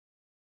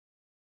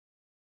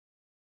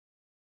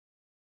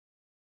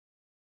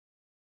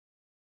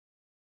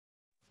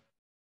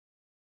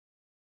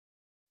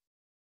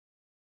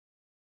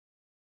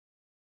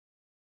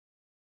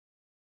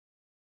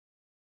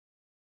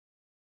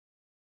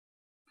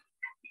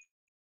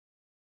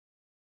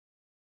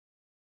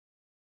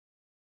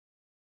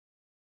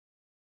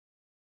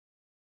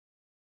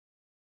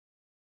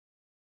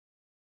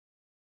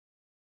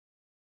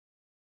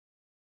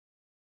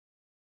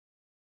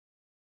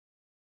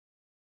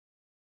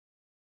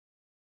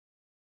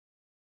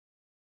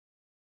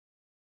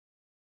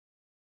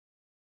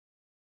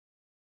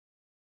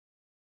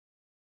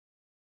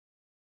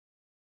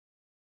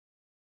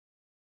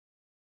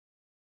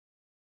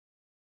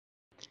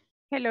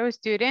Hello,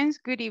 students.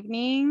 Good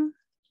evening.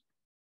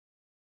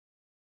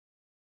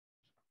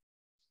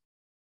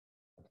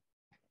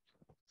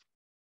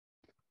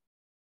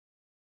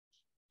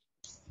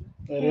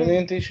 Good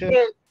evening, teacher.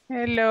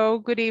 Hello,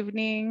 good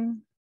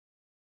evening.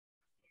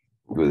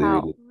 Good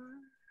evening.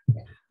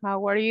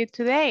 How are you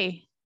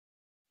today?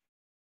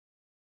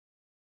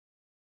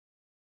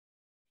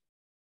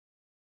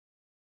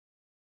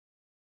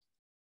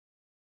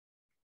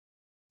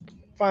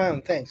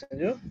 Fine, thanks. And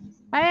you?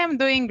 I am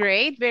doing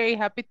great. Very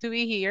happy to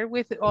be here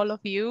with all of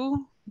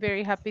you.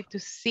 Very happy to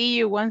see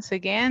you once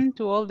again,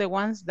 to all the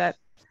ones that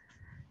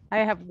I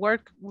have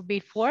worked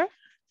before.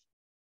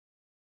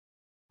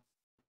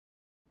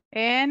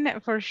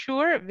 And for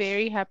sure,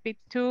 very happy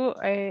to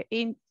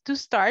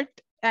start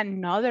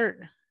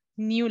another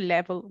new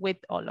level with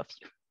all of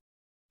you.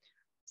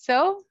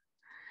 So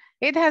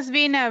it has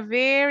been a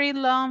very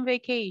long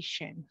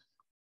vacation.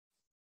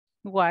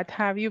 What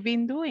have you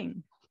been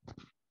doing?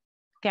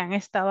 ¿Qué han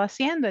estado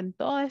haciendo en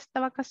toda esta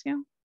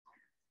vacación?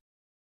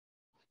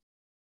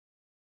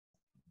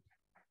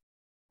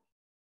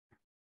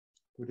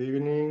 Good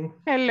evening.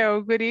 Hello,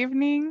 good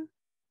evening.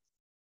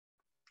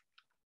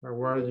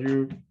 How are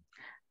you?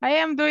 I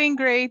am doing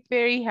great.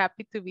 Very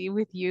happy to be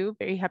with you.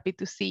 Very happy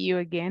to see you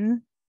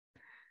again.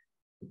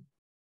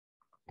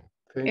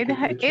 Thank you,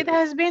 It teacher.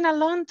 has been a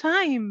long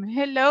time.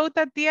 Hello,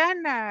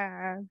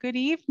 Tatiana. Good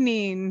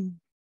evening.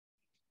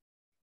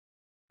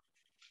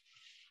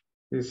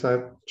 It's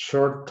a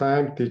short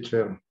time,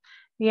 teacher.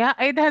 Yeah,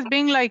 it has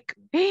been like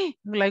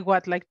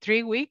what, like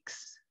 3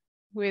 weeks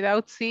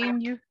without seeing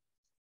you?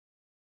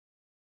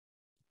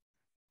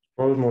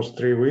 Almost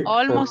 3 weeks.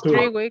 Almost or 2.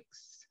 3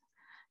 weeks.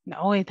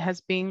 No, it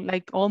has been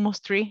like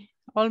almost 3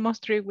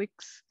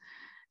 weeks.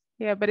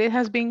 Yeah, but it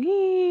has been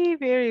a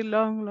very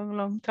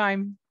long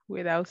time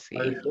without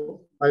seeing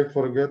you. I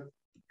forget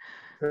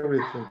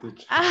everything,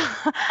 teacher.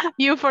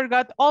 You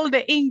forgot all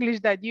the English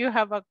that you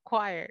have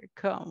acquired.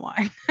 Come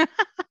on.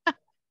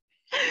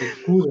 I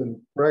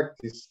couldn't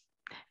practice.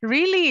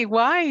 Really?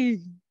 Why?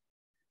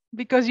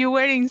 Because you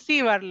were in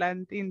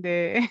Seaverland in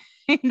the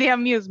in the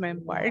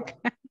amusement park.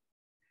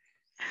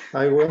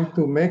 I went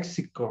to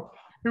Mexico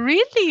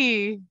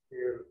Really?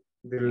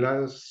 the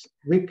last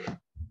week.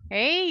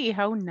 Hey,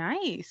 how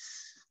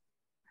nice.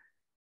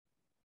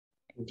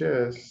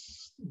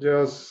 Yes,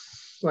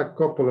 just a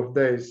couple of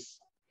days.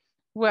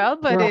 Well,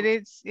 but Well,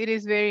 it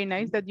is very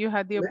nice that you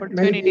had the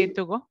opportunity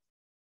to go.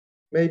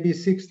 Maybe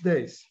 6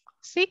 days.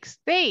 6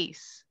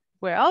 days.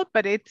 Well,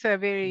 but it's a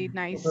very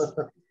nice.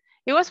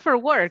 It was for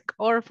work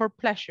or for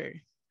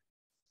pleasure?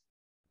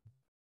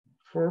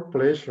 For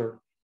pleasure.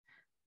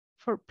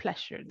 For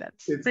pleasure.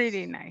 That's It's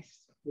pretty nice.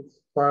 It's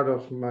part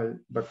of my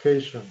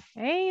vacation.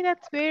 Hey,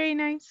 that's very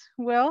nice.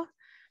 Well,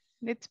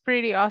 it's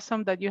pretty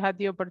awesome that you had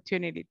the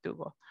opportunity to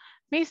go.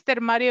 Mr.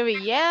 Mario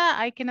Villa,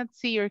 I cannot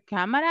see your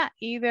camera.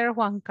 Either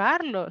Juan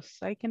Carlos,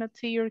 I cannot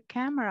see your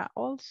camera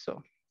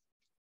also.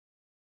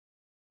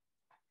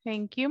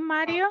 Thank you,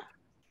 Mario.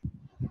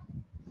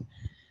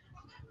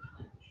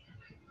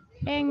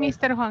 And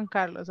Mr. Juan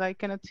Carlos, I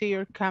cannot see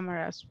your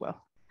camera as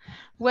well.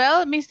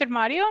 Well, Mr.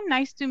 Mario,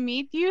 nice to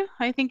meet you.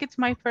 I think it's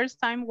my first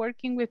time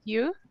working with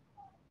you.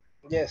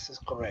 Yes, it's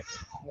correct.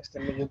 Nice to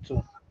meet you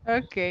too.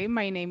 Okay,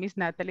 my name is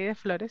Natalie de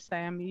Flores. I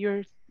am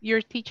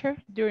your teacher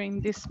during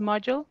this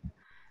module.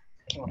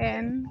 Okay.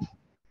 And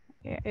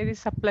it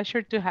is a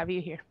pleasure to have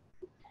you here.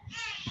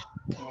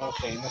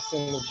 Okay, nice to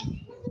meet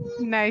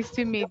you. Nice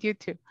to meet you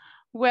too.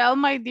 Well,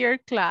 my dear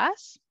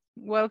class,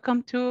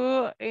 welcome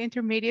to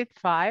Intermediate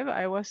 5.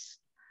 I was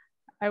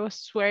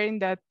swearing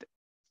that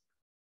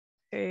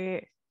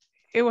it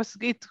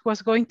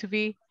was going to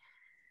be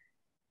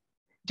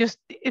just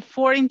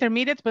 4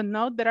 intermediates, but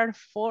no, there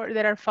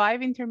are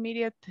 5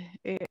 intermediate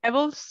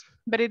levels.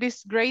 But it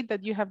is great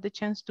that you have the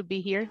chance to be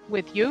here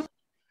with you,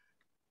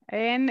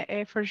 and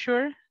for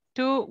sure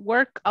to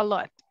work a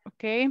lot.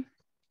 Okay,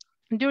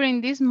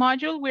 during this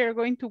module we are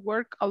going to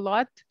work a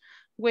lot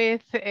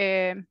with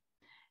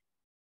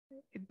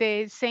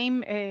the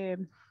same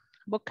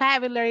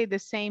vocabulary, the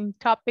same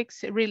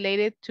topics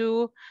related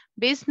to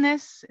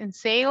business and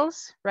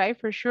sales, right?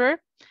 For sure.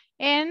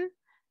 And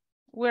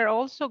we're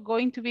also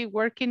going to be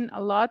working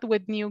a lot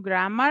with new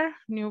grammar,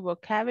 new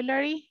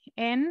vocabulary,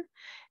 and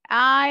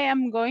I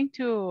am going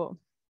to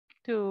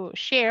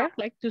share,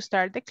 like to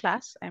start the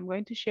class, I'm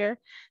going to share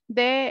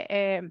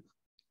the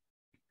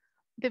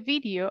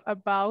video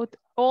about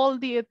all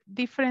the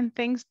different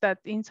things that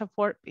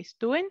INSAFORP is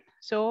doing.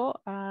 So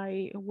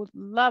I would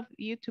love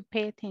you to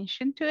pay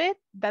attention to it.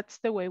 That's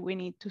the way we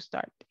need to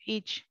start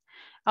each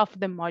of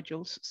the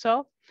modules.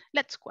 So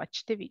let's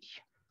watch the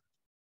video.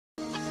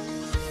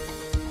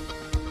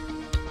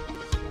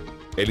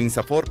 El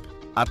INSAFORP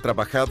ha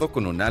trabajado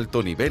con un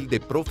alto nivel de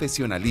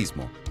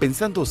profesionalismo,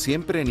 pensando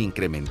siempre en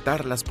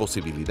incrementar las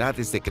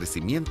posibilidades de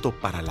crecimiento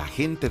para la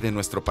gente de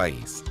nuestro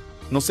país.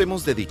 Nos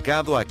hemos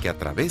dedicado a que a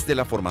través de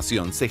la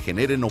formación se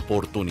generen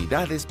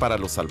oportunidades para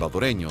los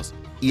salvadoreños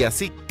y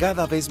así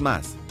cada vez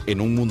más, en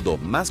un mundo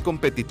más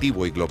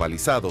competitivo y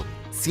globalizado,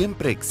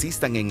 siempre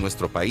existan en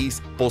nuestro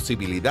país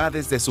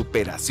posibilidades de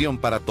superación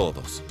para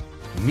todos.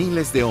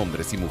 Miles de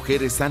hombres y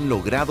mujeres han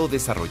logrado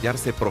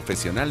desarrollarse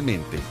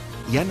profesionalmente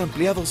y han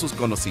ampliado sus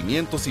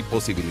conocimientos y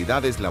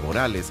posibilidades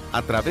laborales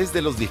a través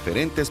de los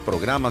diferentes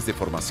programas de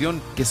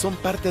formación que son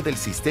parte del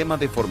sistema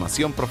de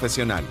formación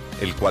profesional,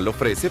 el cual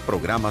ofrece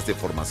programas de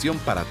formación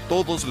para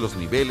todos los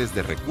niveles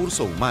de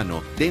recurso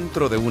humano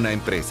dentro de una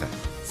empresa.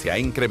 Se ha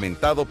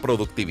incrementado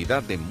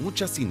productividad de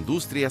muchas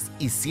industrias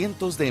y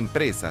cientos de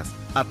empresas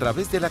a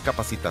través de la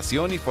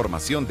capacitación y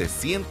formación de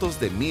cientos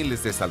de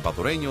miles de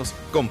salvadoreños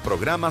con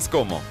programas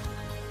como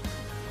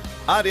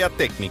Área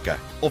Técnica,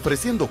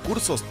 ofreciendo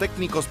cursos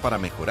técnicos para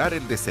mejorar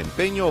el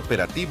desempeño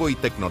operativo y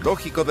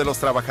tecnológico de los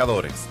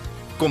trabajadores.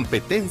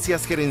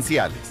 Competencias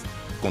gerenciales,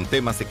 con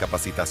temas de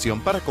capacitación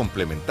para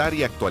complementar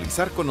y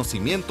actualizar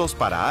conocimientos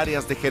para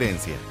áreas de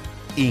gerencia.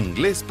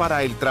 Inglés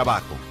para el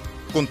trabajo,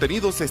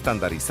 contenidos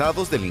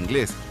estandarizados del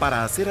inglés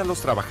para hacer a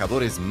los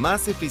trabajadores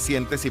más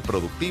eficientes y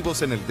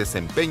productivos en el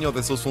desempeño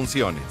de sus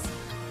funciones.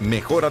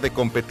 Mejora de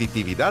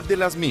competitividad de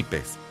las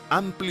MIPES.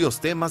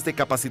 Amplios temas de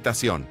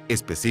capacitación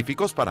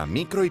específicos para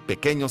micro y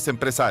pequeños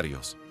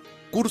empresarios.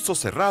 Cursos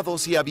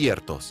cerrados y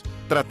abiertos,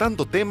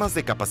 tratando temas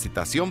de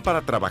capacitación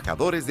para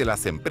trabajadores de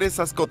las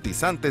empresas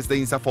cotizantes de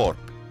INSAFORP.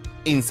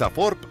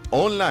 INSAFORP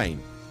Online.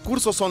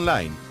 Cursos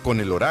online con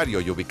el horario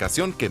y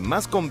ubicación que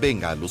más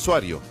convenga al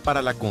usuario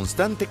para la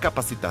constante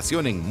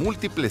capacitación en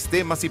múltiples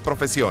temas y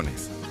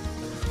profesiones.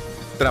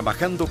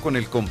 Trabajando con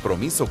el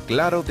compromiso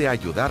claro de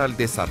ayudar al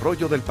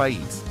desarrollo del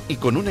país y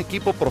con un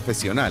equipo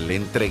profesional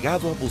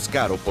entregado a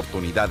buscar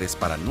oportunidades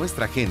para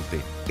nuestra gente,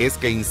 es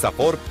que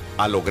INSAFORP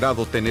ha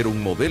logrado tener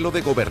un modelo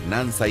de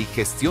gobernanza y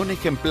gestión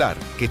ejemplar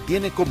que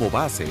tiene como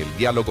base el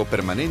diálogo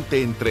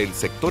permanente entre el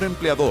sector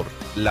empleador,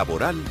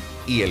 laboral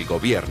y el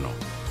gobierno,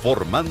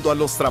 formando a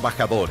los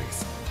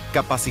trabajadores,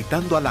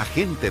 capacitando a la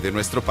gente de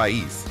nuestro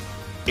país.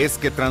 Es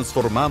que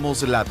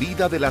transformamos la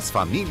vida de las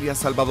familias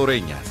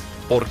salvadoreñas.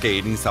 Porque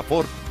en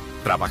INSAFORP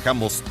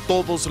trabajamos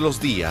todos los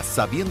días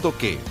sabiendo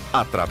que,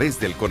 a través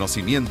del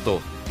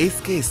conocimiento,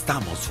 es que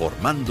estamos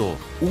formando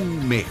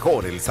un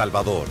mejor El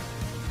Salvador.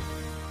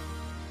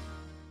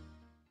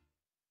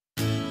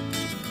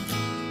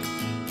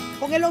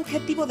 Con el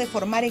objetivo de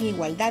formar en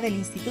igualdad, el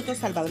Instituto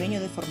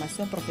Salvadoreño de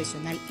Formación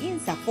Profesional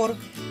INSAFORP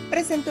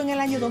presentó en el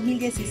año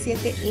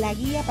 2017 la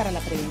Guía para la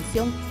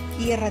Prevención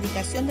y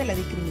Erradicación de la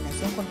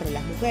Discriminación contra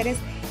las Mujeres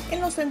en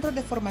los centros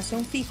de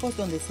formación fijos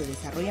donde se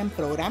desarrollan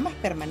programas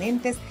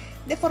permanentes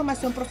de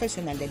formación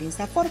profesional del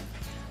INSAFORP,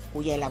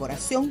 cuya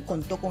elaboración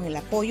contó con el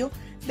apoyo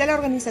de la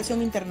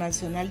Organización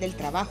Internacional del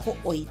Trabajo,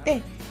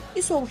 OIT,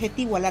 y su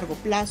objetivo a largo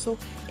plazo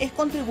es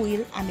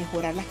contribuir a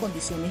mejorar las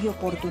condiciones y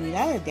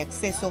oportunidades de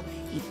acceso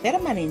y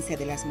permanencia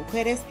de las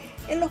mujeres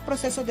en los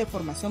procesos de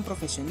formación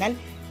profesional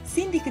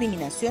sin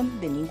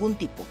discriminación de ningún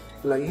tipo.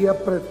 La guía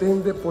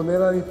pretende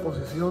poner a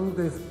disposición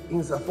de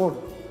INSAFORP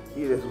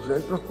y de sus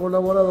centros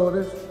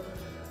colaboradores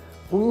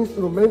un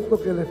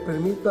instrumento que les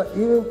permita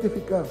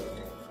identificar,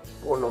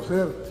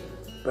 conocer,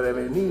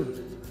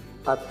 prevenir,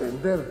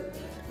 atender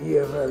y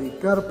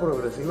erradicar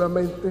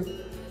progresivamente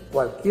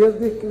cualquier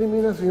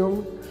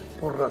discriminación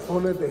por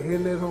razones de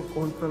género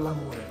contra las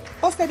mujeres.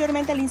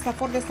 Posteriormente, el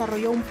INSAFORP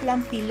desarrolló un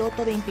plan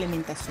piloto de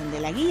implementación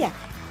de la guía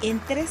en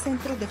 3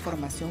 centros de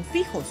formación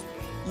fijos,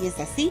 y es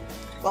así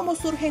como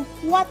surgen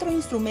 4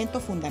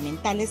 instrumentos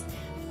fundamentales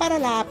para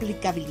la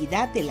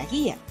aplicabilidad de la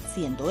guía,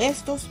 siendo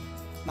estos: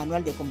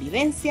 manual de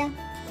convivencia,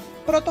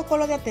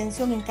 protocolo de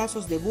atención en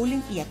casos de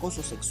bullying y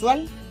acoso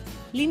sexual,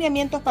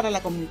 lineamientos para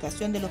la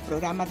comunicación de los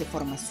programas de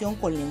formación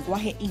con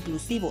lenguaje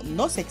inclusivo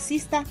no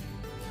sexista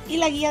y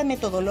la guía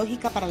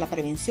metodológica para la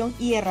prevención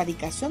y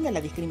erradicación de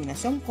la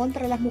discriminación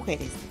contra las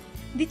mujeres.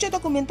 Dichos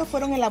documentos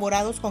fueron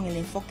elaborados con el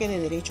enfoque de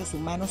derechos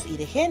humanos y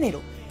de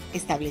género,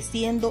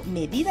 estableciendo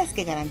medidas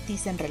que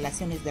garanticen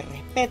relaciones de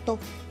respeto,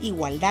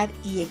 igualdad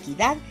y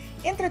equidad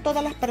entre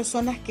todas las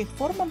personas que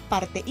forman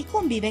parte y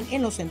conviven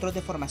en los centros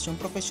de formación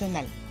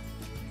profesional.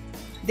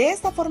 De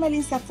esta forma, el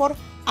INSAFORP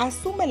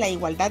asume la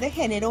igualdad de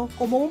género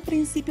como un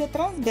principio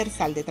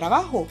transversal de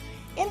trabajo,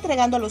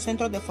 entregando a los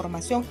centros de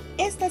formación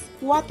estas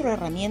 4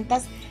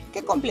 herramientas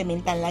que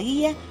complementan la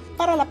guía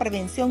para la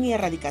prevención y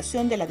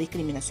erradicación de la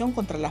discriminación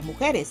contra las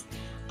mujeres,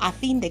 a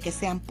fin de que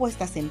sean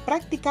puestas en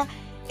práctica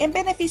en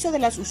beneficio de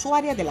las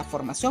usuarias de la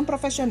formación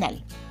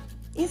profesional.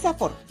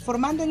 INSAFORP,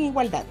 formando en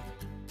igualdad.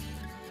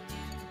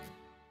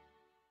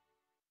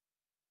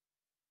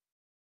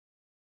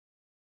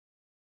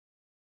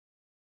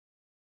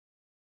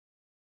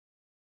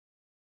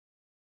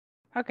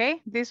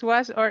 Okay, this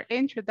was our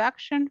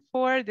introduction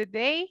for the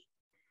day,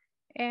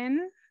 and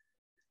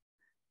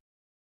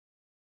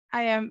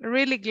I am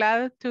really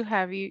glad to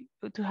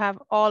have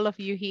all of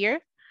you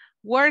here,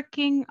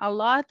 working a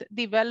lot,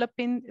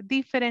 developing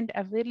different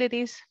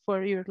abilities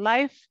for your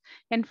life,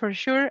 and for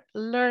sure,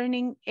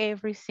 learning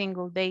every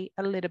single day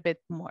a little bit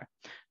more.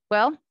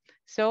 Well,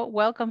 so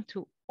welcome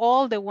to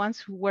all the ones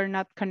who were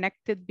not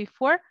connected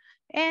before.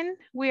 And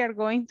we are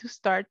going to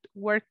start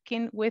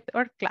working with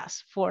our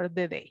class for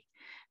the day.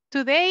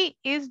 Today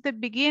is the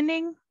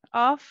beginning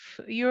of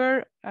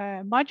your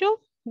module.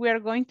 We are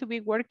going to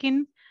be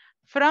working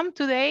from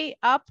today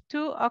up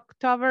to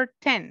October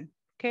 10.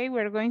 Okay,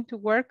 we're going to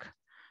work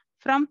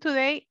from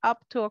today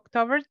up to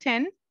October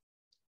 10.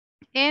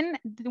 And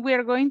we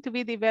are going to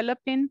be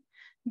developing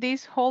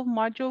this whole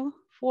module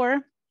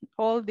for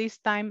all this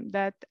time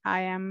that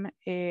I am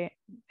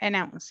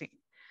announcing.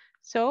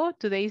 So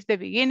today is the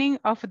beginning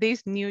of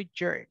this new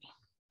journey.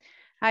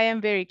 I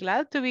am very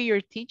glad to be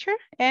your teacher,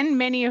 and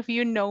many of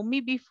you know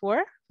me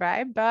before,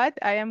 right? But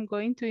I am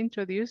going to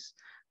introduce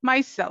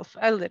myself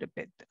a little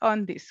bit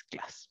on this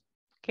class.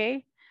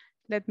 Okay,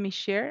 let me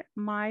share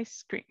my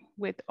screen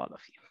with all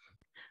of you.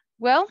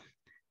 Well,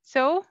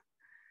 so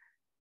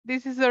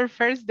this is our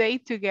first day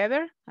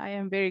together. I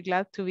am very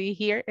glad to be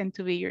here and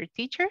to be your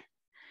teacher.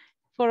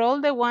 For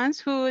all the ones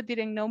who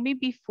didn't know me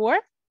before,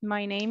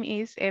 my name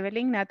is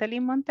Evelyn Natalie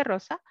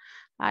Monterrosa.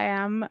 I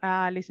am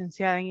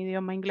licenciada en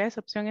idioma inglés,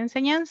 opción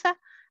enseñanza.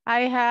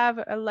 I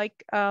have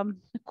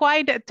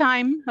quite a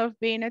time of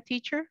being a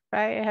teacher,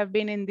 right? I have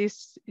been in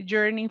this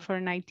journey for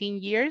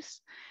 19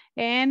 years,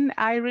 and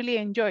I really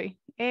enjoy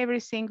every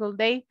single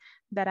day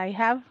that I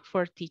have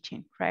for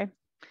teaching, right?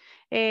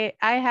 I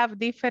have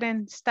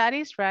different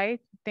studies, right?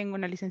 Tengo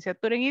una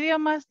licenciatura en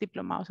idiomas,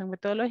 diplomados en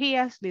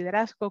metodologías,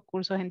 liderazgo,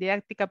 cursos en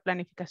didáctica,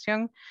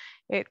 planificación.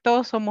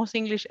 Todos somos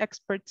English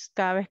experts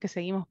cada vez que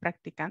seguimos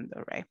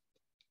practicando, right?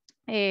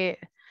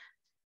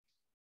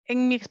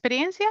 En mi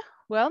experiencia,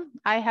 well,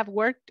 I have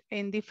worked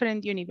in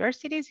different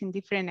universities, in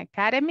different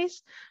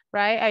academies,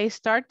 right? I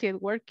started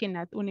working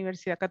at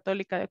Universidad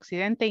Católica de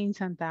Occidente in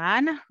Santa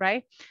Ana,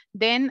 right?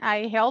 Then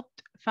I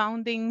helped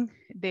founding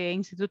the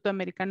Instituto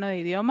Americano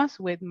de Idiomas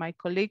with my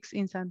colleagues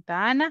in Santa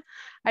Ana.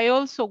 I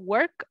also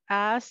work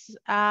as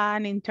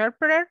an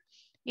interpreter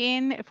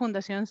in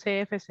Fundación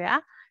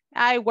CFCA.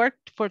 I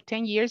worked for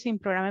 10 years in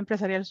Programa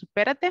Empresarial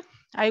Supérate.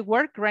 I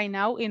work right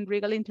now in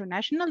Regal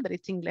International, that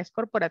is Inglés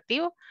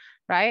Corporativo,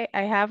 right?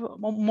 I have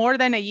more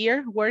than a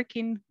year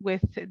working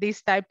with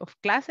this type of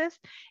classes,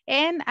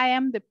 and I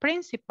am the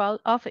principal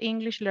of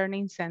English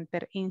Learning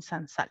Center in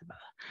San Salvador.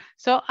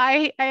 So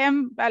I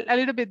am a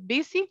little bit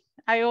busy.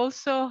 I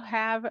also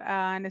have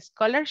a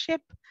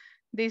scholarship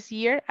this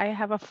year. I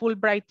have a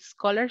Fulbright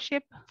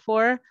scholarship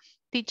for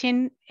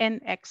teaching and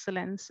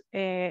excellence.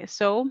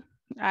 So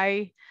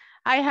I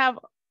have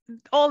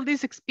all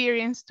this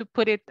experience to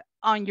put it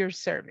on your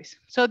service.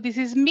 So this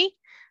is me,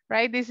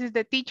 right? This is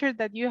the teacher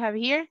that you have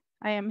here.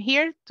 I am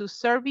here to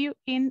serve you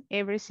in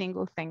every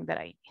single thing that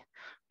I need.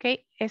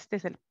 Okay, este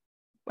es el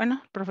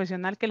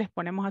profesional que les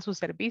ponemos a su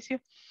servicio.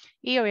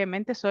 Y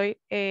obviamente soy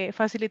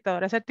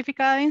facilitadora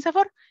certificada de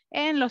INSAFORP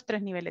en los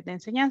 3 niveles de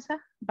enseñanza,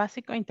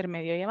 básico,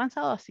 intermedio y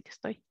avanzado, así que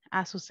estoy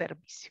a su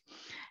servicio.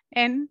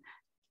 And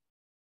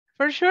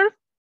for sure,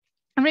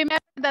 remember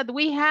that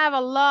we have a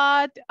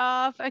lot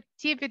of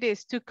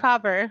activities to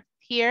cover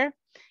here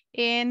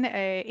in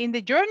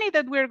the journey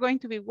that we're going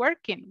to be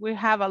working. We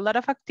have a lot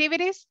of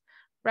activities,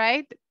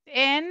 right?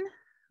 And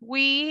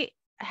we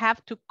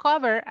have to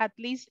cover at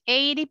least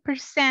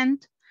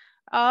 80%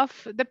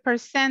 of the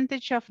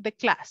percentage of the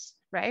class,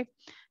 right?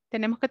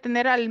 Tenemos que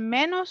tener al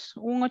menos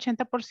un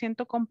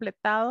 80%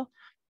 completado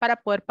para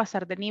poder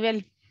pasar de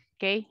nivel,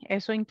 ¿ok?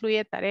 Eso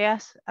incluye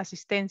tareas,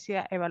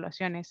 asistencia,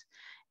 evaluaciones,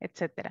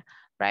 etcétera,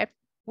 right?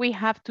 We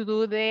have to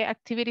do the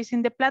activities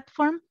in the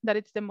platform. That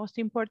is the most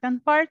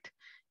important part.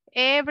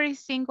 Every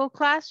single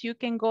class, you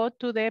can go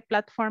to the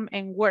platform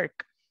and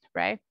work,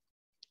 right?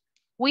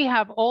 We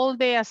have all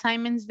the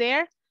assignments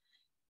there.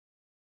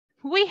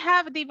 We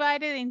have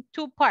divided in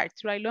 2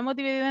 parts, right? Lo hemos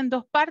dividido en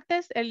 2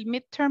 partes. El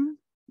midterm,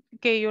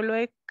 que yo lo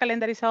he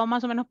calendarizado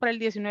más o menos para el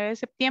 19 de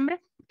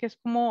septiembre, que es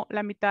como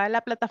la mitad de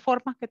la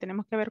plataforma que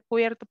tenemos que haber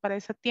cubierto para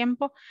ese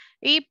tiempo.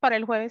 Y para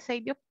el jueves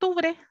 6 de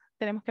octubre,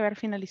 tenemos que haber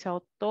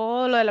finalizado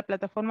todo lo de la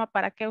plataforma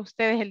para que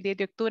ustedes el 10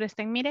 de octubre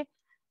estén, mire,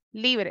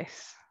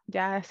 libres.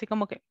 Ya así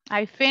como que,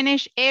 I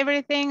finished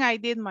everything, I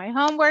did my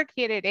homework,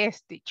 here it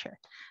is, teacher.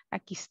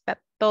 Aquí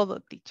está todo,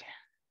 teacher.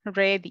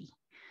 Ready.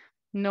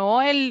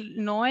 No el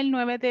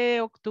 9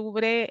 de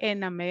octubre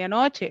en la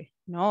medianoche.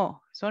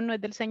 No, eso no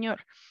es del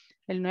Señor.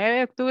 El 9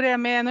 de octubre a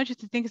medianoche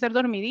usted tiene que estar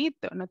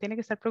dormidito. No tiene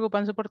que estar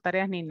preocupándose por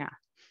tareas ni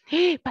nada.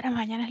 Para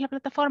mañana es la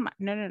plataforma.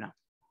 No, no, no.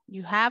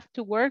 You have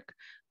to work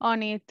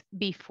on it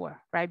before,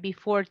 right?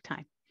 Before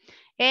time.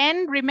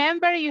 And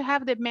remember, you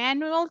have the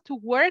manual to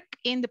work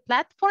in the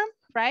platform,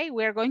 right?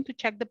 We're going to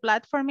check the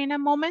platform in a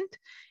moment.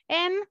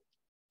 And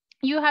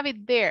you have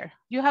it there.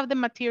 You have the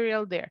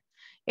material there.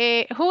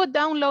 Who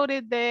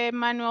downloaded the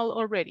manual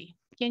already?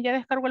 ¿Quién ya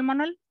descargó el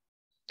manual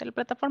de la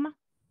plataforma?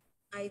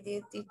 I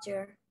did,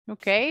 teacher.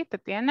 Okay,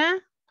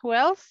 Tatiana. Who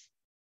else?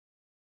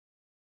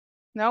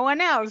 No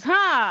one else,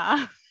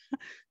 huh?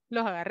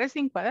 Los agarré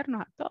sin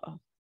cuadernos a todos.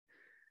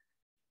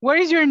 Where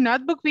is your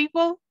notebook,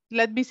 people?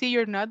 Let me see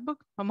your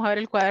notebook. Vamos a ver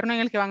el cuaderno en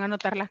el que van a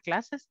anotar las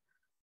clases.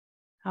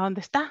 ¿A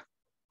dónde está?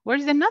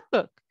 Where's the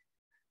notebook?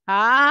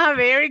 Ah,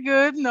 very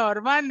good.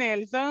 Norma,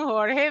 Nelson,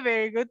 Jorge,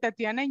 very good.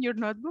 Tatiana, in your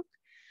notebook?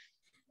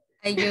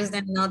 I use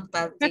the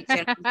notepad,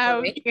 teacher. I'm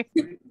sorry.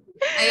 Okay.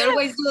 I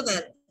always do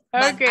that,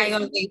 but Okay. I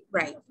always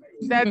write.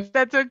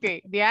 That's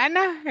okay.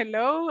 Diana,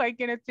 hello. I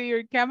cannot see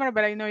your camera,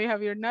 but I know you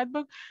have your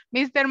notebook.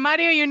 Mr.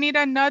 Mario, you need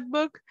a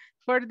notebook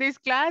for this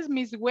class.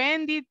 Miss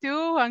Wendy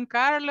too, Juan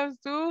Carlos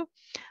too.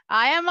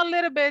 I am a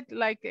little bit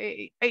like,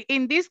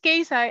 in this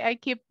case, I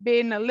keep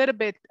being a little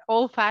bit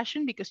old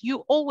fashioned because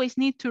you always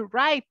need to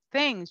write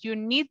things. You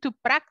need to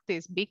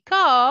practice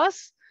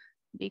because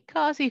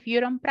if you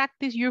don't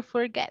practice, you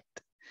forget.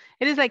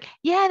 It is like,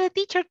 yeah, the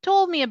teacher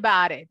told me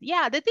about it.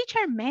 Yeah, the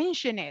teacher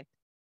mentioned it,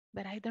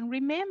 but I don't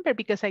remember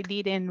because I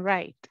didn't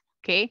write,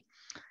 okay?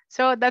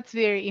 So that's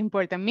very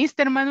important.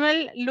 Mr.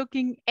 Manuel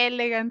looking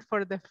elegant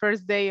for the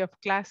first day of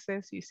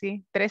classes, you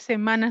see. 3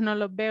 semanas no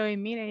lo veo y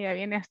mire, ya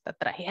viene hasta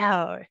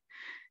trajeado.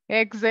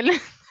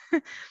 Excellent.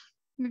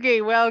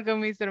 Okay,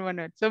 welcome, Mr.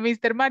 Manuel. So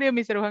Mr. Mario,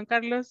 Mr. Juan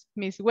Carlos,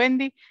 Miss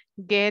Wendy,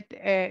 get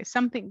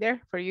something there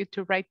for you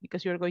to write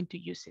because you're going to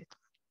use it.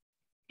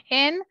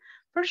 And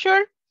for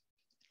sure,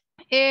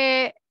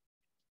 here,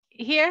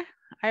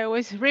 I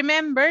always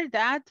remember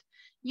that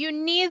you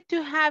need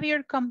to have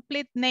your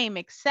complete name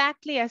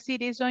exactly as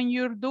it is on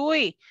your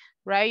DUI,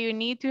 right? You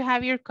need to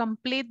have your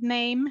complete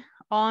name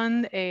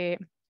on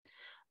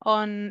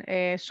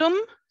Zoom.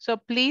 So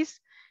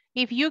please,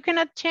 if you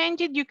cannot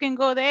change it, you can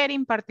go there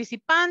in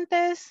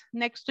participantes.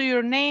 Next to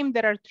your name,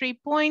 there are 3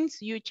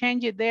 points. You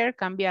change it there,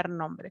 cambiar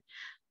nombre,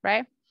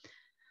 right?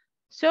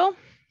 So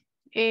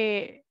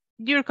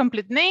your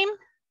complete name.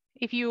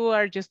 If you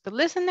are just a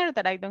listener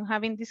that I don't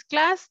have in this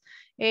class,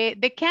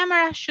 the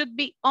camera should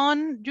be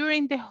on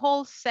during the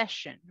whole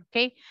session,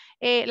 okay?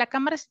 La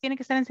cámara tiene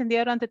que estar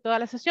encendida durante toda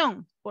la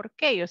sesión. ¿Por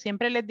qué? Yo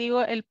siempre les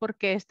digo el por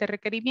qué este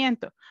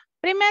requerimiento.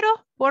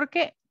 Primero,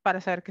 porque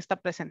para saber que está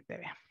presente,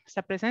 vean.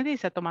 Está presente y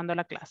está tomando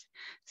la clase.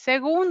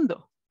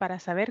 Segundo, para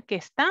saber que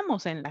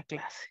estamos en la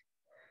clase.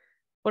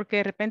 Porque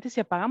de repente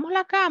si apagamos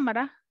la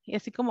cámara y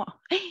así como,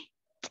 ¡ay!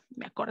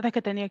 Me acordé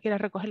que tenía que ir a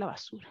recoger la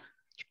basura.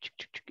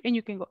 And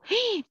you can go,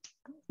 hey,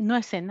 no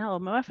he cenado,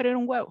 me voy a freír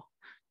un huevo.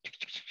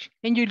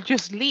 And you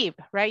just leave,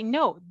 right?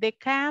 No, the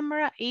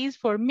camera is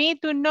for me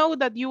to know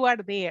that you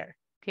are there,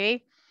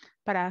 okay?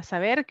 Para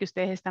saber que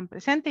ustedes están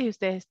presentes y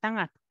ustedes están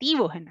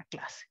activos en la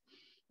clase.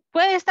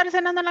 ¿Puede estar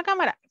cenando en la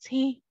cámara?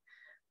 Sí.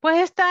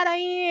 ¿Puede estar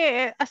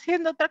ahí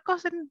haciendo otra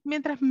cosa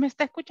mientras me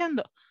está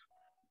escuchando?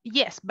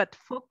 Yes, but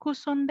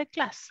focus on the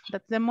class.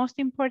 That's the most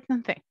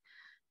important thing,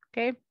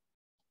 okay?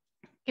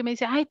 Que me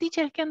dice, ay,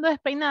 teacher, es que ando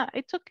despeinada.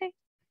 It's okay.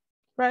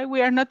 Right?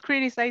 We are not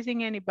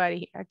criticizing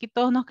anybody. Aquí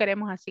todos nos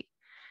queremos así.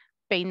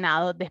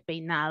 Peinados,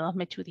 despeinados,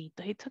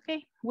 mechuditos. It's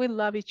okay. We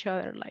love each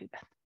other like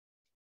that.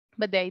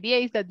 But the idea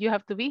is that you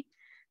have to be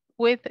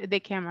with the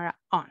camera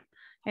on.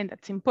 And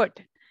that's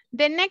important.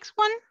 The next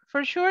one,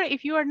 for sure,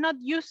 if you are not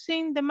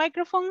using the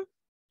microphone,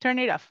 turn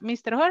it off.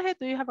 Mr. Jorge,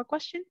 do you have a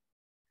question?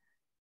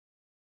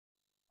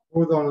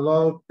 Who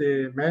download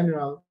the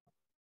manual?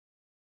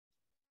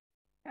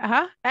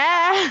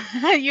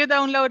 You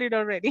downloaded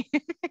already.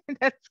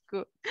 That's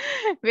good.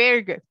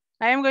 Very good.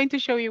 I am going to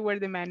show you where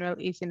the manual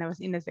is in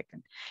a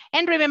second.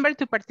 And remember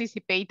to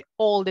participate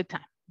all the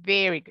time.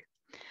 Very good.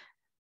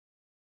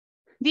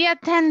 The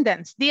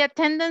attendance. The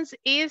attendance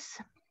is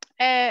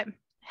a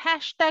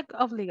hashtag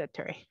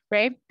obligatory,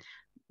 right?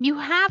 You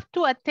have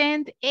to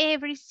attend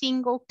every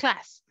single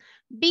class.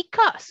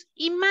 Because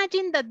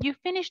imagine that you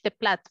finish the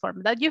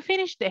platform, that you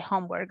finish the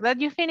homework,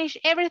 that you finish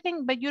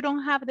everything, but you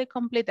don't have the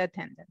complete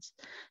attendance.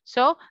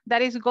 So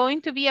that is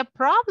going to be a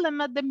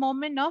problem at the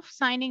moment of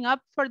signing up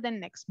for the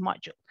next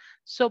module.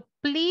 So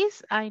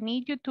please, I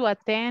need you to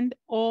attend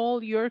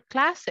all your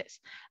classes.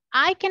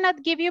 I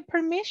cannot give you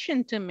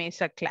permission to miss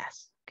a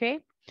class, okay?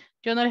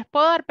 Yo no les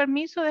puedo dar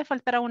permiso de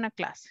faltar a una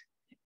clase.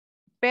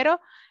 Pero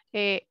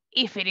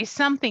if it is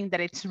something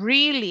that it's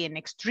really and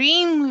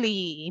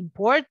extremely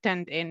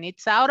important and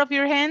it's out of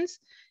your hands,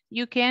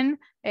 you can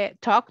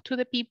talk to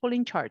the people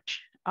in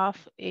charge of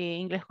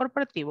Inglés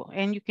Corporativo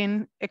and you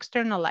can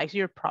externalize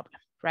your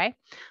problem, right?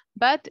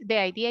 But the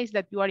idea is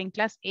that you are in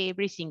class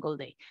every single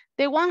day.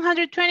 The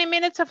 120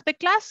 minutes of the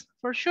class,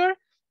 for sure,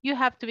 you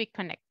have to be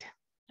connected.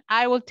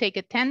 I will take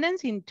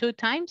attendance in 2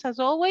 times as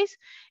always,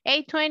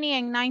 8:20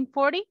 and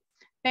 9:40.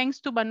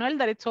 Thanks to Manuel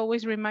that it's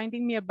always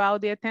reminding me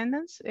about the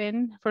attendance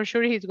and for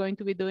sure he's going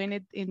to be doing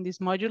it in this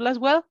module as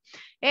well.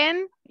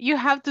 And you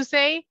have to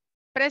say,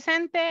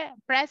 presente,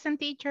 present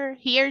teacher,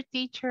 here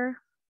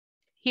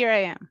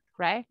I am,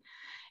 right?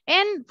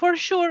 And for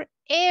sure,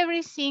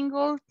 every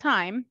single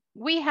time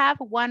we have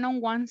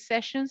one-on-one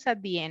sessions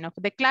at the end of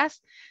the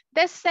class.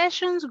 The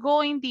sessions go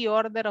in the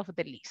order of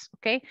the list,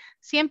 okay?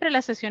 Siempre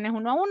las sesiones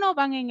 1 a 1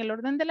 van en el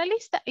orden de la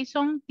lista y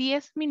son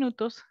 10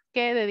 minutos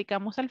que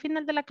dedicamos al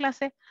final de la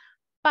clase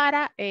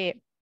para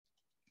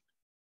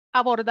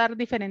abordar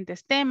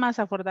diferentes temas,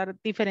 abordar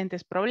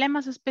diferentes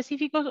problemas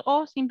específicos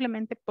o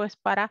simplemente pues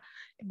para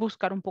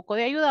buscar un poco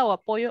de ayuda o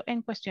apoyo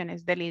en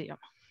cuestiones del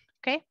idioma.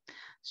 Okay,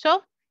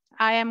 so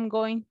I am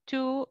going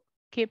to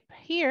keep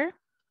here.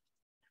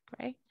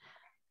 Okay,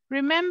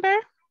 remember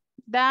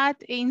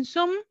that in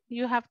Zoom,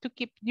 you have to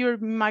keep your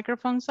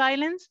microphone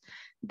silent.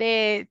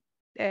 The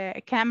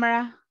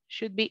camera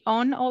should be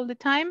on all the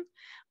time.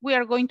 We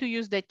are going to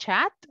use the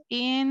chat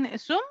in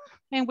Zoom,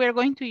 and we're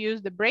going to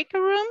use the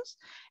breakout rooms.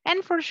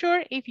 And for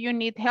sure, if you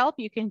need help,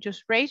 you can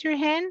just raise your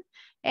hand,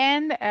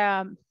 and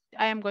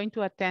I am going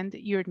to attend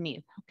your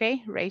need,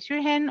 okay? Raise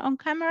your hand on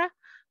camera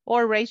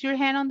or raise your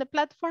hand on the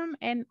platform,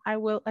 and I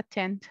will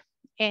attend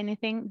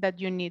anything that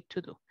you need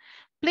to do.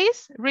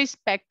 Please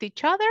respect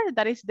each other.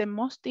 That is the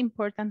most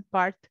important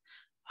part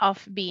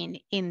of being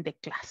in the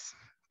class,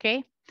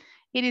 okay?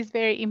 It is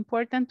very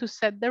important to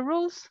set the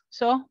rules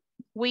so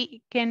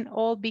we can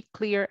all be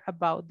clear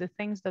about the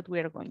things that we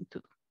are going to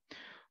do,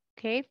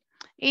 okay?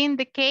 In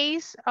the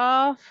case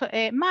of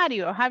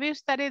Mario, have you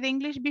studied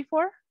English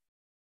before?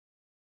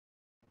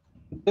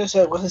 Yes,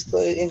 I was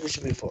studying English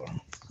before.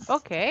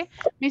 Okay.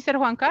 Mr.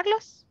 Juan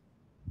Carlos,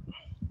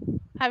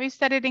 have you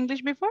studied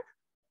English before?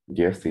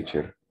 Yes,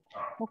 teacher.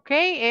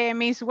 Okay.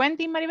 Miss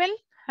Wendy Maribel,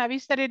 have you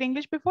studied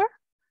English before?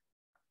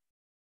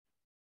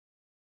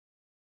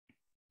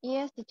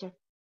 Yes, teacher.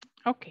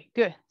 Okay,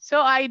 good.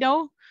 So I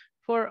know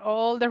for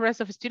all the rest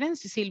of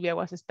students, Silvia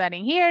was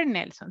studying here,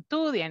 Nelson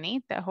too,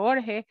 Dianita,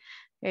 Jorge.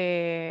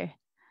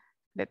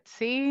 Let's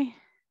see.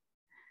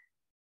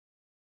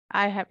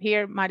 I have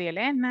here Maria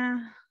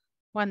Elena,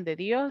 Juan de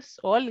Dios,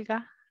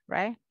 Olga,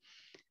 right?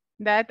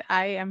 That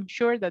I am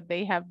sure that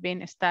they have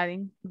been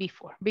studying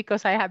before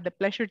because I had the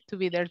pleasure to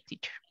be their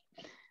teacher.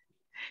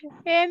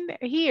 And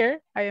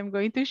here I am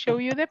going to show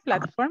you the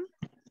platform.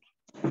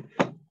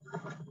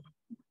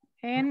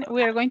 And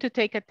we are going to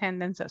take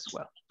attendance as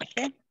well,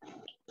 okay?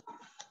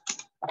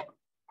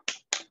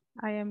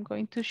 I am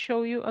going to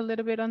show you a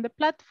little bit on the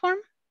platform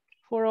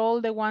for all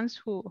the ones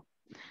who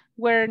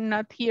were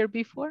not here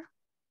before.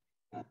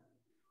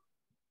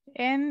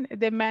 And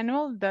the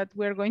manual that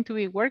we're going to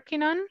be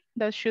working on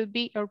that should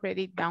be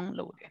already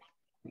downloaded.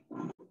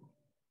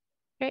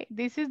 Okay,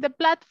 this is the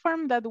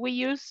platform that we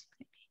use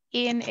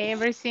in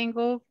every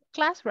single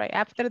class, right?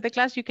 After the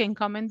class, you can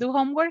come and do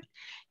homework.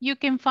 You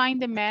can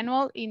find the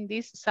manual in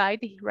this side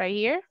right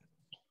here,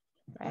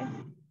 right?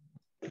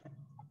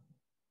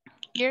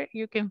 Here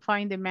you can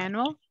find the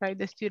manual, right?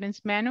 The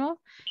student's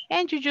manual,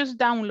 and you just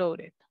download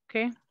it,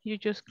 okay? You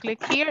just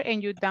click here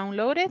and you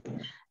download it.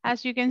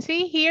 As you can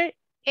see here,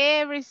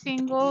 every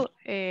single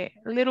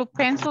little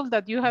pencil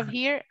that you have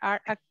here are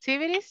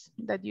activities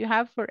that you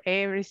have for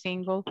every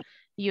single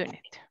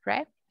unit,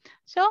 right?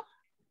 So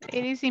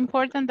it is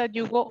important that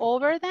you go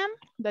over them,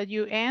 that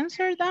you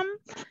answer them,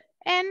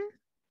 and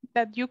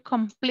that you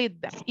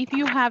complete them. If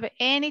you have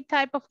any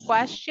type of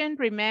question,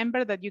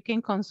 remember that you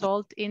can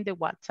consult in the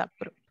WhatsApp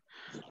group,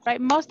 right?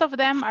 Most of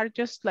them are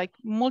just like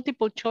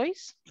multiple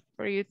choice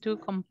for you to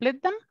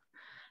complete them,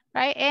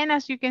 right? And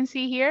as you can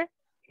see here,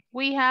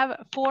 we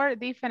have 4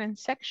 different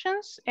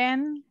sections,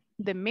 and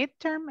the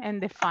midterm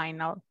and the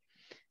final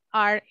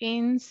are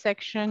in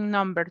section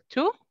number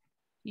 2.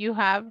 You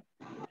have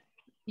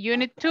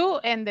unit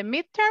 2 and the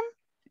midterm,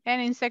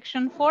 and in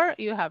section 4,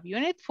 you have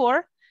unit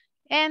 4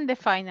 and the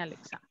final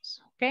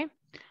exams, okay?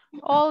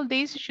 All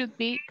these should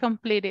be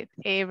completed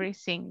every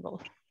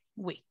single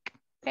week,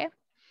 okay?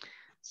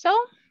 So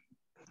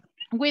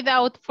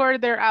without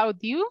further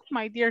ado,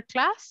 my dear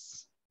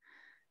class,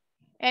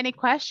 any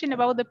question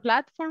about the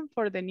platform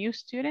for the new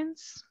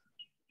students?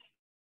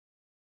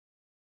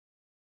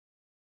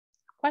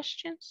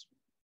 Questions?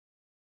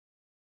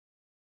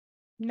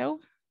 No?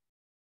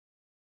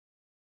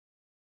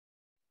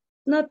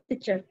 No,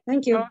 teacher.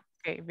 Thank you.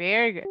 Okay,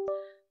 very good.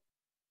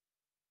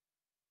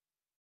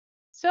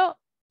 So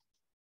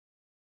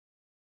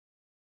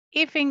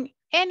if in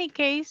any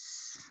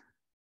case,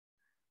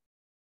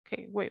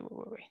 okay, wait.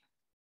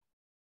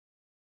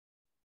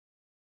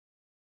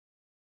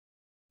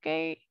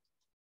 Okay,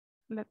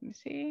 let me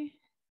see.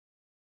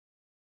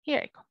 Here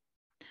I go.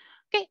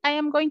 Okay, I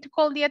am going to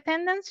call the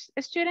attendance.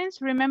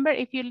 Students, remember,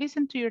 if you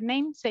listen to your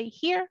name, say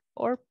here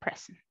or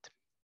present.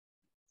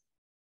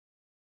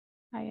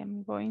 I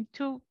am going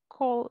to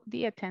call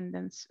the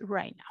attendance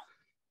right now.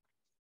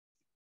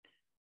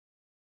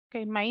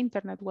 Okay, my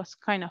internet was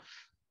kind of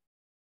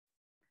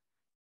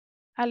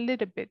a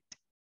little bit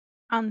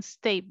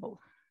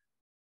unstable.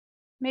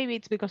 Maybe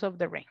it's because of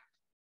the rain.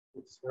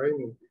 It's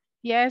raining.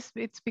 Yes,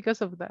 it's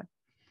because of that.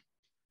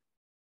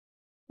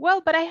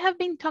 Well, but I have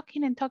been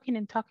talking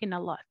a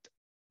lot.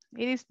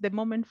 It is the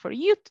moment for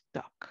you to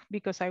talk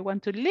because I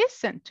want to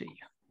listen to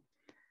you.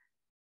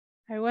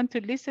 I want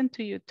to listen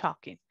to you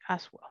talking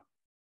as well.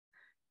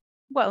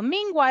 Well,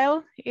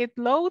 meanwhile, it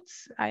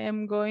loads. I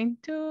am going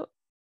to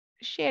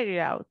share it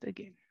out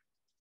again.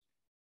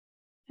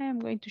 I am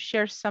going to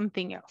share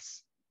something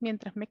else.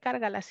 Mientras me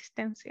carga la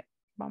asistencia,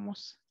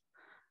 vamos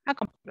a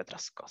comprar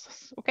otras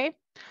cosas, okay?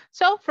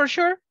 So for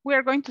sure, we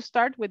are going to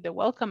start with the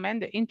welcome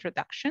and the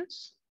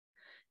introductions.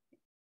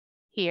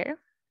 Here,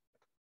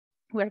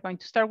 we're going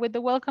to start with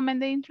the welcome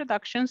and the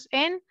introductions,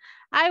 and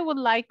I would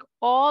like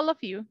all of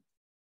you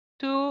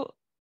to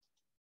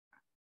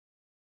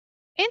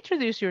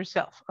introduce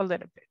yourself a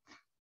little bit.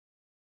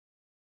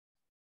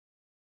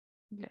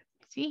 Let's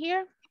see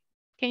here.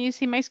 Can you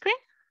see my screen?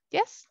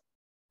 Yes?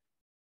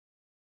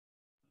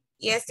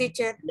 Yes,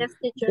 teacher. Yes,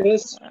 teacher.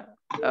 Yes.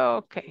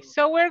 Okay,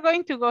 so we're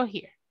going to go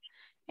here.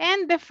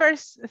 And the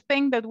first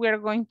thing that we're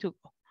going to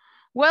go.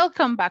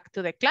 Welcome back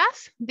to the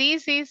class.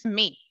 This is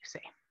me,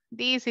 say.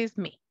 This is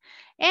me.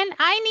 And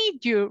I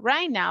need you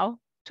right now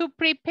to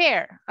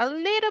prepare a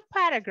little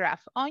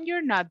paragraph on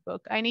your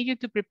notebook. I need you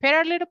to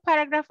prepare a little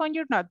paragraph on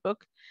your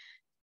notebook.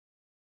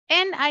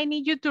 And I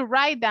need you to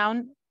write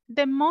down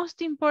the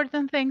most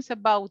important things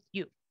about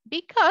you,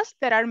 because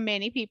there are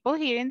many people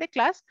here in the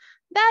class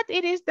that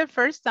it is the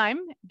first time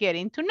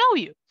getting to know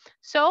you.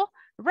 So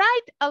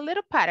write a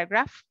little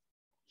paragraph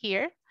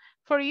here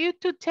for you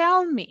to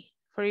tell me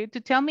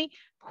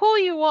who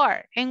you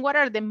are and what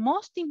are the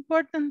most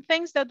important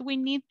things that we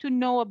need to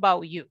know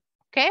about you,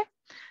 okay?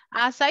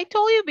 As I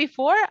told you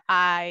before,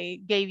 I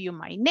gave you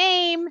my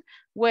name,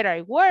 where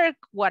I work,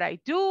 what I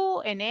do,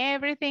 and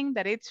everything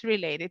that it's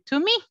related to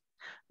me.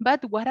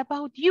 But what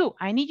about you?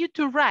 I need you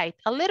to write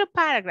a little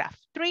paragraph,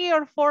 3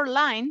 or 4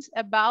 lines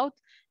about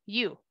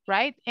you,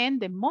 right?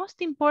 And the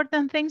most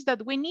important things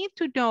that we need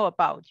to know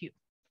about you,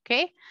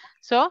 okay?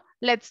 So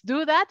let's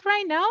do that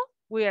right now.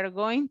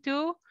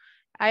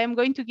 I am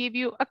going to give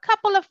you a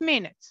couple of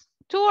minutes,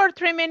 2 or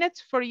 3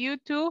 minutes for you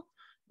to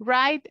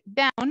write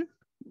down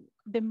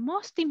the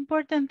most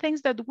important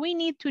things that we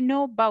need to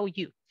know about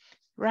you.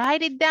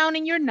 Write it down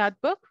in your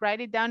notebook,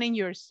 write it down in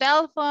your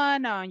cell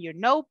phone, on your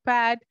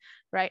notepad,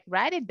 right?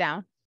 Write it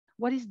down.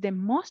 What is the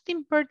most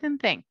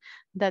important thing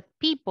that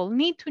people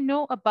need to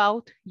know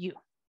about you?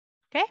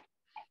 Okay,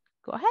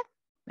 go ahead.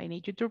 I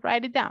need you to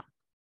write it down.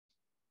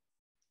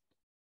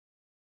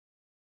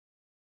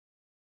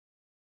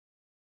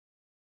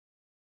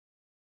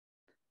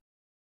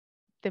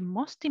 The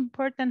most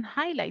important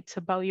highlights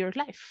about your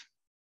life.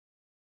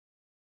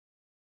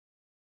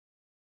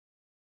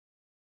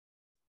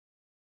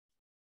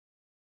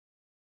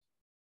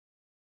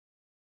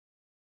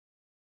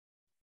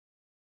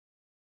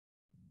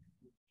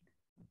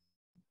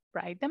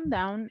 Write them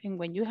down, and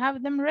when you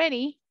have them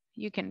ready,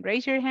 you can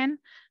raise your hand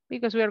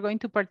because we are going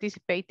to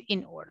participate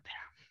in order.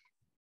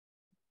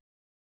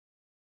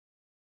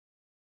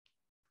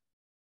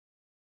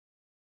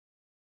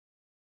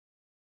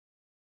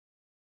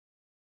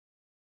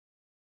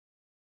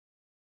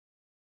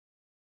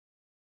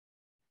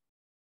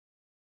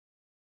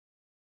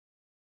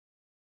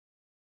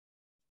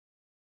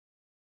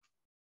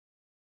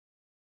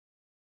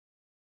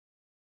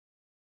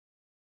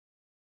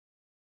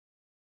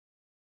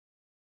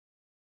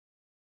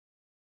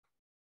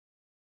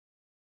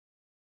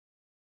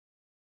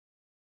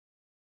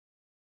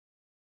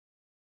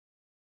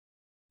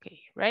 Okay,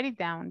 write it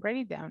down, write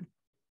it down.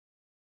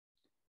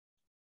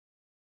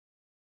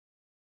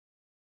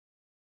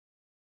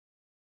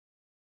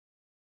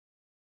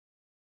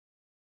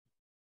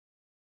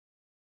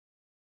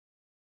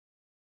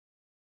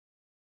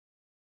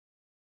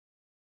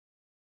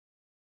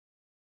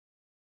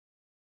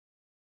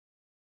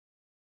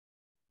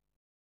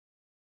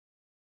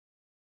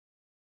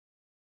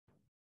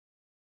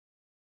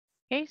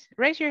 Okay,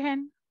 raise your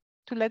hand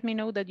to let me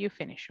know that you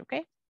finish,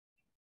 okay?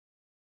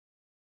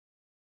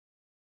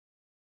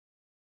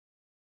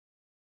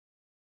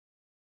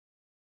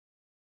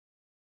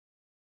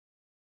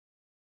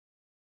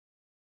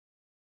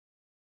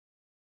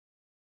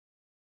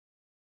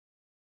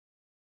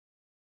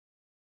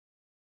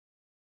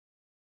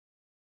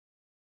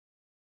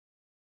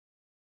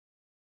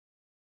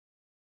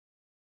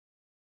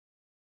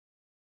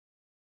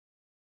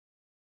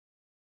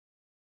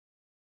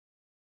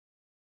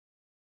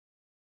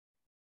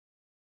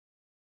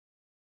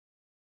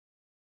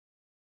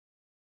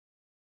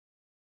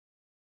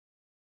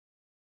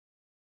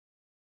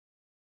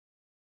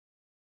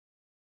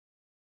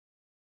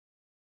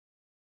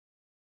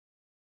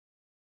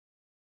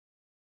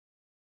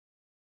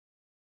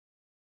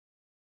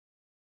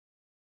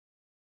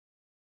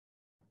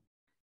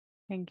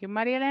 Thank you,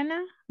 Maria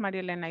Elena.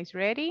 Maria Elena is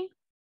ready.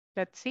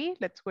 Let's see,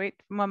 let's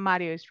wait.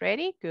 Mario is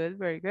ready. Good,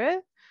 very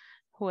good.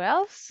 Who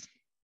else?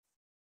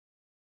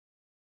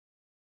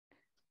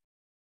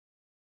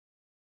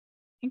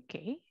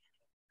 Okay,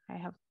 I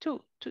have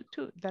two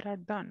that are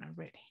done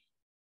already.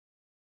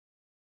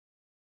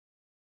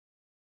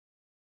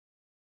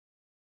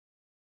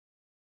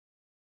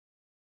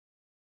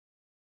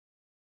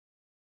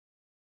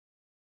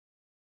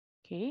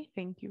 Okay,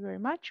 thank you very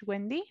much,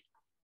 Wendy.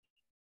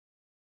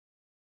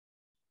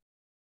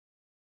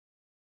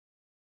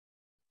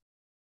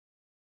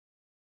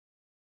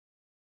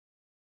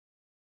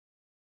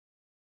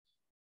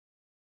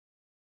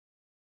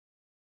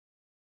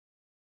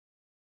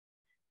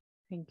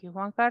 Thank you,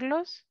 Juan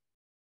Carlos.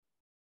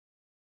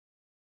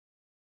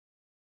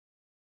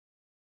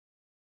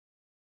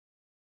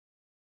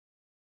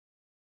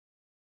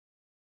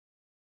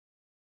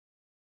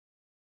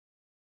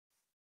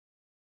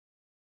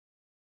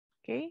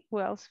 Okay, who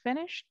else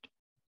finished?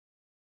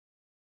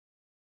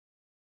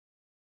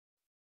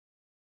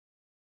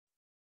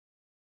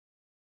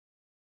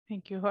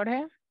 Thank you,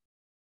 Jorge.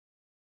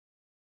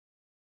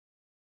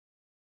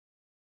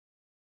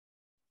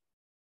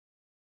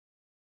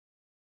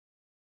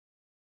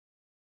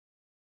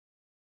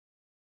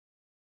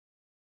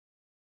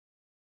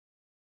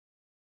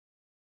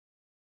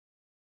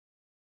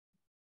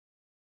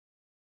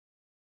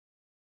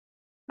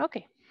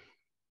 Okay.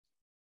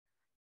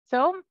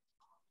 So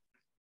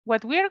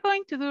what we are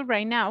going to do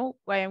right now,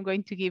 I am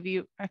going to give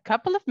you a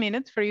couple of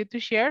minutes for you to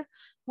share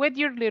with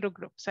your little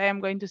groups. I am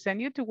going to send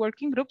you to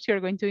working groups. You're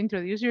going to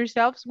introduce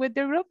yourselves with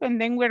the group,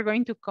 and then we're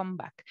going to come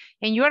back.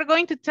 And you are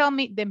going to tell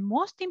me the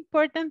most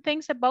important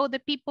things about the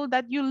people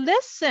that you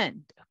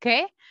listened,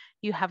 okay?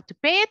 You have to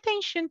pay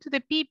attention to the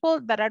people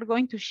that are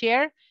going to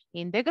share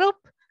in the group,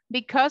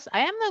 because I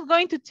am not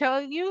going to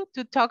tell you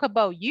to talk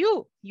about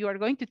you. You are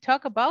going to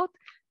talk about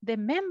the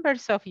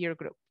members of your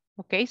group.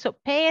 Okay, so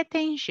pay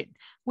attention.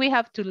 We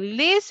have to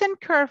listen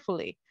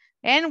carefully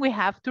and we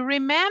have to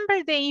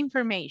remember the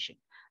information.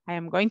 I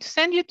am going to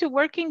send you to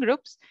working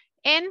groups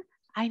and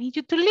I need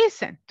you to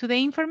listen to the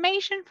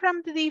information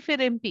from the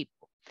different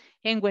people.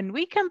 And when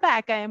we come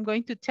back, I am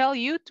going to tell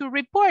you to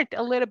report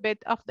a little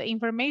bit of the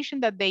information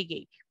that they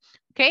gave you.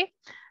 Okay,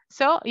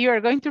 so you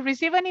are going to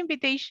receive an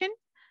invitation.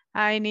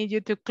 I need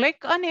you to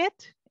click on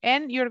it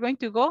and you're going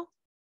to go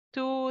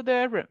to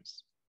the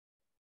rooms.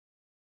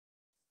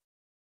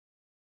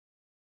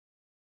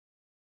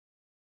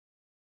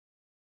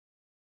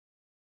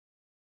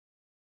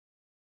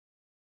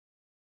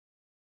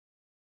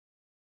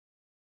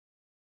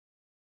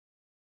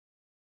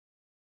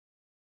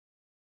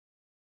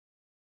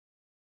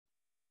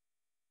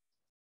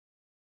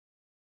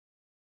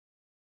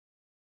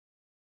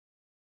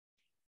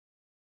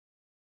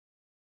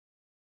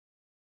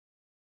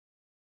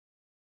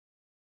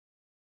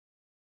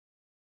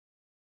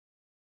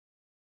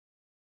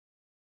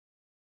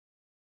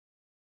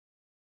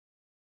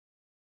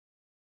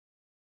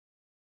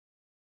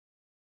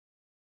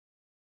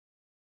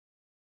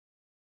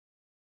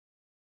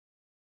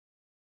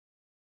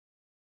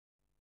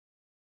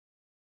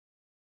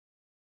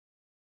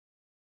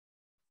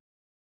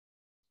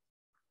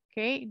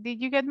 Okay, did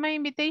you get my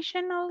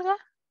invitation, Olga?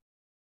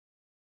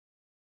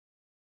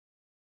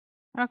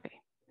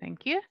 Okay,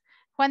 thank you.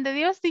 Juan de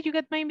Dios, did you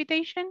get my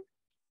invitation?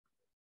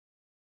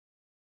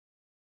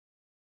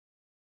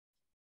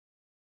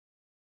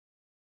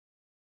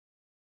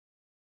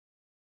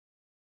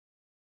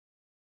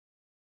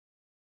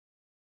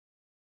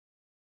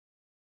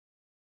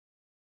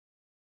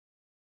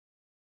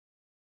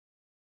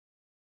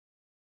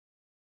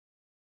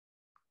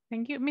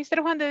 Thank you.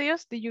 Mr. Juan de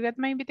Dios, did you get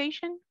my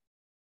invitation?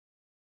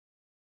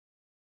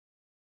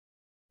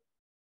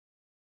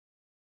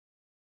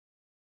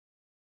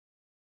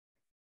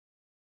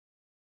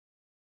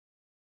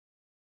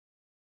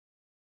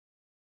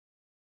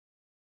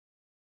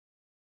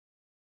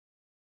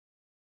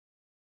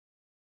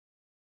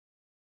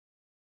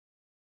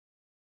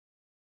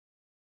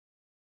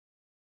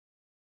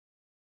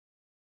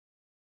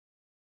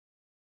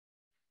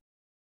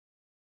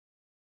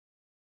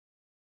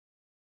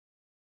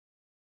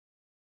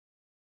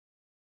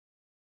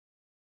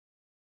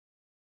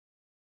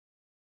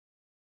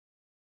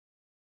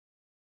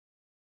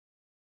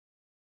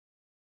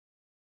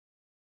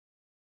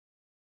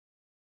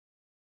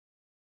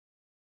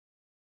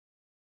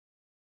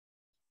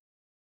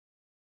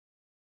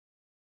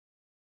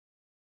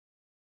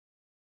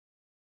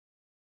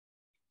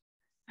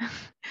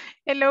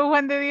 Hello,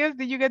 Juan de Dios,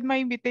 did you get my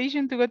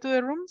invitation to go to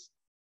the rooms?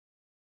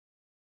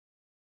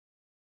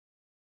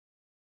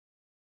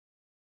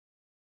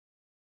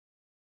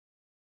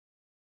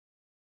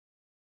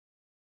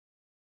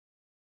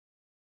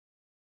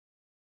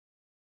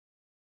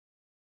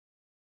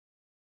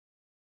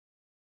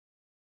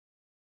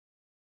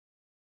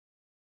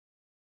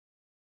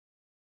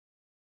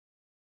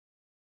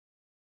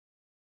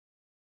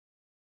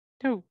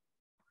 Two.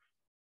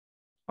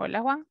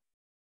 Hola, Juan.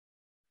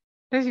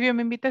 ¿Recibió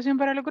mi invitación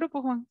para el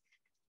grupo, Juan?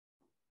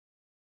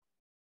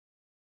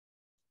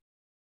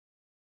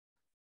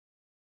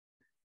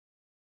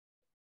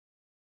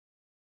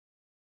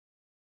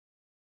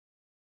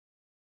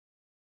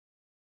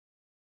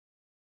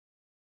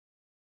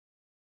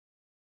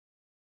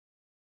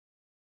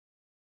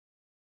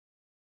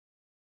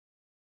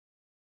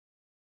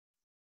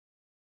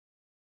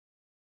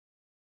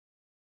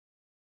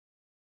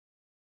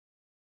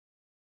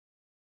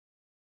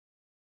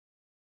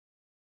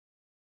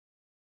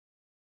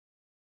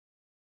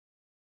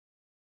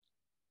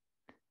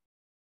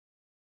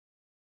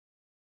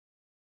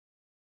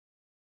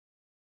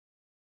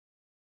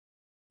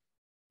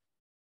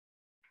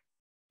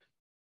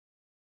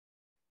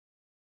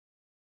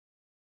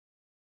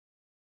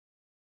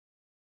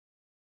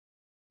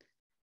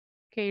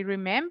 Okay,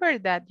 remember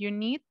that you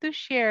need to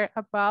share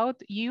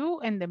about you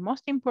and the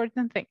most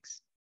important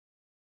things.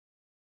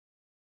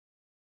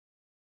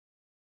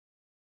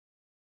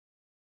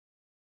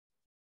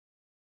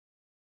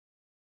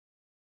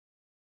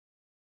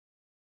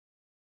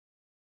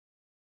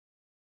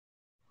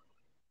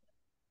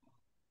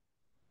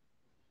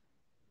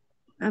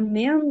 A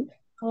man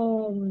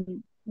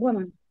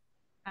woman.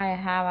 I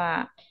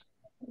have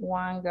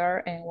one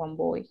girl and one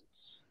boy.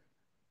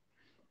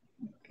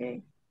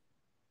 Okay.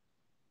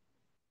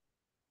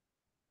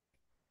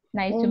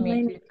 Nice to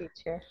meet you,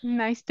 teacher.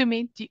 Nice to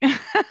meet you.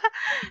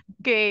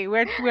 Okay,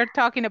 we're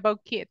talking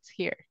about kids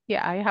here.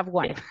 Yeah, I have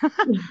one.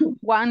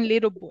 One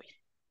little boy.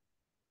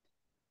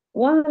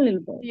 One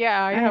little boy.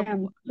 Yeah, I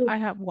am two. I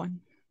have one.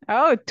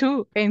 Oh,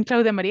 two. And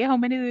Claudia Maria, how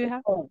many do you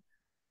have? Oh,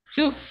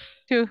 Two.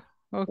 Two.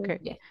 Okay.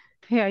 Yeah.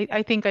 Yeah,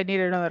 I think I need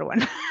another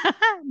one.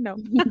 No,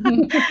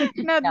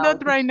 not No.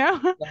 right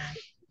now.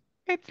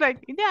 It's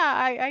like, yeah,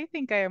 I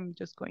think I am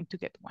just going to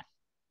get one.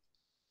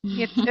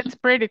 It's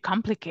pretty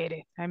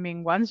complicated. I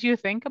mean, once you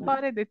think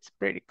about it, it's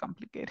pretty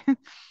complicated.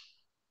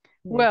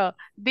 Well,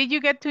 did you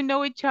get to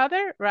know each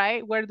other,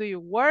 right? Where do you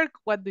work?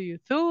 What do you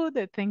do?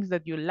 The things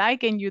that you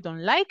like and you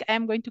don't like.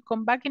 I'm going to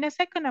come back in a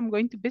second. I'm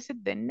going to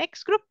visit the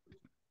next group.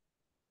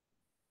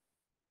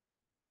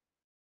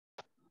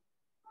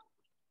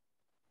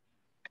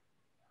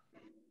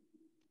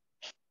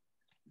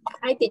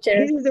 Hi, teacher.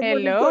 This is the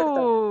most important.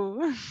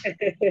 Hello.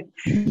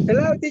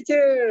 Hello,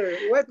 teacher.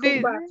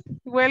 Welcome back.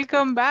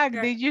 Welcome back.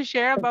 Did you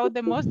share about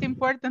the most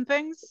important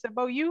things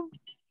about you?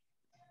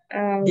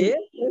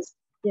 Yes.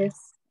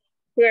 Yes.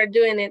 We are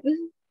doing it.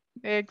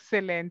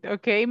 Excellent.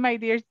 Okay, my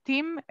dear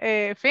team,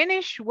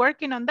 finish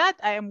working on that.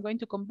 I am going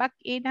to come back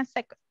in a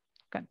second.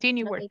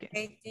 Continue working.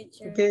 Okay,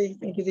 teacher. Okay,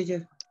 thank you,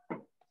 teacher.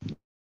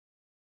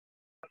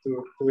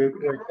 To wake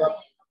up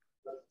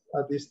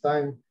at this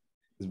time.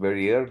 It's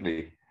very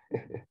early.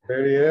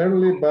 Very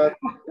early, but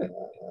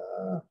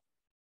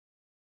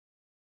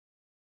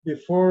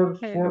before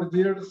Hello. 4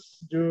 years,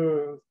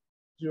 you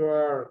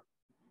are,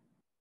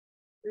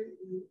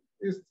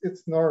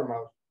 it's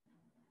normal.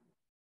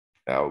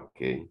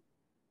 Okay.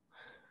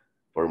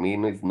 For me,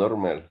 no, it's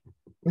normal.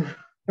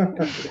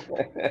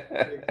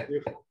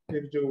 If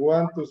you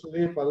want to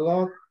sleep a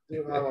lot,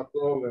 you have a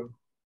problem.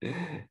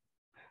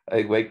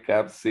 I wake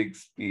up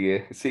 6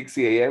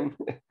 a.m.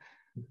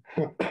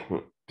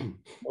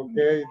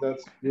 Okay,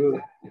 that's good.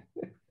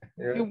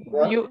 Yeah,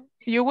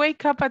 You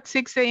wake up at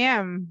 6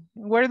 a.m.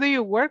 Where do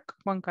you work,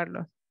 Juan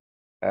Carlos?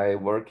 I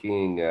work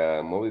in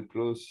Mobile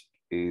Plus.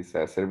 Is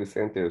a service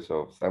centers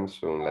of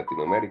Samsung Latin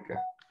America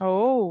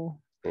Oh,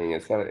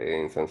 in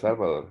San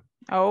Salvador.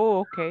 oh,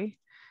 okay.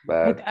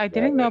 But I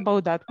didn't know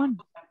about that one.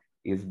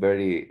 it's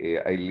very,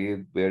 I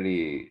live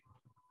very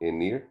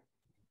near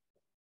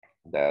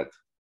that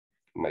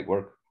my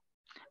work.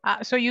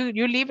 So you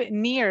live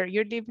near,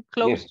 you live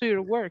close Yes. to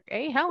your work.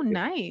 Hey, how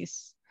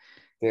nice.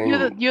 Then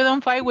You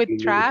don't fight with 15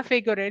 minutes.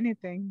 traffic or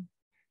anything.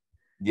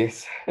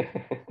 Yes.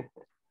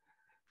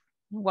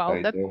 Wow,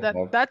 I don't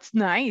have- that's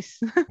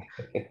nice.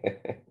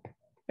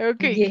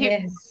 Okay,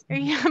 Yes.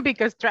 yeah,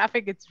 because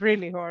traffic is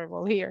really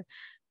horrible here.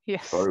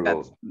 Yes,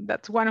 Horrible.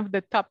 that's one of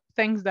the top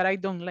things that I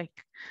don't like.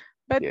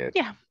 But Yes.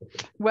 yeah,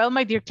 well,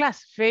 my dear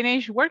class,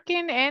 finish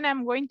working and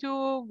I'm going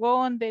to go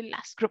on the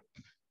last group.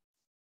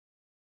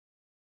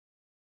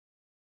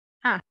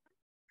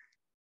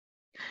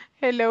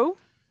 Hello,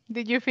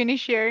 did you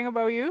finish sharing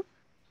about you?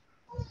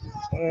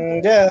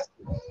 Yeah.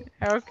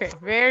 Okay,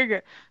 very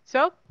good.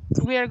 So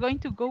we are going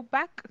to go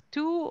back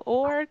to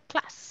our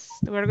class.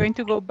 We're going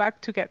to go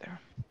back together.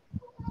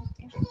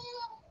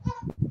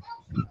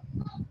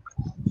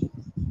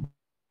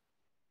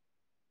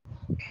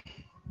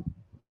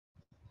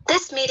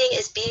 This meeting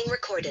is being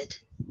recorded.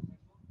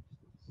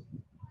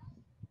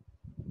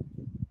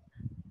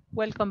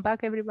 Welcome back,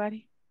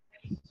 everybody.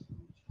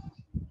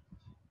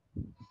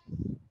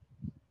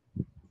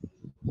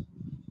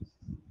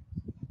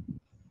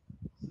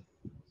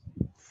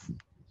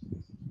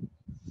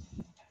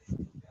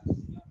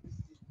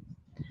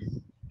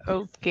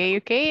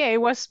 Okay. I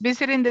was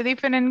visiting the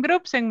different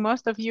groups and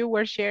most of you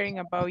were sharing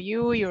about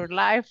you, your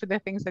life, the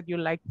things that you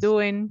like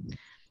doing,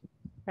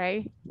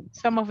 right?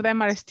 Some of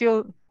them are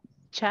still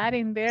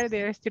chatting there.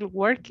 They're still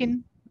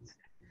working.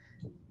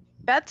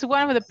 That's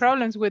one of the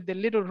problems with the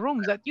little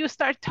rooms, that you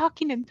start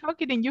talking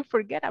and you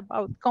forget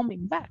about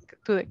coming back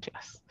to the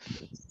class.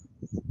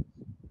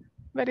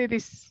 But it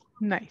is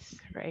nice,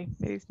 right?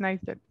 It is nice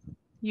that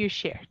you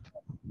shared.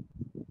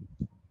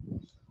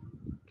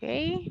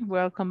 Okay,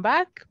 welcome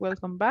back,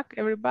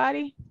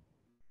 everybody.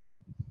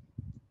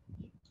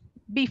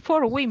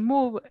 Before we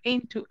move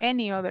into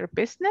any other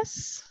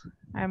business,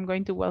 I'm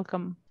going to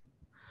welcome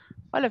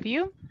all of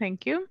you.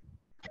 Thank you.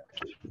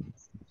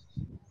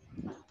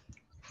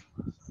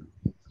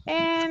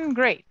 And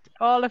great,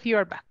 all of you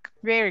are back.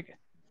 Very good.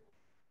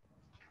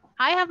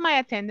 I have my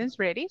attendance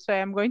ready, so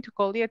I'm going to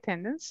call the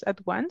attendance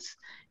at once.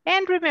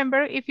 And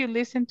remember, if you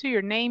listen to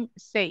your name,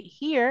 say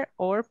here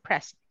or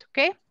present,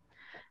 okay?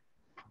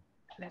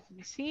 Let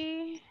me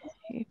see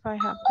if I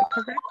have the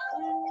correct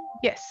one.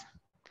 Yes.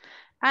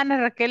 Ana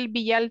Raquel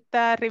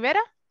Villalta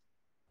Rivera.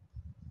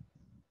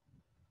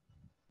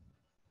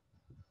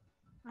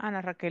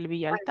 Ana Raquel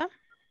Villalta.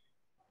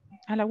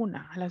 A la 1,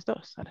 a las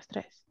 2, a las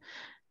 3.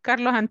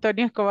 Carlos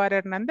Antonio Escobar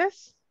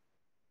Hernández.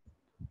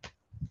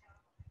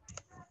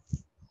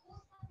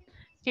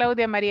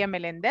 Claudia María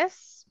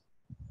Meléndez.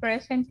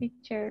 Present,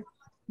 teacher.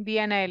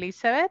 Diana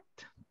Elizabeth.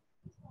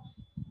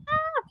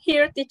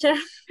 Here, teacher.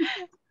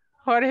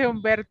 Jorge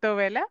Humberto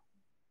Vela.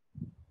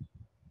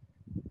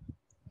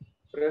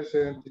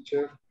 Present,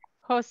 teacher.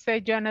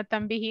 José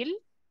Jonathan Vigil.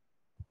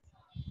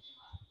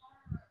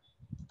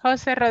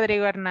 José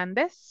Rodrigo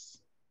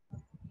Hernández.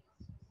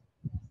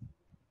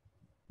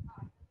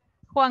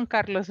 Juan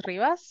Carlos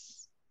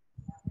Rivas.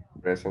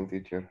 Present,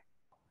 teacher.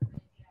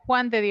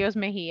 Juan de Dios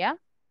Mejía.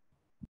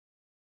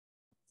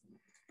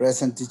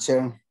 Present,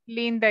 teacher.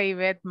 Linda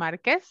Ivette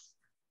Márquez.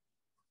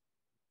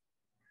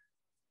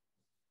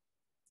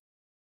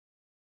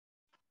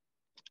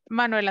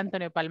 Manuel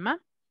Antonio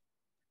Palma.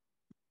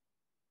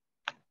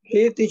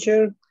 Here,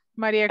 teacher.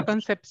 María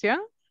Concepción.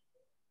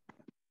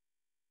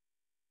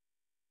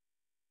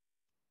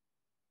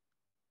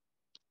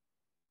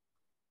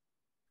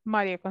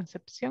 María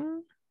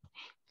Concepción.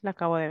 La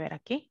acabo de ver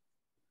aquí.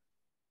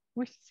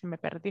 Uy, se me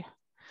perdió.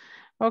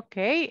 Ok,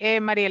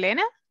 María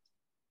Elena.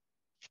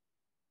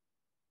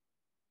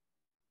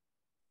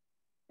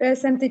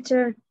 Present,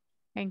 teacher.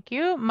 Thank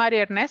you.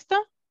 María Ernesto.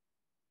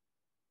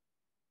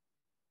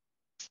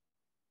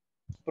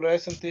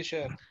 Present,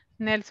 teacher.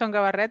 Nelson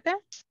Gabarrete.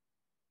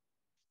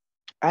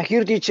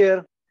 Here,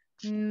 teacher.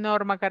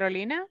 Norma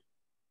Carolina.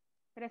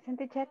 Present,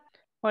 teacher.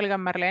 Olga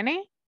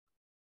Marlene.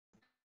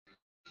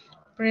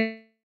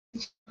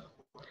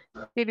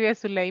 Silvia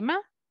Zuleima.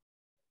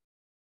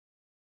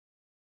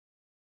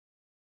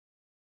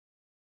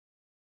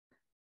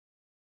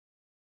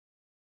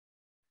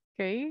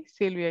 Okay,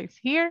 Silvia is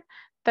here.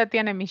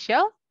 Tatiana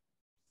Michelle.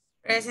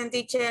 Present,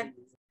 teacher.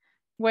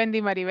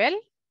 Wendy Maribel.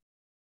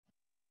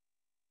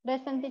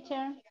 Present,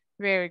 teacher.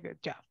 Very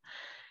good job.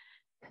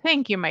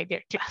 Thank you, my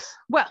dear class.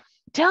 Well,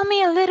 tell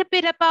me a little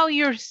bit about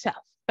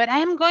yourself, but I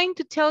am going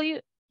to tell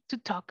you to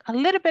talk a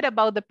little bit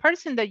about the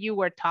person that you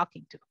were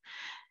talking to.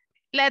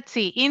 Let's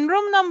see, in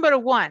room number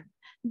 1,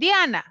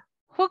 Diana,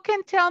 who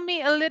can tell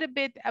me a little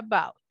bit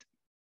about,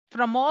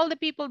 from all the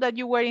people that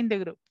you were in the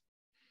group?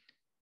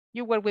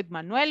 You were with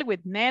Manuel,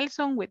 with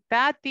Nelson, with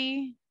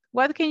Tati.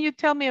 What can you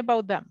tell me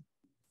about them?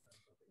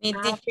 Me,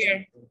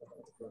 teacher.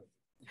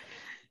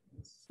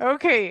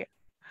 Okay.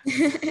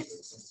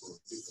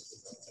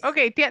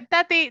 Okay,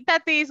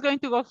 Tati is going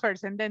to go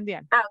first and then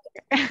Diana.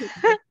 Okay.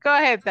 Go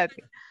ahead,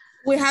 Tati.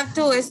 We have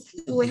to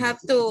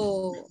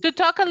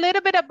talk a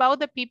little bit about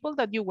the people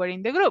that you were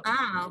in the group.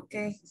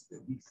 Okay.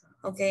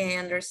 Okay, I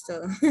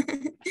understood.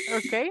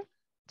 Okay.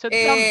 So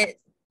tell me.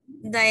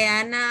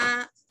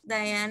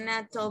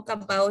 Diana talked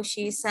about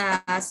she's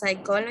a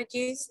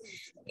psychologist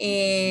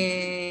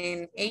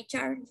in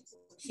HR,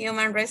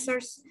 human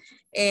resource,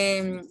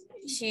 and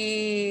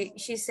she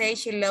says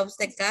she loves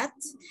the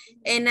cats,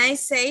 and I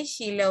say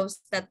she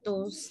loves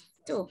tattoos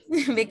too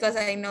because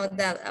I know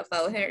that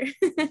about her.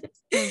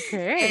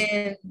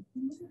 Okay.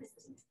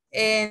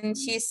 and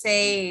she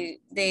say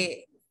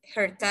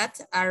her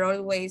cats are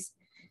always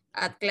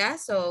at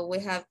class, so we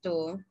have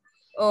to,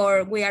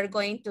 or we are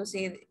going to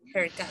see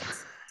her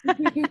cats.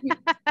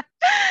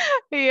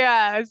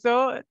 Yeah,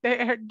 so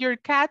your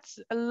cats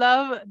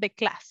love the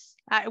class.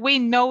 We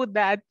know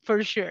that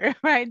for sure,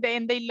 right?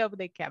 And they love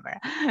the camera.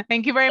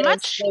 Thank you very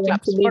much.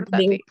 Claps for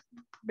Tati.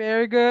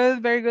 Very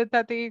good,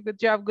 Tati. Good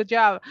job, good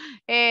job.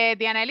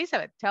 Diana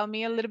Elizabeth, tell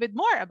me a little bit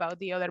more about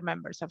the other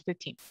members of the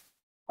team.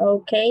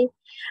 Okay.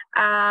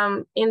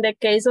 In the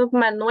case of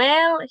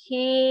Manuel,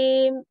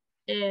 he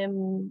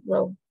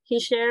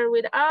shared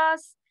with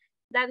us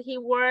that he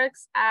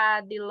works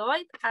at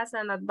Deloitte as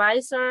an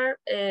advisor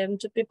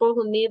to people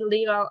who need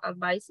legal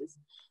advices,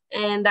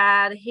 and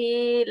that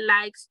he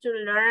likes to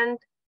learn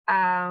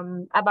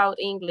about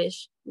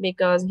English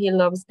because he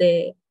loves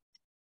the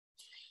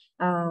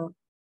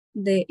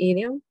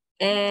idiom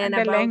and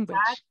the about language.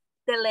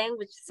 The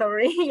language,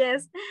 sorry,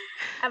 yes.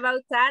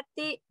 About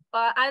Tati,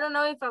 I don't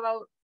know if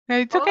about.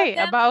 It's okay,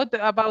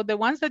 about the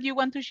ones that you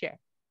want to share.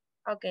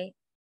 Okay.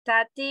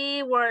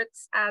 Tati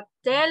works at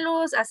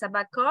Telus as a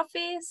back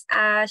office.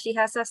 She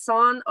has a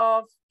son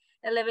of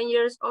 11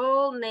 years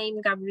old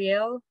named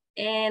Gabriel.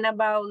 And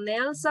about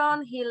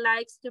Nelson, he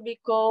likes to be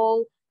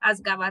called as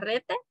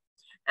Gabarrete,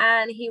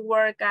 and he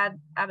works at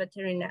a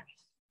veterinary.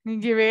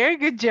 Very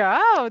good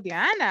job,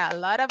 Diana. A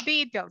lot of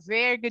details.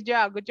 Very good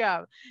job. Good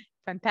job.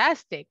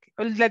 Fantastic.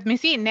 Let me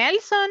see.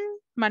 Nelson,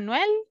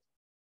 Manuel.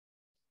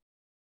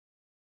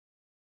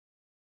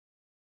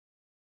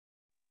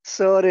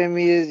 Sorry,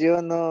 miss,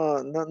 yo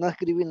no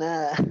escribí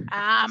nada.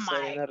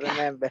 Sorry, no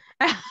remember.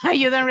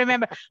 You don't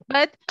remember.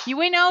 But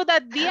we know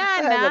that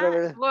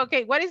Diana,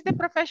 okay, what is the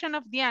profession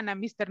of Diana,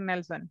 Mr.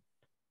 Nelson?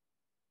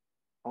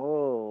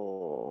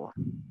 Oh.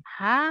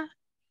 Huh?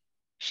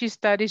 She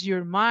studies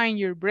your mind,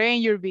 your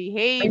brain, your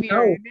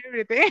behavior, and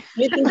everything.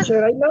 Me,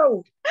 teacher, I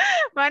know.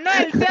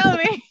 Manuel, tell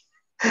me.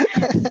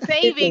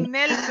 Saving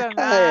Nelson.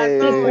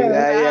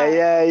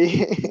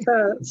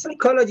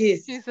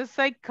 Psychologist. She's a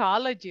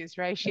psychologist,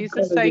 right? She's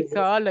a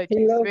psychologist.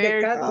 She loves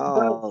Very the cat and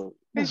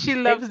dogs. She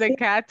loves the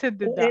cats and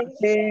the dogs.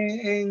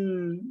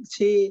 And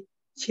she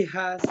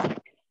has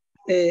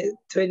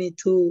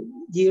 22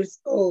 years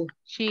old.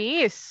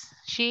 She is.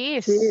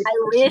 I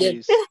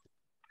wish.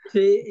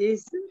 She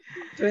is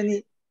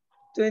 29.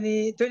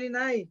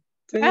 29.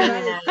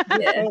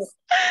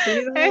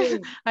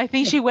 I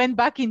think she went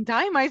back in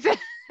time. I said.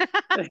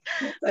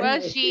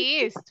 Well,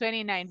 she is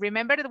 29.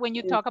 Remember that when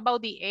you talk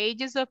about the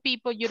ages of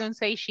people, you don't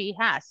say she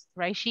has,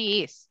 right?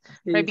 She is,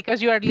 right?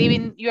 Because you are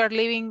living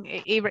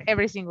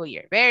every single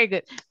year. Very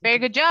good. Very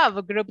good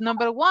job. Group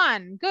number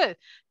 1. Good.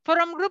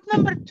 From group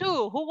number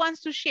 2, who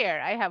wants to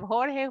share? I have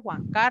Jorge,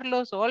 Juan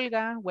Carlos,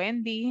 Olga,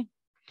 Wendy.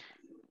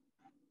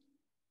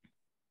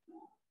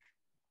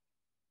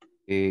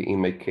 In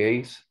my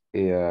case,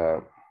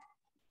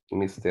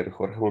 Mr.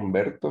 Jorge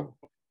Humberto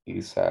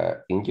is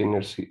an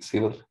engineer,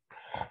 civil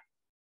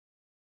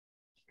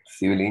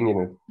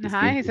engineer.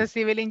 He's a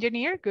civil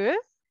engineer. Good.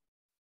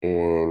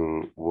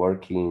 And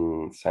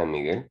working in San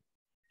Miguel.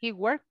 He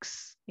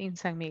works in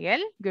San Miguel.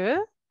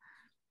 Good.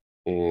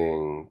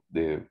 And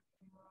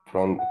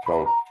from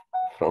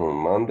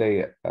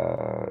Monday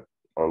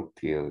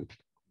until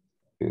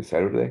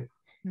Saturday.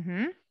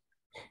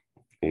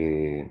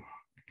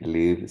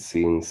 Live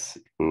since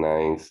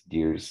 9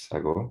 years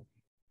ago.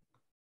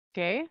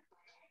 Okay.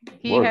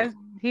 He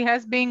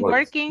has been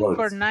working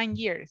for 9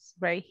 years,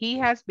 right? He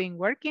has been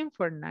working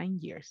for 9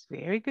 years.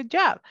 Very good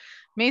job.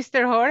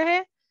 Mr.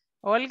 Jorge,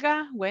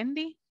 Olga,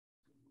 Wendy.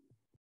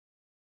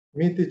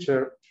 Me,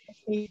 teacher,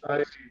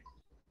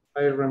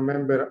 I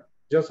remember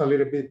just a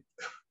little bit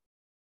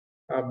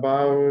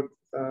about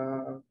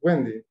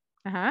Wendy.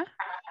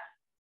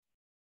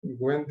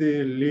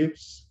 Wendy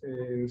lives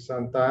in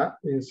Santa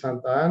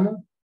Ana,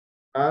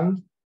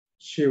 and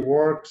she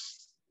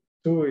works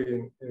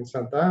too in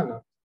Santa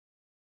Ana.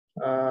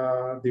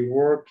 The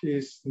work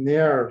is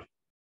near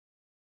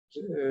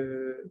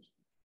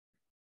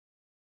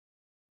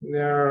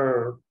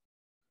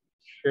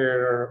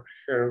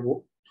her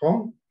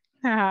home,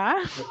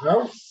 her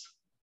house.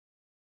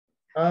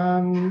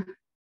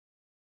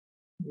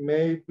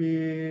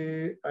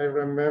 Maybe I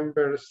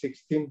remember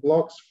 16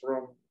 blocks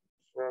from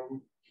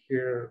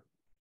her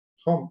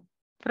home.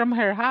 From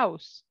her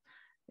house.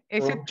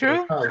 Is it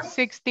true?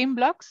 16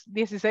 blocks?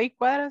 16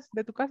 cuadras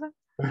de tu casa?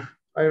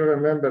 I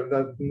remember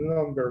that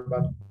number,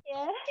 but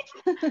yeah.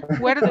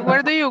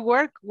 Where do you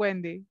work,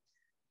 Wendy?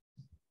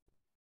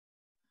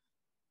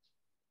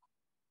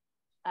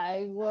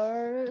 I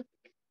work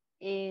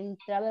in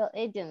travel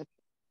agents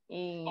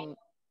in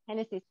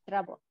Genesis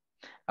Travel.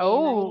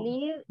 Oh.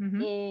 And I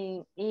live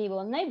in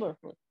Ivo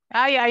neighborhood.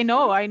 I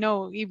know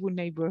Ivo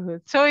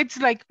neighborhood. So it's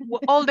like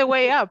all the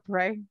way up,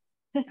 right?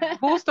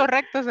 Justo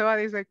recto se va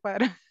a esa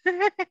cuadra.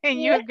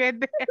 And you get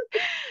there.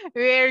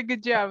 Very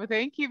good job.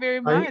 Thank you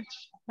very much.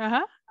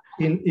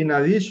 In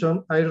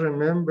addition, I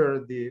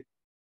remember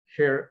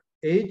her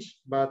age,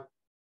 but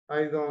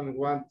I don't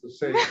want to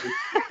say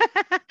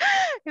it.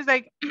 It's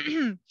like,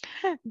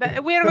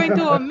 we are going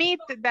to omit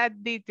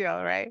that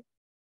detail, right?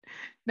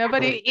 No,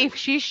 but if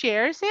she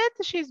shares it,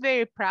 she's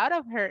very proud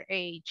of her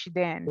age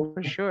then,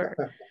 for sure.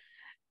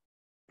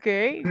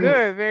 Okay,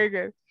 good, very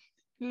good.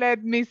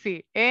 Let me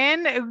see.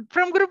 And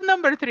from group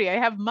number 3, I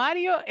have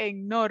Mario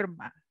and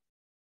Norma.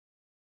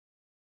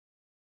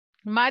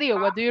 Mario,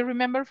 what do you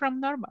remember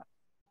from Norma?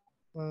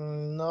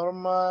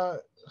 Norma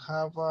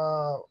have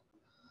a,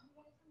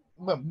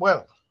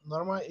 well,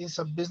 Norma is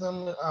a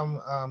business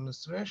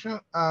administration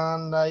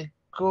and like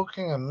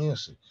cooking and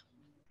music.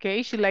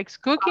 Okay, she likes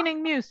cooking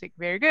and music.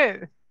 Very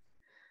good.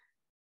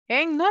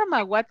 And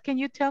Norma, what can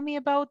you tell me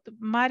about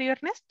Mario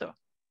Ernesto?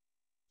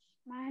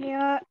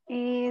 Mario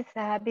is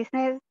a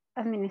business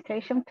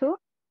administration too.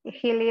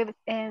 He lives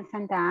in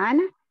Santa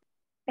Ana,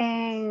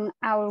 and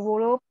our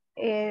group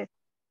is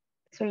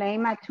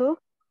Suleima too.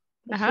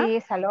 She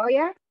is a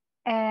lawyer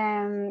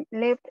and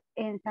lived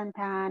in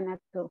Santa Ana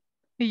too.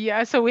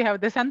 Yeah, so we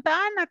have the Santa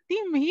Ana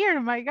team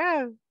here. My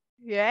God.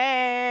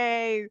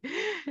 Yay.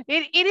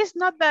 It is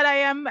not that I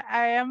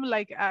am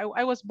like,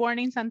 I was born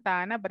in Santa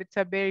Ana, but it's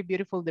a very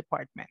beautiful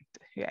department.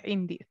 Yeah,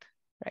 indeed.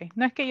 Right.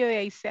 No es que yo de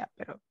ahí sea,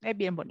 pero es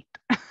bien bonito.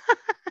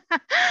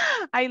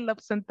 I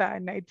love Santa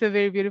Ana. It's a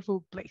very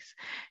beautiful place.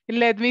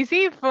 Let me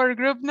see. For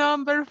group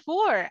number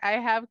 4, I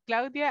have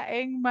Claudia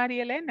and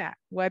Maria Elena.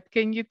 What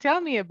can you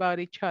tell me about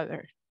each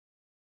other?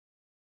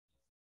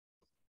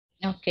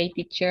 Okay,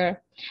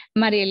 teacher.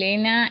 Maria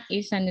Elena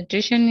is a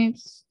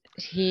nutritionist.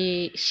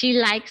 She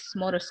likes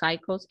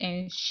motorcycles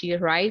and she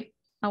rides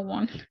a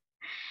one.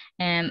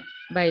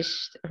 But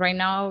right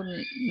now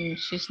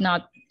she's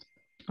not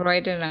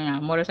riding on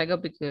a motorcycle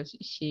because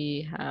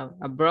she have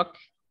a broke.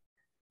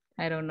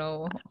 I don't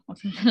know, or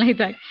something like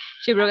that.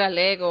 She broke a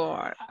leg,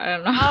 or I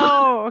don't know.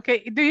 Oh,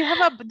 okay. Do you have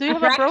a broken?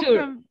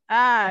 Fracture,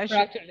 I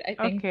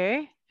think.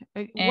 Okay.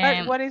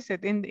 What is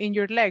it in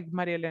your leg,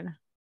 Maria Elena?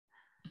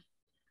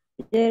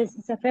 Yes,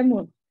 it's a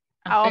femur.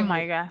 Oh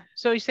my God.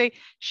 So you say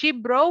she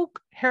broke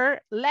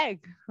her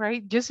leg,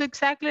 right? Just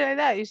exactly like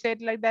that. You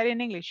said like that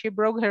in English. She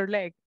broke her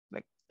leg,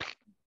 like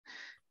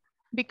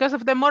because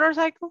of the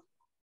motorcycle.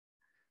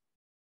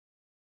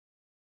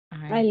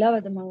 I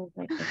love the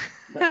motorcycle.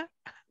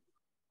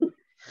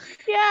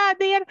 Yeah,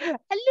 they are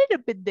a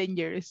little bit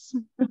dangerous.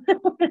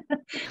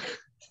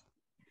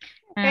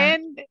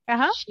 And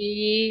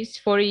she's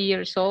 40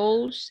 years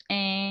old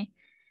and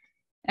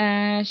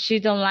she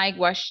don't like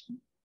wash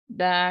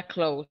the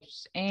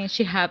clothes, and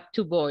she have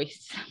 2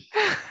 boys.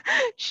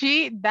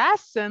 She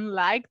doesn't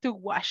like to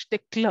wash the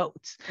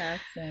clothes.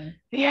 Doesn't.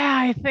 Yeah,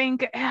 I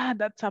think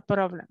that's a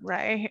problem,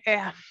 right?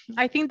 Yeah.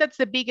 I think that's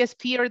the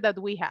biggest fear that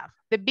we have.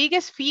 The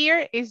biggest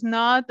fear is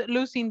not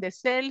losing the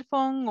cell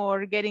phone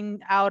or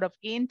getting out of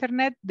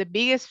internet. The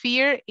biggest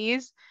fear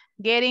is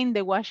getting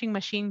the washing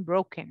machine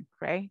broken,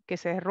 right? Que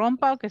se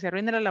rompa o que se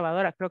arruine la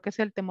lavadora. Creo que es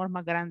el temor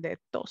más grande de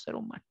todo ser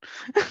humano.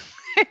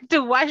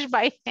 To wash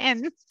by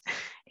hand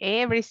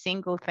every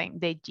single thing,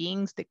 the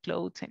jeans, the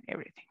clothes, and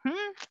everything.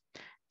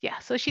 Yeah,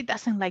 so she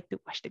doesn't like to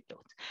wash the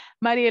clothes.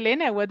 Maria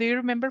Elena, what do you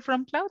remember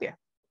from Claudia?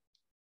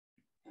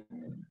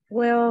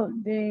 Well,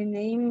 the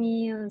name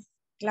is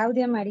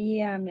Claudia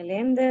Maria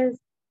Melendez.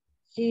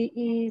 She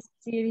is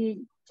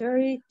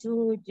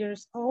 32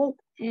 years old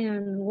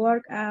and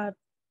work at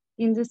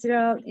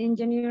industrial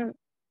engineer,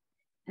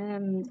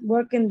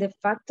 work in the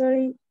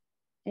factory.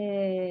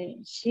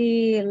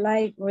 She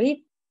like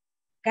read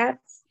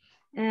cats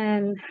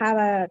and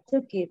have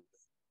 2 kids.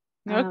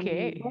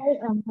 Okay. Boy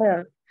and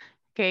girl.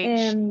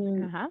 Okay.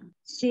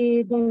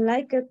 She don't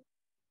like it.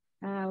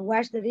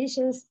 Wash the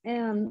dishes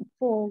and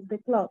fold the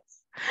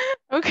clothes.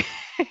 Okay.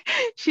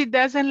 She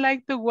doesn't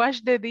like to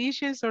wash the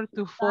dishes or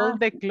to fold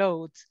the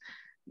clothes.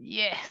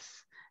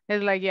 Yes.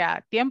 It's like,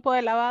 yeah, tiempo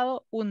de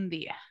lavado, un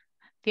día.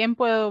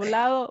 Tiempo de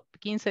doblado,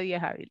 15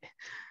 días hábiles.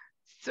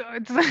 So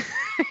it's,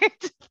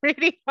 it's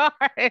pretty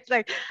hard. It's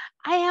like,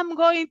 I am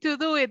going to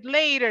do it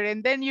later.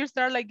 And then you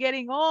start like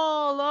getting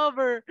all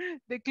over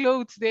the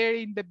clothes there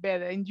in the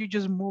bed and you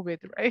just move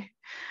it, right?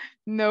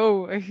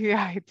 No,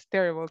 yeah, it's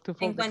terrible to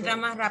fold. Encuentra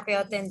más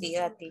rápido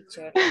tendida,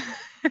 teacher.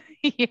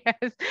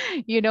 Yes,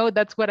 you know,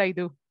 that's what I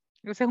do.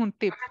 Ese es un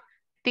tip.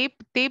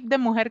 Tip de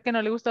mujer que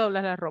no le gusta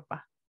doblar la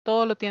ropa.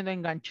 Todo lo tiendo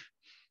en gancho.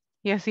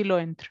 Y así lo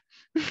entro.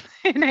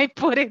 And I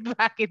put it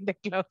back in the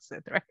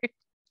closet, right?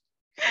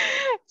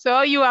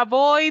 So you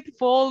avoid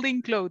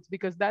folding clothes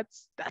because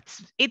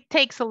it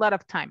takes a lot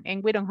of time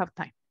and we don't have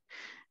time,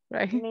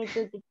 right? Me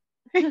too.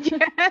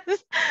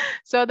 Yes.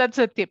 So that's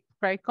a tip,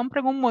 right?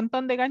 Compren un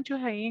montón de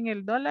ganchos ahí en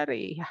el dólar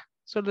y ya.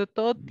 Sobre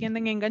todo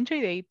tienden en gancho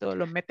y de ahí todo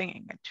lo meten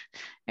en gancho.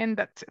 And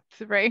that's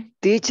it, right?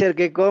 Teacher,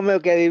 que come o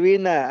que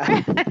adivina.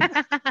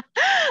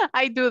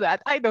 I do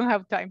that. I don't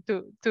have time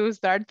to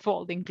start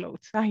folding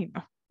clothes. I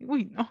know.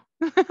 We know.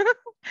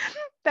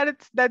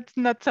 That's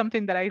not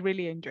something that I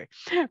really enjoy.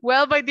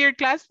 Well, my dear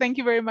class, thank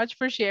you very much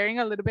for sharing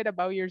a little bit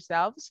about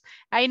yourselves.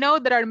 I know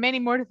there are many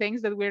more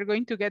things that we're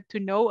going to get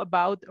to know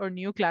about our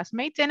new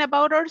classmates and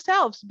about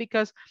ourselves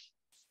because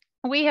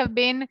we have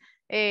been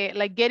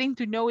like getting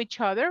to know each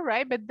other,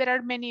 right? But there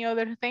are many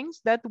other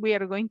things that we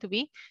are going to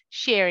be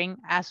sharing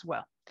as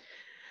well.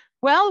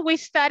 Well, we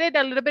studied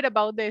a little bit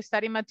about the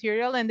study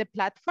material and the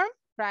platform,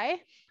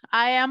 right?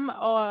 I am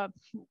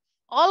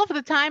all of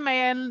the time,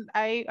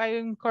 I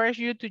encourage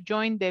you to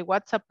join the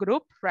WhatsApp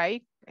group,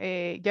 right?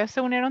 ¿Ya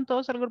se unieron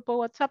todos al grupo de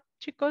WhatsApp,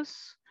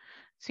 chicos?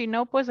 Si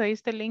no, pues ahí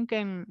está el link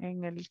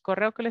en el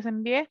correo que les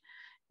envié,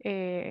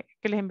 que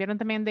les enviaron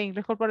también de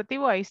Inglés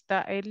Corporativo. Ahí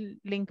está el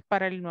link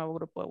para el nuevo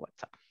grupo de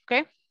WhatsApp,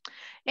 okay?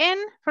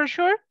 And for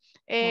sure,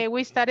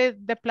 we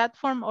started the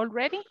platform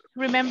already.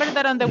 Remember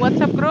that on the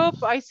WhatsApp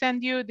group, I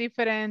send you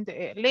different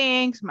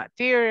links,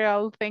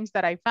 material, things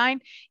that I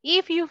find.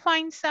 If you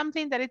find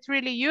something that is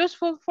really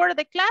useful for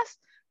the class,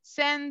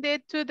 send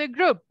it to the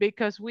group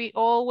because we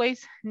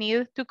always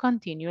need to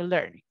continue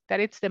learning. That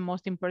is the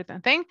most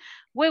important thing.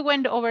 We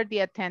went over the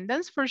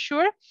attendance for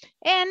sure.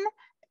 And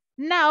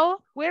now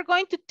we're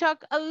going to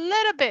talk a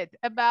little bit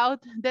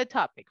about the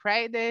topic,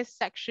 right? This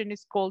section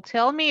is called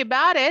Tell Me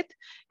About It.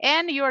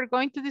 And you are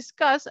going to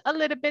discuss a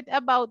little bit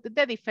about the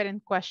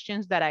different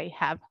questions that I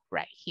have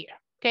right here.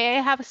 Okay,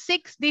 I have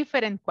 6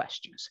 different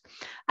questions.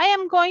 I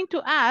am going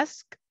to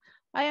ask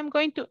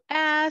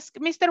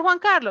Mr. Juan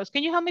Carlos,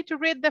 can you help me to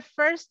read the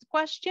first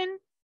question?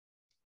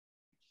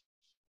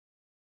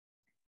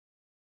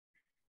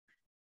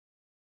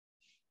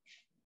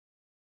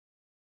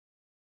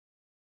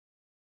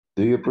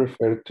 Do you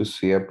prefer to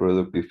see a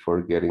product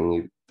before getting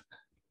it,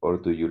 or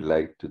do you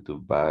like to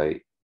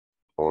buy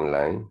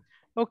online?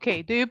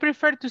 Okay, do you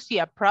prefer to see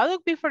a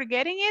product before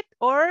getting it,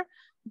 or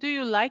do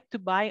you like to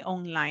buy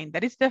online?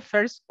 That is the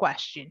first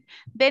question.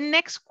 The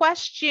next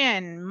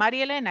question,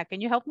 Maria Elena, can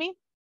you help me?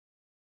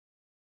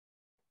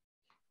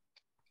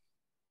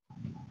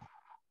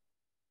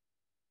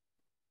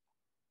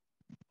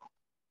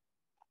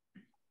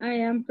 I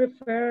am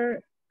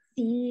prefer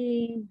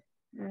see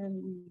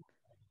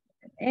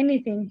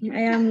anything. I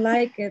am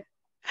like it.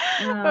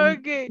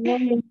 Okay.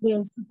 In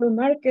the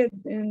supermarket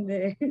and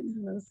the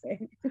no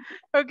sé.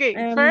 Okay,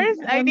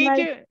 first I need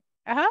you.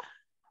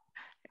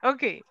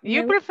 Okay,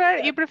 you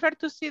prefer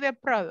to see the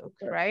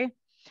product, right?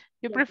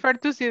 You prefer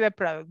to see the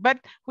product, but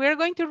we're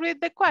going to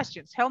read the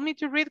questions. Help me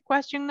to read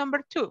question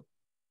number 2.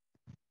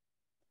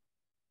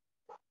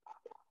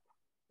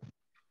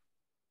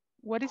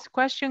 What is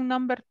question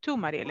number 2,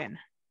 Maria Elena?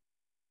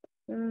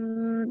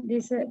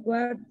 This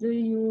what do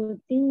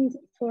you think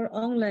for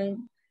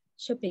online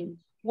shopping?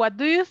 What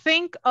do you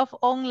think of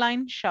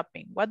online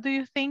shopping? What do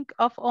you think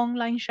of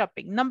online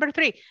shopping? Number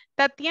 3.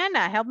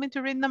 Tatiana, help me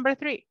to read number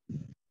 3.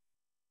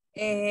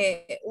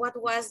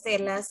 What was the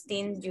last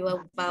thing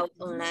you bought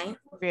online?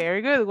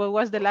 Very good. What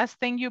was the last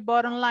thing you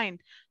bought online?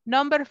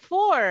 Number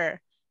 4.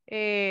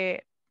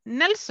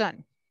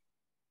 Nelson.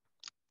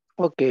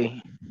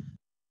 Okay.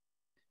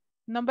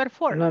 Number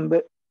 4.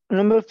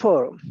 Number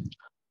 4.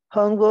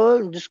 How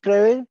will you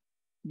describe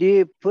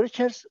the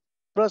purchase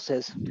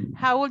process?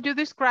 How would you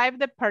describe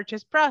the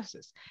purchase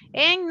process?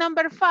 And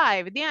number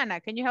 5, Diana,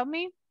 can you help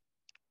me?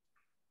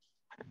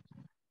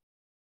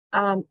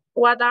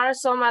 What are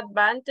some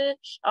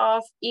advantages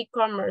of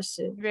e-commerce?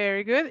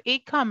 Very good.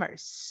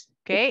 E-commerce.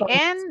 Okay.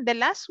 And the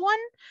last one,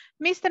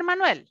 Mr.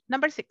 Manuel,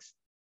 number 6.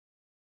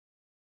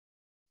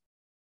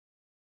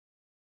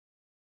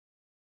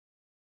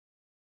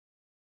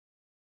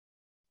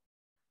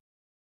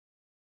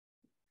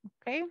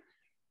 Okay.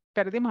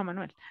 Perdimos a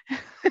Manuel.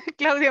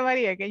 Claudia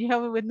Maria, can you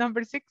help me with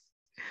number 6?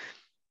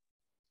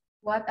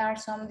 What are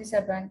some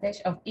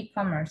disadvantages of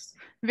e-commerce?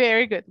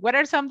 Very good. What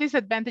are some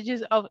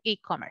disadvantages of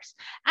e-commerce?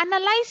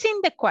 Analyzing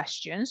the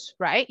questions,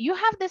 right? You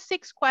have the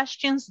 6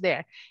 questions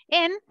there.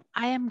 And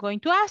I am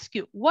going to ask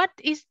you, what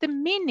is the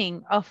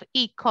meaning of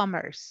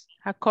e-commerce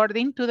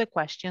according to the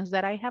questions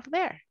that I have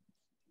there?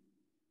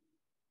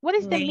 What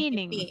is the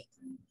meaning?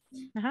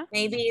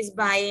 Maybe it's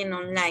buying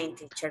online,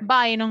 teacher.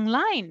 Buying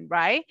online,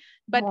 right?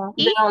 But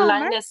the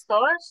online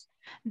stores?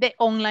 The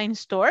online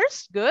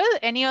stores, good.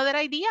 Any other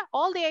idea?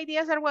 All the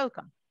ideas are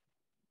welcome.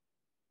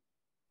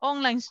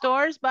 Online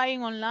stores,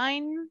 buying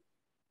online.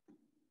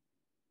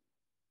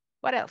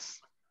 What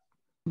else?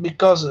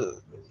 Because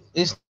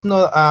it's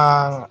not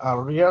a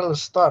real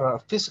store, a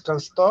physical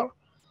store.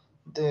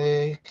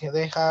 They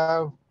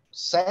have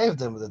saved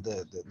them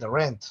the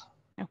rent.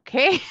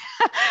 Okay,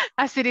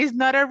 as it is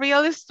not a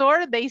real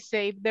store, they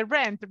save the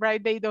rent,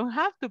 right? They don't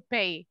have to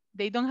pay.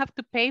 They don't have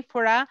to pay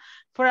for a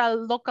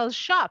local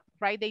shop,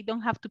 right? They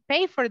don't have to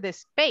pay for the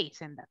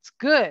space, and that's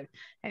good.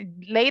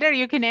 And later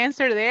you can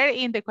answer there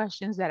in the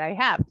questions that I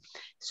have.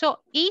 So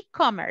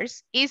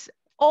e-commerce is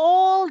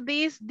all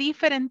these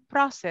different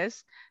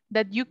process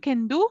that you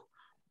can do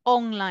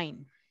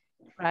online.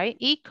 Right?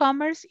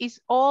 E-commerce is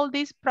all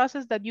this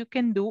process that you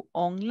can do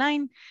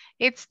online.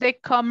 It's the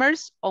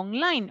commerce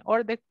online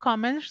or the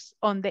commerce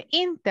on the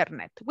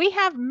internet. We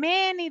have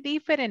many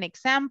different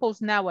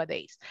examples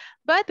nowadays,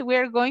 but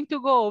we're going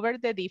to go over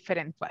the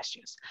different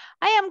questions.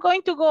 I am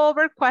going to go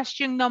over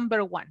question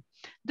number 1.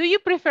 Do you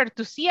prefer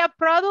to see a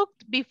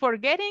product before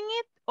getting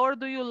it, or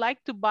do you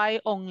like to buy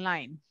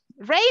online?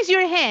 Raise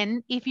your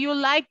hand if you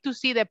like to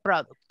see the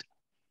product.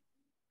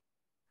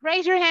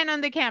 Raise your hand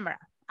on the camera.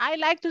 I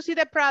like to see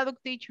the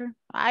product, teacher.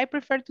 I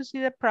prefer to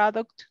see the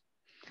product,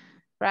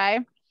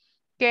 right?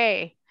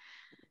 Okay.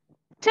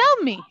 Tell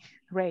me,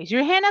 raise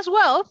your hand as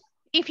well,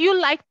 if you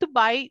like to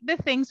buy the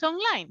things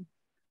online.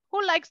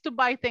 Who likes to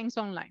buy things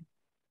online?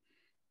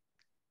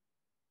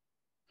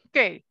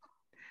 Okay.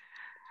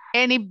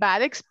 Any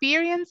bad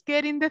experience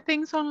getting the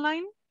things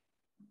online?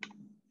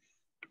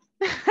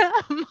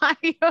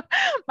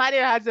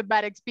 Mario has a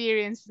bad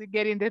experience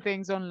getting the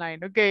things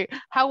online. Okay.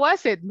 How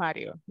was it,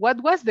 Mario?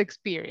 What was the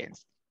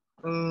experience?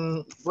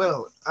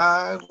 Well,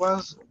 I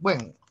was,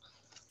 when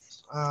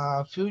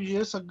a few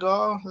years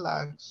ago,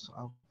 like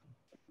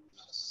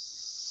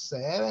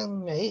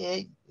 7,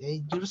 8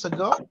 years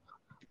ago,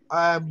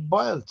 I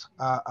bought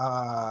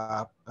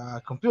a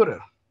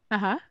computer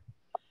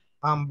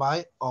and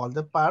buy all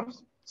the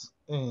parts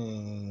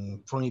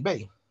from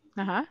eBay.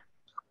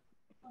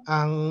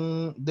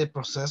 And the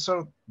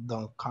processor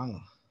don't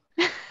come.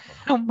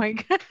 Oh my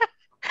God.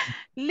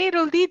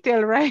 Little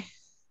detail, right?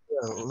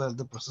 Yeah,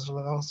 the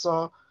processor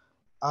also,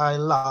 I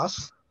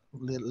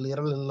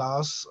literally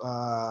lost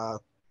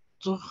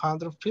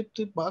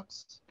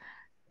 $250,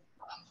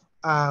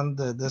 and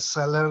the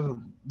seller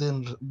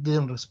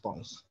didn't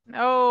respond.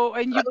 Oh,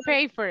 and you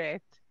pay for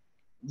it.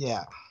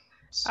 Yeah.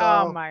 So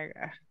oh my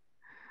God.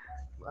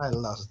 I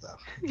lost that.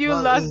 You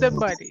lost the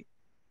money.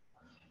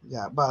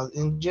 Yeah, but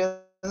in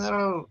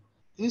general,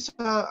 it's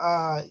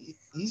a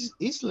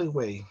easily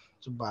way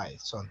to buy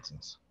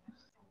something.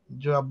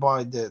 You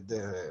avoid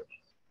the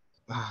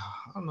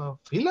I don't know,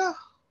 fila?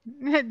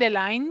 The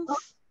lines?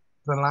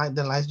 The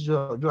lines, you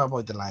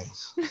avoid the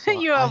lines. So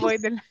you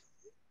avoid the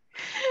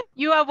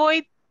you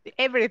avoid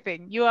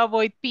everything. You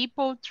avoid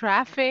people,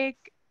 traffic,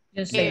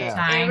 you save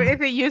time.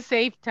 Everything. You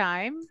save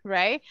time,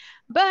 right?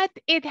 But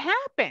it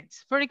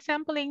happens. For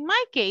example, in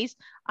my case,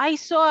 I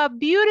saw a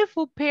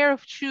beautiful pair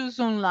of shoes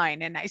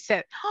online and I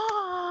said,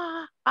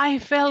 oh, I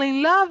fell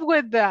in love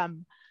with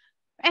them.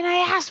 And I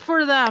asked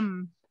for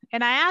them.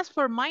 And I asked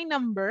for my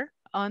number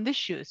on the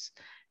shoes.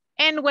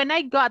 And when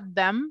I got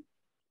them,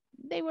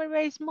 they were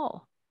very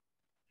small.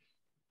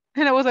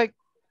 And I was like,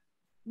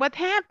 what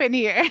happened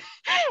here?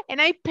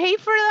 And I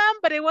paid for them,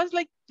 but it was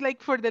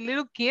like for the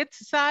little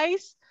kids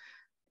size.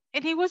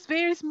 And it was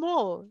very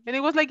small. And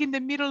it was like in the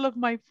middle of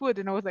my foot.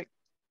 And I was like,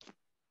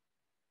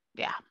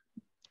 yeah.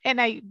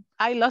 And I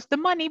lost the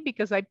money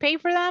because I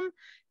paid for them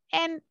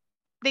and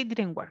they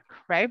didn't work,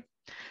 right?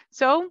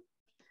 So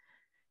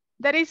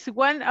that is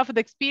one of the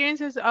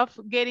experiences of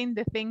getting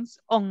the things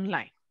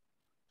online.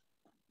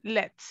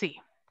 Let's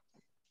see.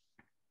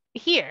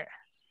 Here,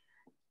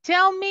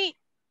 tell me,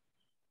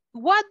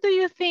 what do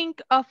you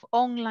think of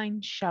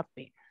online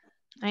shopping?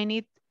 I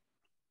need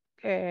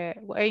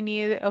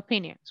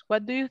opinions.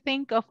 What do you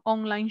think of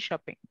online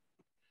shopping?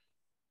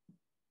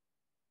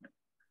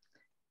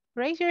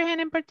 Raise your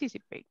hand and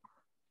participate.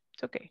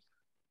 It's okay.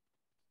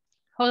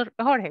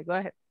 Jorge, go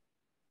ahead.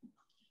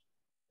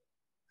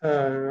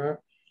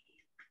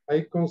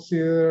 I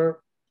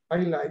consider I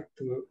like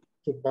to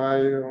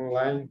buy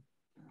online.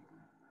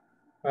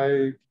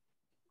 I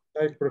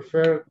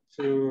prefer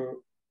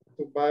to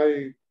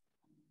buy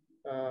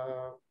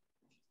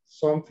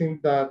something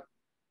that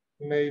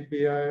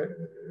maybe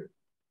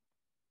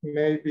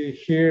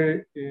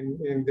here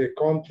in the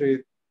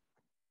country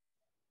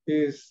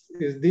is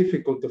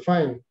difficult to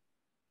find.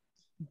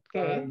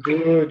 Okay.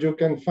 You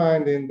can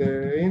find in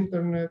the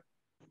internet,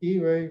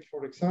 eBay,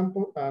 for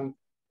example, and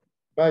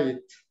buy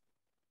it.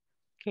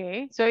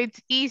 Okay, so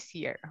it's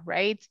easier,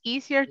 right? It's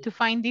easier to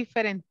find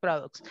different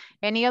products.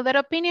 Any other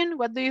opinion?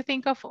 What do you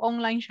think of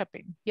online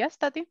shopping? Yes,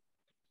 Tati?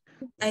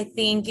 I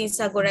think it's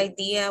a good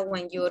idea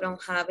when you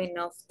don't have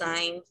enough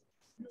time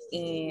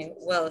in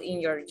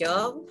your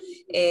job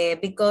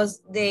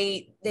because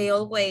they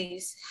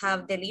always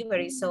have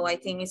delivery. So I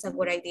think it's a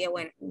good idea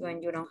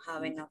when you don't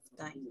have enough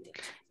time.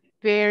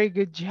 Very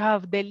good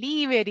job.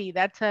 Delivery,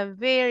 that's a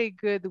very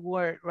good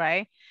word,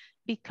 right?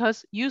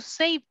 Because you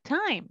save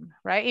time,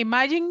 right?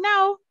 Imagine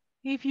now,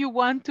 if you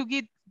want to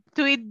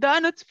eat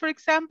donuts, for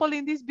example,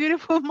 in this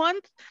beautiful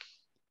month,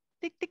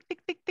 tick, tick,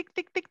 tick, tick, tick,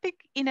 tick, tick, tick,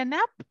 in an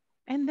app,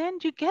 and then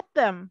you get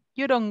them.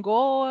 You don't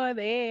go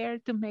there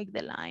to make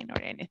the line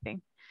or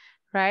anything,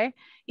 right?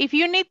 If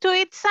you need to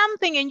eat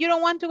something and you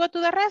don't want to go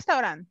to the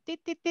restaurant, tip,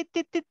 tip, tip,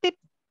 tip, tip, tip,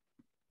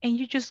 and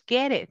you just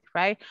get it,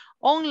 right?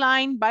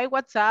 Online, by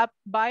WhatsApp,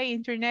 by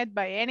internet,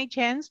 by any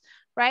chance,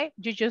 right?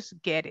 You just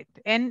get it.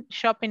 And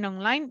shopping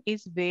online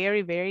is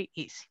very, very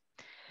easy.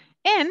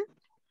 And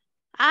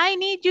I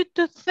need you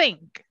to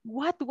think,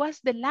 what was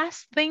the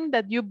last thing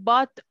that you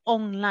bought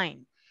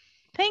online?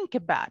 Think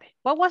about it.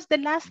 What was the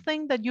last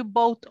thing that you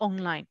bought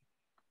online?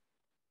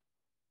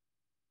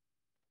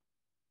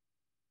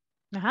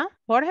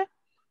 Jorge?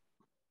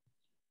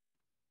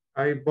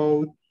 I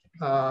bought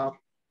a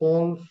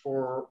pole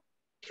for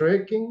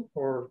trekking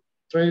or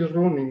trail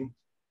running.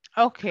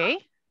 Okay.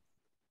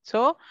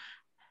 So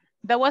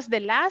that was the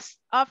last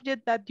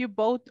object that you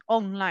bought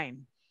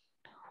online.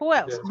 Who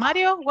else? Yes.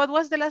 Mario, what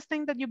was the last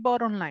thing that you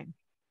bought online?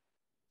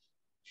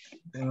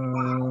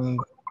 3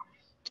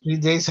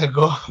 days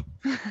ago.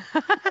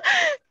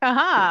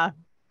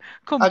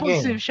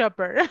 Compulsive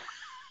shopper.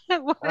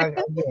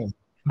 Again.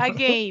 A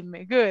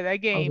game. Good, a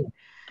game. Okay.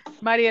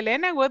 Maria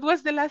Elena, what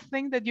was the last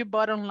thing that you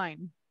bought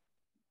online?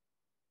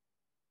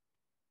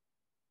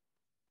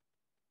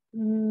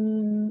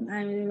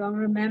 I don't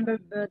remember,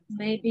 but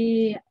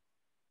maybe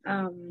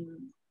AirPods.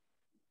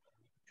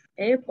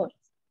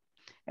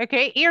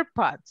 Okay,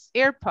 earpods.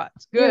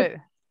 Good.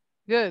 Yeah.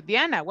 Good.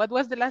 Diana, what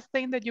was the last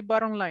thing that you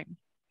bought online?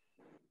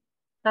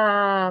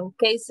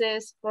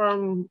 Cases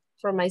from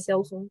my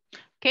cell phone.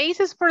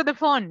 Cases for the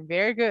phone.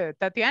 Very good.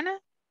 Tatiana?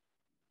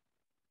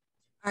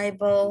 I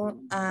bought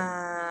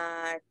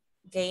a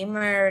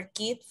gamer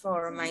kit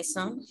for my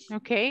son.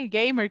 Okay,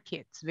 gamer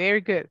kits.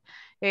 Very good.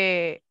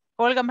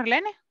 Olga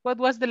Marlene, what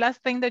was the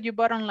last thing that you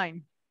bought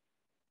online?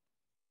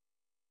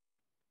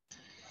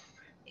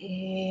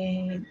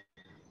 I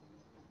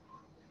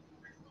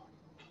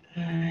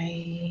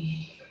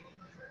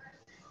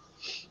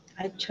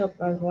chop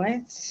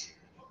address.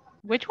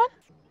 Which one?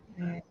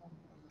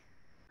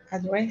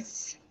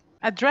 Address.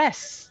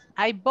 Address.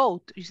 I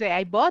bought. You say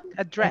I bought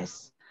a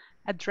dress.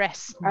 A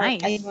dress.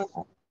 Nice. I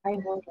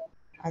bought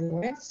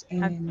address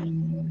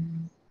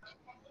in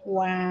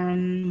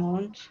 1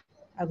 month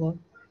ago.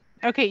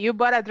 Okay, you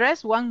bought a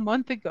dress 1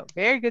 month ago.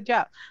 Very good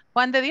job.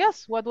 Juan de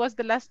Dios, what was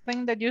the last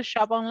thing that you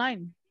shop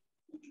online?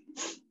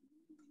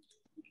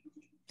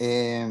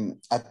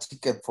 A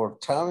ticket for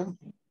travel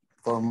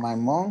for my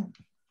mom.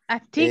 A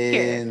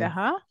ticket,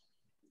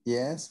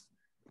 Yes.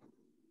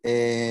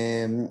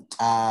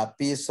 A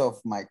piece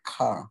of my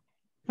car.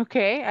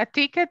 Okay, a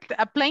ticket,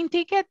 a plane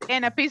ticket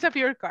and a piece of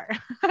your car.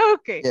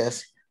 Okay.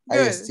 Yes, good.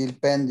 I am still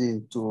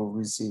pending to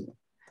receive.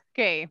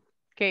 Okay.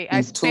 Okay,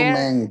 in 2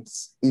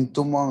 months. In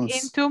 2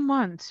 months. In 2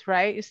 months,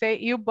 right? You say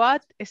you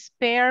bought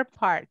spare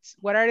parts.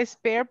 What are the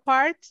spare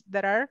parts?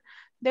 That are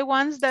the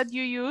ones that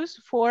you use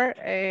for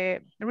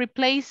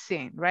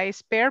replacing, right?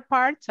 Spare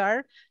parts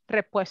are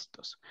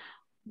repuestos.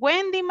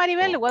 Wendy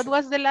Maribel, what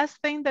was the last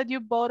thing that you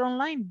bought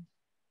online?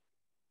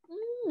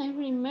 I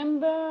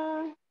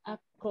remember a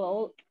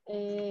clothes.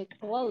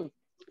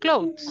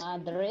 Clothes. A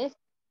dress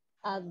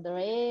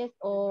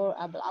or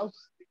a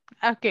blouse.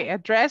 Okay, a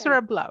dress or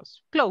a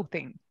blouse.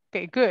 Clothing.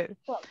 Okay, good.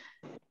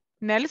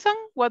 Nelson,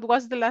 what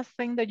was the last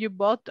thing that you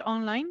bought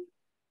online?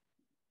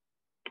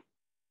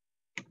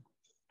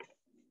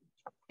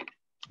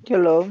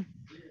 Hello.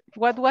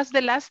 What was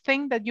the last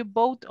thing that you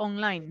bought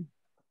online?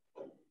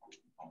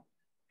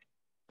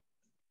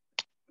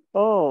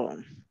 Oh,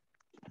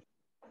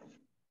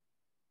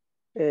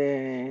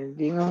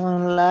 being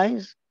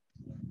online.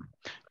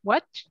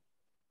 What?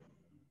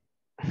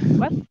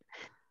 What?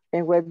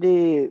 And what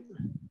do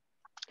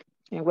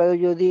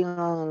you do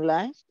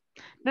online?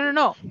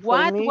 No.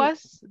 For me,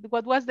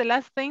 What was the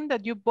last thing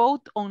that you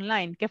bought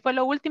online? ¿Qué fue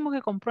lo último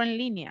que compró en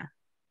línea?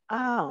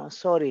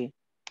 Sorry.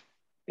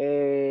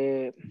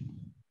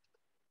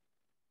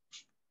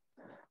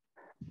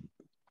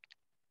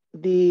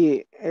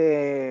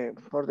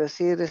 Por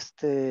decir,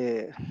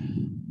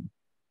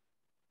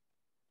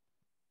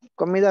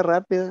 comida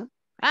rápida.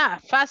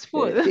 Fast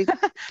food. Yeah.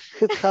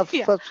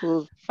 Fast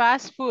food.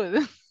 Fast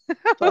food.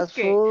 Fast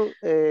Okay. food.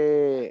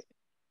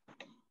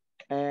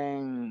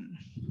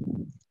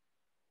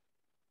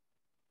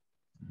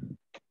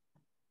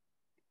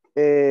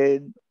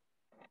 And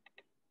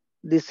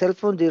the cell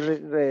phone,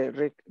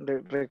 the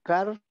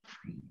recarga.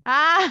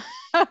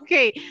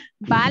 Okay.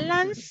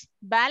 Balance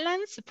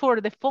for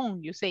the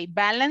phone. You say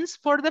balance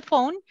for the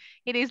phone.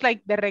 It is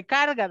like the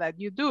recarga that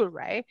you do,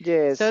 right?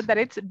 Yes. So that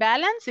it's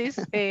balance is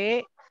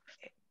a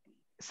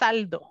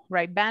saldo,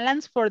 right?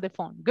 Balance for the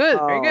phone. Good,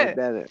 very good.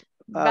 Better.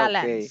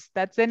 Balance. Okay.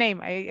 That's the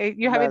name.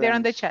 You have it there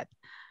on the chat.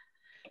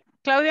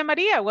 Claudia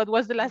Maria, what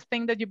was the last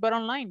thing that you bought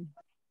online?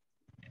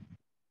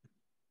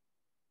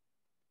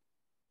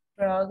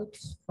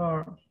 Products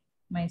for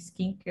my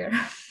skincare.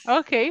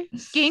 Okay,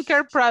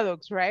 skincare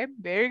products, right?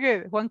 Very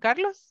good. Juan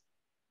Carlos?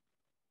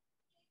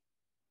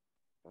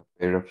 A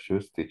pair of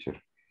shoes,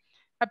 teacher.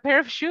 A pair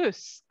of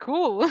shoes,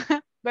 cool.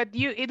 But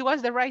it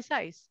was the right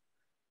size.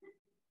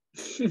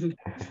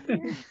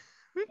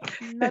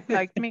 Not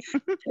like me.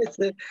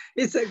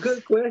 It's a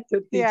good question,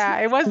 teacher.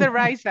 Yeah, it was the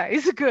right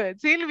size. Good.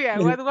 Silvia,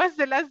 what was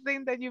the last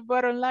thing that you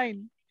bought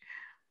online?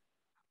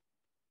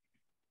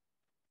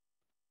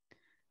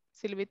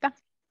 Silvita.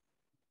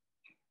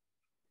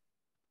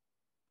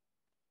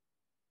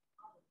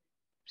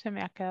 Se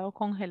me ha quedado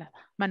congelada.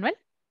 Manuel?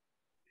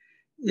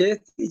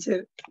 Yes,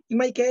 teacher. In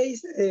my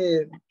case,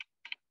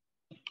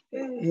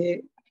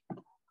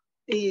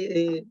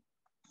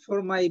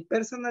 for my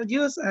personal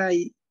use,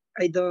 I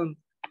don't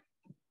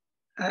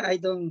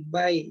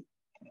buy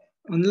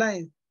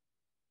online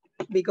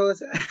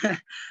because I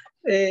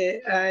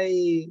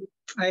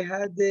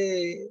had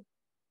the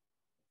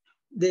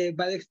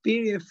bad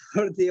experience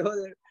for the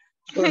other.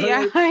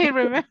 Yeah, I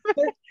remember.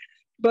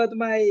 But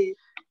my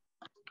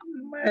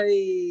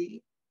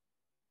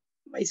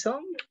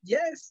son,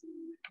 yes,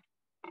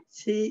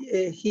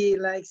 he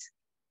likes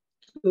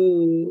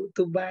to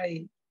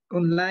buy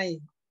online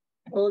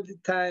all the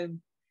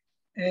time,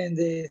 and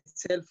the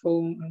cell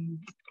phone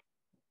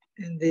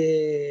and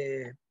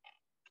the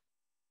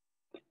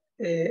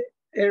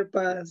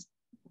AirPods.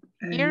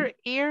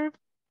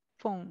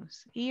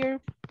 Earphones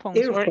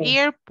or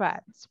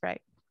earpads,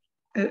 right?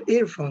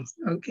 Earphones,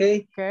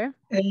 okay. Okay.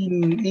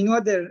 And in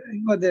other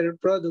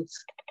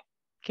products.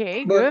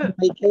 Okay, but good. In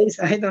my case,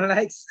 I don't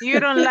like.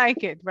 You don't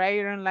like it, right?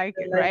 You don't like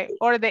it, right?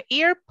 Or the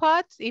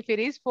earpods if it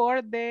is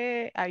for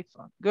the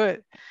iPhone.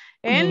 Good.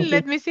 And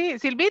let me see,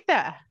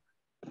 Silvita,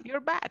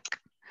 you're back.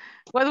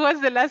 What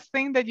was the last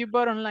thing that you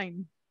bought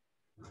online?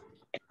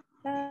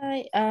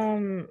 I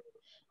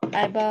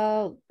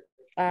bought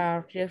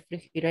a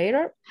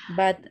refrigerator,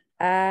 but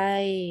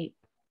I've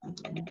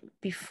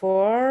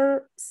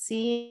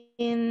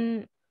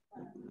seen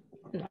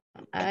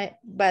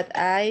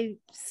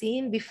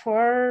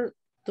before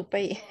to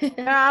pay.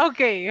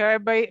 Okay,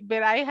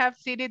 but I have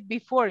seen it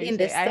before. In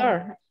the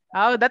store.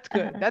 Oh, that's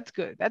good. That's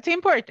good. That's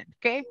important.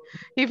 Okay.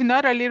 If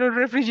not, a little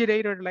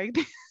refrigerator like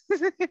this.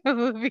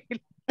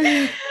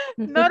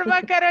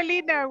 Norma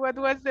Carolina, what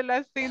was the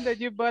last thing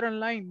that you bought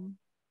online?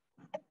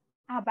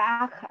 A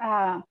bag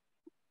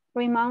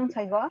 3 months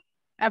ago.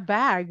 A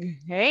bag.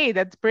 Hey,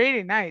 that's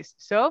pretty nice.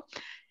 So,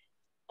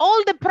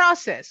 all the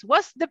process,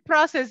 was the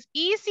process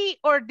easy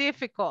or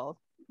difficult?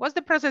 Was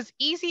the process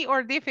easy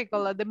or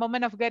difficult at the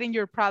moment of getting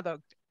your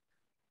product?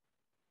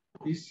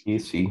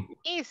 Easy.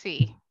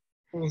 Easy.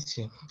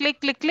 Click,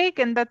 click, click,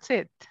 and that's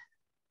it.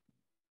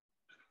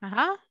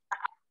 Yeah,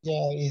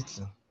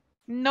 easy.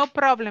 No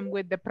problem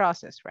with the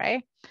process,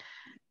 right?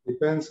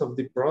 Depends on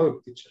the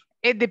product, teacher.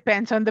 It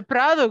depends on the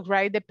product,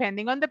 right?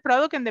 Depending on the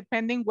product and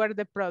depending where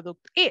the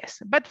product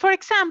is. But for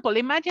example,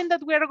 imagine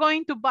that we are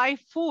going to buy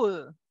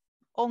food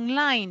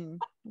online.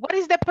 What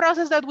is the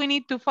process that we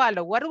need to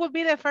follow? What would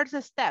be the first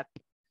step?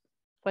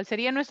 ¿Cuál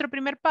sería nuestro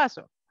primer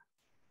paso?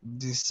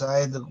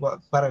 Decide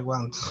what I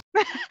want.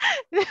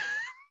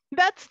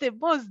 That's the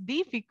most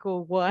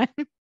difficult one.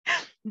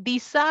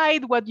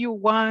 Decide what you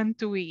want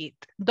to eat.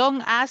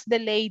 Don't ask the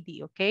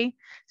lady, okay?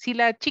 Si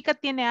la chica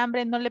tiene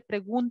hambre, no le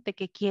pregunte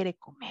qué quiere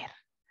comer.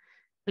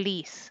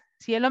 Please.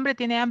 Si el hombre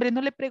tiene hambre,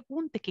 no le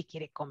pregunte qué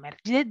quiere comer.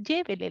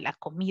 Llévele la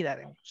comida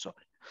de un solo.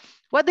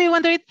 What do you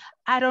want to eat?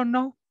 I don't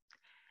know.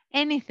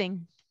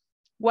 Anything.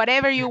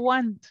 Whatever you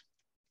want.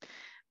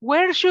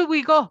 Where should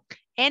we go?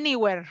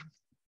 Anywhere.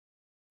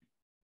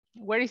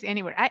 Where is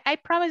anywhere? I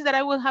promise that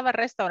I will have a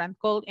restaurant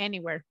called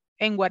Anywhere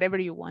and whatever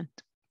you want.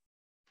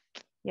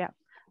 Yeah.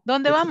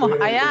 ¿Dónde vamos?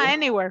 Allá,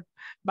 anywhere.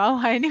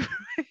 Vamos a anywhere.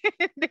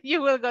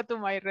 You will go to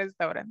my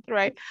restaurant,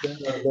 right?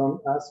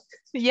 Don't ask.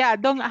 Yeah,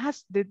 don't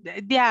ask.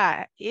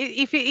 Yeah,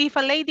 if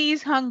a lady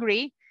is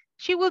hungry,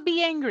 she will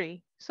be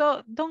angry.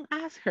 So don't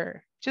ask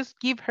her. Just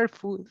give her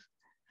food.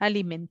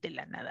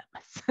 Aliméntela nada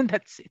más.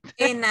 That's it.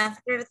 And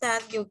after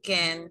that, you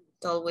can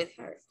talk with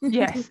her.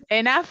 Yes,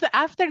 and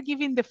after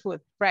giving the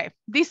food, right?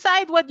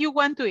 Decide what you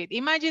want to eat.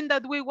 Imagine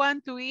that we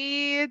want to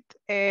eat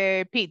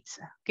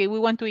pizza. Okay, we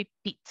want to eat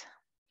pizza.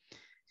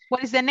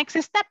 What is the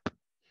next step?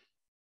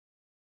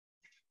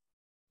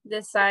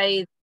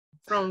 Decide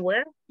from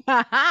where?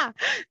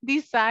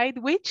 Decide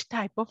which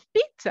type of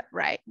pizza,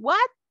 right?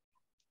 What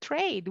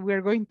trade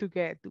we're going to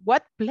get,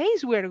 what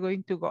place we're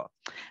going to go.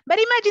 But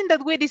imagine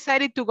that we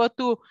decided to go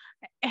to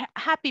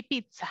Happy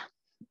Pizza,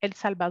 El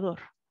Salvador,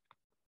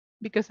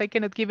 because I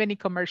cannot give any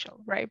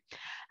commercial, right?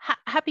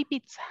 Happy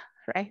Pizza,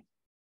 right?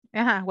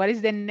 What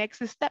is the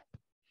next step?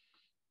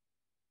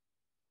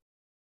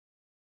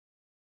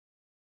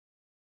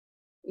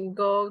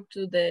 Go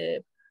to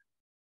the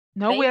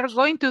No, page. we are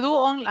going to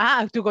do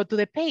to go to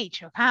the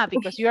page,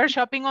 because you are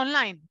shopping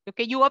online.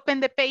 Okay, you open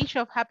the page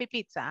of Happy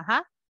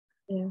Pizza,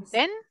 Yes.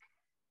 Then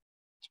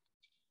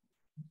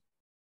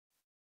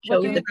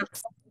Show you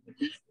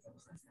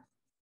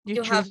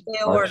have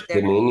the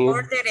order.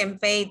 Order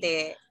and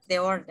pay the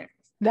order.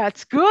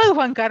 That's good.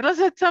 Juan Carlos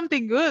said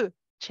something good.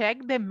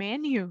 Check the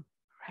menu,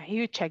 right?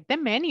 You check the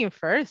menu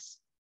first.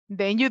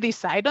 Then you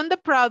decide on the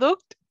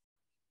product.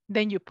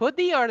 Then you put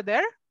the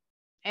order.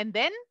 And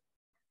then?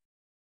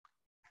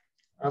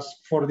 Ask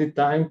for the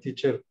time,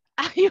 teacher.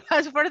 You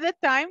ask for the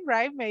time,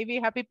 right? Maybe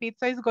Happy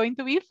Pizza is going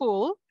to be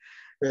full.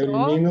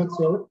 30 minutes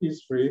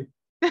is free.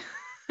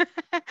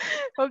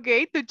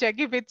 Okay, to check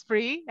if it's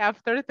free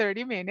after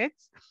 30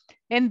 minutes.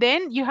 And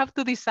then you have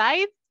to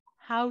decide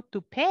how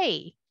to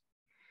pay.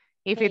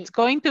 If it's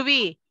going to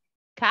be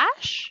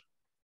cash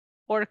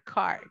or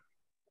card.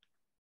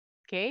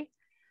 Okay.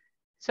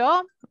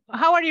 So,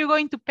 how are you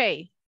going to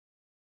pay?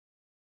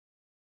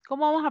 ¿Cómo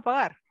vamos a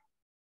pagar?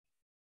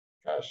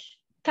 Cash.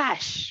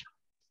 Cash.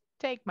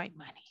 Take my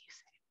money.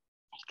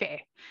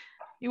 Okay.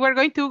 You are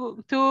going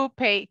to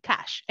pay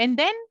cash. And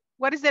then,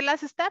 what is the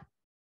last step?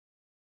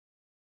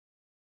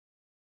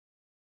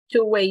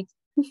 To wait.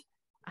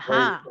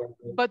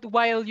 But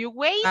while you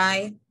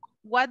wait,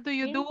 what do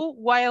you do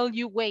while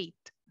you wait?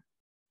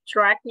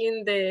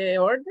 Tracking the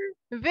order.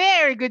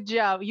 Very good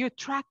job. You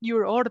track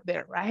your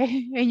order, right?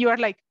 And you are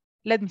like,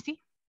 let me see.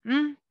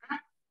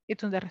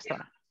 It's on the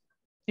restaurant.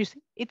 You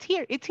see, it's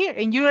here.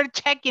 And you are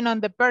checking on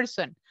the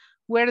person,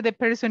 where the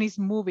person is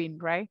moving,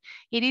 right?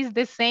 It is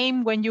the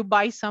same when you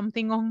buy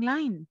something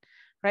online,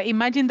 right?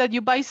 Imagine that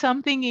you buy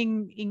something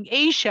in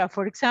Asia,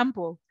 for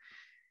example,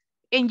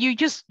 and you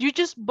just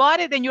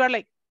bought it and you are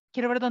like,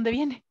 quiero ver dónde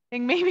viene.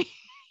 And maybe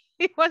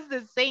it was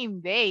the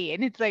same day.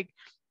 And it's like,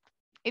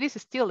 it is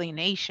still in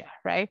Asia,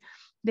 right?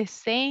 The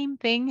same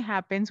thing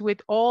happens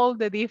with all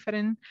the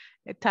different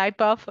type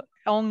of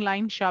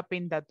online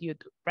shopping that you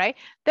do, right?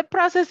 The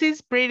process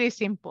is pretty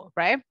simple,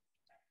 right?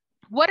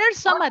 What are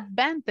some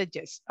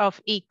advantages of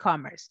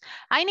e-commerce?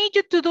 I need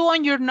you to do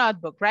on your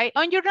notebook, right?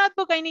 On your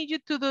notebook, I need you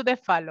to do the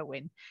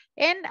following.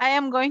 And I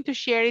am going to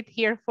share it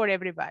here for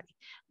everybody.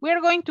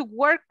 We're going to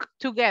work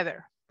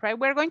together, right?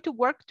 We're going to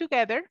work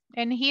together.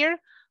 And here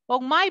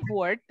on my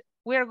board,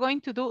 we're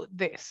going to do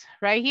this.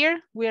 Right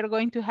here, we are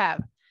going to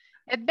have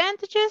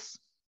advantages,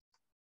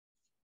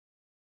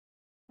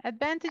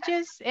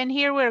 and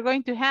here we're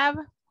going to have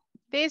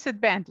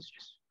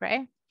disadvantages,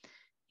 right?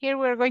 Here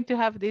we're going to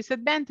have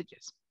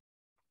disadvantages.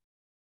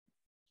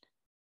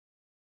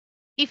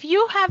 If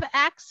you have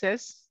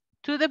access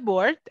to the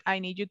board, I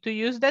need you to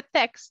use the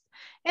text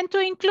and to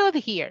include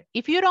here.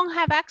 If you don't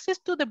have access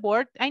to the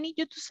board, I need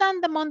you to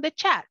send them on the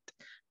chat,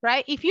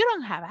 right? If you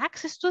don't have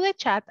access to the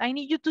chat, I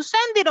need you to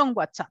send it on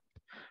WhatsApp,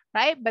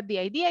 right? But the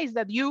idea is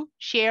that you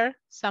share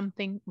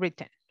something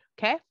written,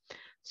 okay?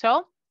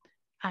 So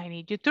I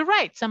need you to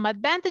write some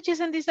advantages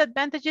and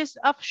disadvantages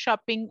of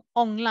shopping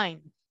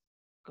online.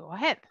 Go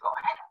ahead.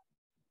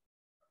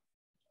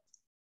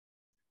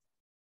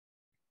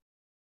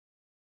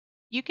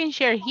 You can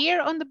share here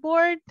on the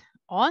board,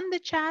 on the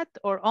chat,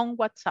 or on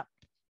WhatsApp.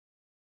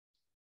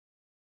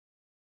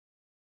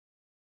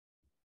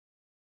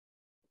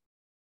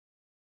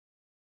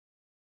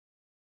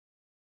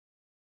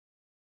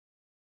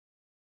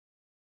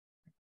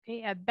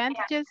 Okay,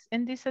 advantages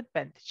and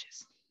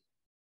disadvantages.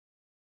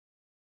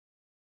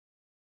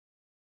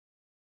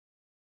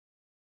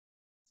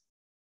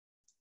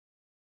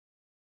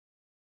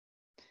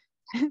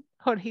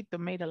 Jorgito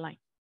made a line.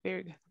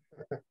 Very good.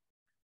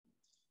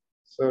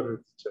 Sorry.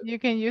 You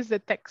can use the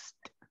text.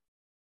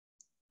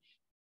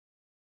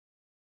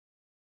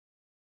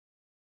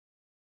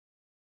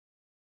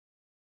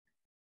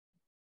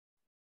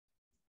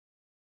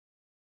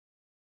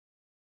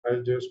 I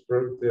just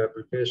broke the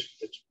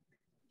application.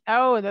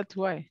 Oh, that's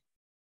why.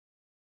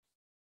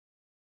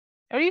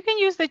 Or you can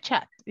use the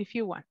chat if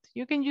you want.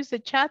 You can use the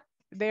chat.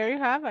 There you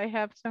have. I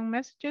have some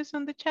messages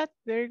on the chat.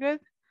 Very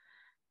good.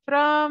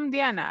 From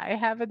Diana, I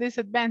have a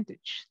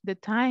disadvantage. The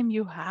time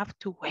you have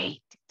to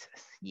wait. It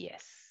says.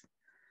 Yes,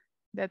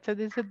 that's a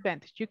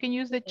disadvantage. You can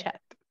use the chat.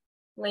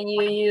 When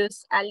you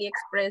use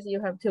AliExpress, you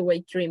have to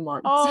wait 3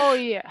 months. Oh,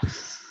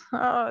 yes.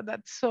 Oh,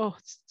 that's so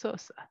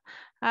sad.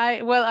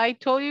 I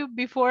told you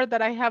before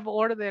that I have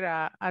ordered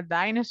a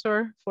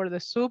dinosaur for the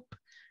soup,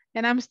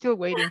 and I'm still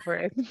waiting for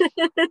it.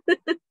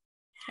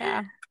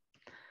 Yeah.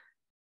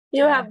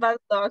 You have bad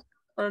luck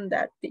on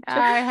that picture.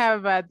 I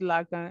have bad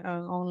luck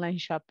on online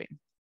shopping.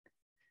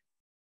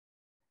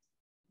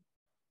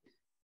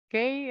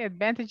 Okay,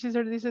 advantages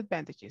or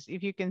disadvantages.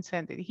 If you can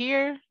send it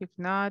here, if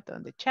not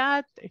on the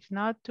chat, if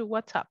not to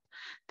WhatsApp.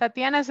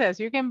 Tatiana says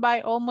you can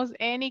buy almost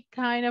any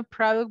kind of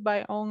product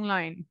by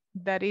online.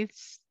 That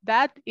is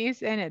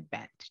an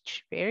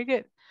advantage. Very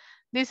good.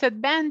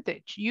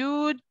 Disadvantage,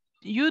 you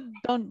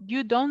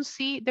don't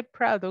see the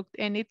product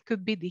and it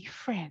could be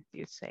different,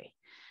 you say.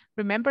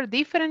 Remember,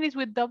 different is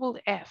with double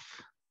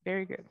F.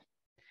 Very good.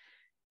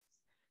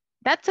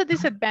 That's a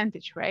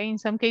disadvantage, right? In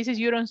some cases,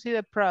 you don't see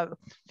the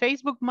product.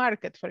 Facebook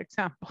Market, for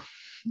example.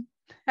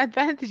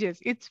 Advantages,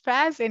 it's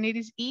fast and it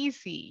is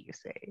easy, you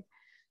say.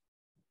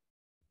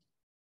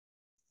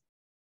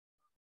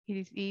 It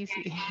is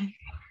easy.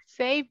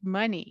 Save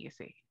money, you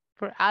say,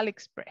 for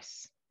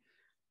AliExpress.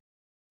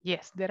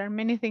 Yes, there are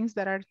many things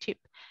that are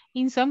cheap.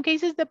 In some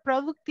cases, the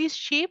product is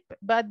cheap,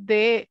 but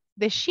the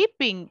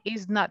shipping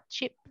is not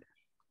cheap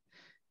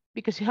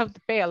because you have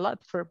to pay a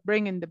lot for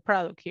bringing the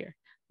product here.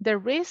 The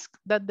risk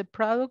that the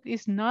product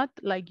is not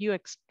like you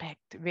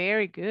expect.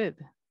 Very good.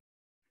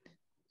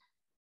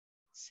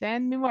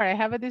 Send me more. I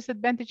have a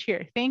disadvantage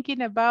here.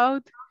 Thinking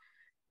about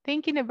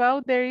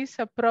there is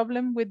a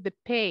problem with the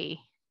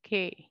pay.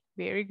 Okay,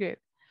 very good.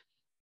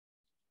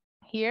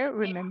 Here,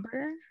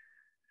 remember,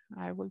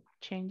 I will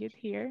change it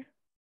here.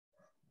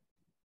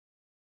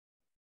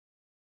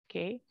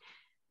 Okay.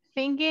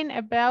 Thinking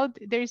about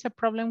there is a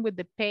problem with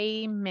the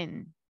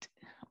payment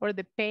or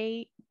the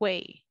pay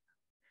way.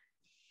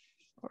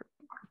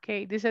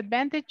 Okay,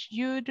 disadvantage,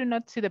 you do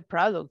not see the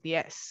product.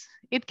 Yes,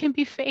 it can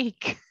be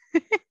fake.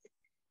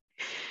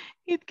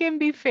 It can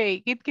be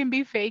fake. It can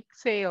be fake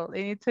sale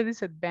and it's a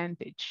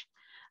disadvantage.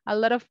 A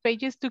lot of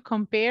pages to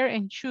compare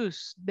and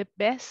choose the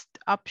best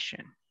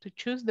option, to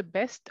choose the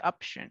best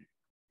option.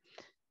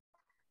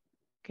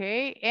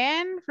 Okay,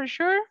 and for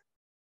sure,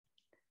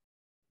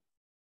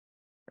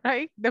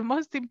 right? The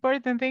most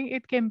important thing,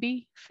 it can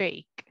be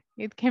fake.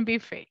 It can be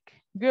fake.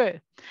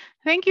 Good.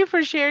 Thank you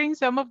for sharing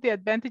some of the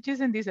advantages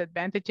and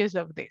disadvantages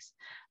of this.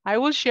 I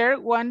will share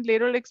one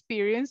little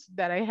experience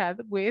that I had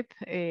with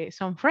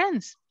some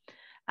friends.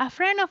 A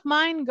friend of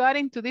mine got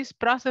into this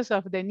process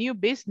of the new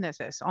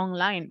businesses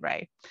online,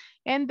 right?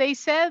 And they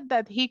said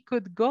that he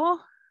could go,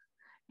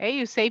 hey,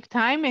 you save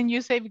time and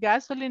you save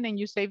gasoline and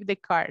you save the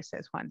car,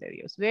 says Juan de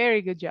Dios.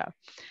 Very good job.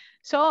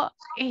 So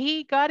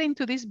he got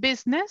into this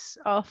business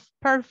of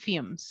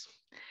perfumes.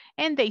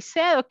 And they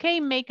said,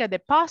 okay, make a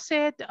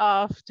deposit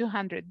of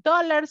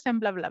 $200 and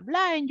blah, blah,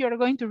 blah. And you're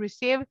going to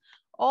receive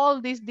all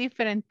these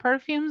different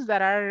perfumes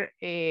that are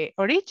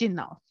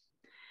original.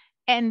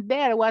 And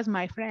there was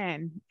my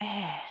friend,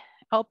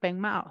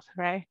 open mouth,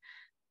 right?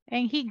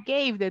 And he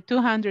gave the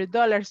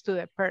 $200 to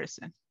the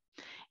person.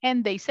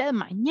 And they said,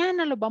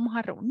 mañana los vamos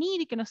a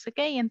reunir y que no sé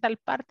qué, y en tal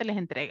parte les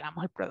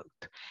entregamos el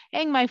producto.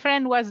 And my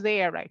friend was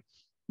there, right?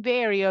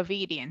 Very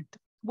obedient,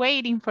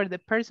 waiting for the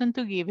person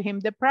to give him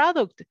the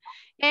product.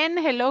 And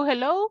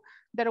hello,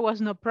 there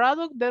was no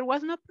product, there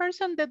was no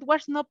person, there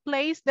was no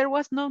place, there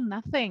was no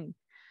nothing.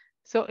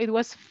 So it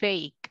was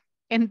fake.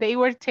 And they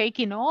were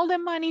taking all the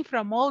money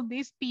from all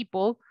these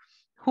people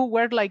who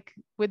were like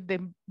with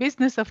the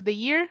business of the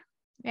year,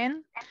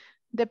 and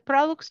the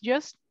products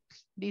just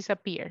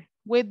disappear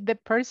with the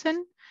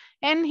person.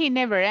 And he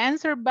never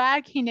answered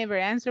back. He never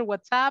answered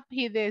WhatsApp.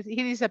 He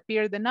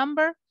disappeared the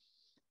number.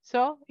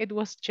 So it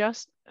was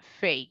just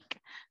fake.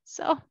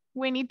 So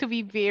we need to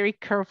be very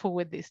careful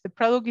with this. The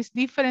product is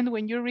different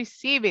when you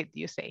receive it,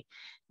 you say.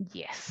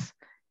 Yes,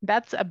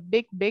 that's a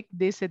big, big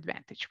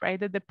disadvantage, right?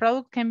 That the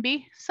product can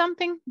be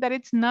something that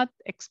it's not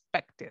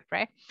expected,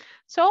 right?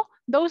 So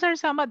those are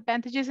some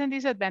advantages and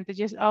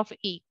disadvantages of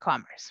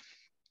e-commerce.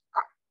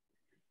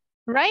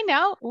 Right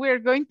now, we're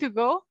going to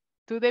go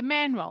to the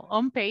manual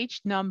on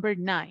page number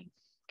 9.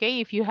 Okay,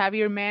 if you have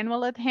your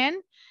manual at hand,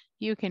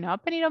 you can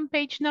open it on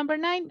page number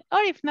 9, or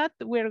if not,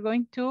 we're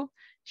going to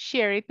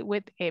share it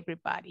with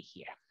everybody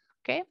here,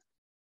 okay?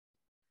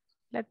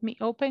 Let me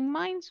open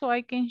mine so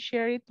I can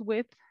share it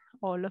with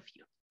all of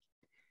you.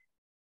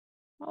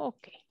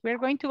 Okay, we're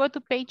going to go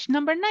to page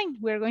number 9.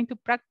 We're going to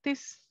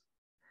practice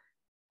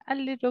a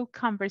little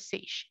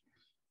conversation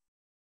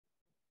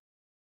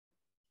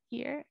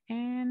here,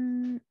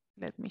 and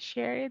let me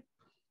share it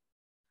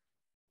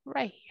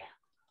right here.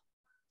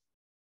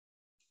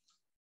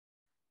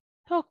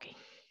 Okay,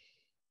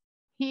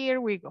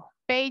 here we go.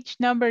 Page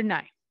number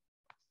 9.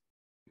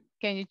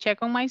 Can you check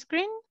on my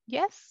screen?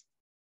 Yes?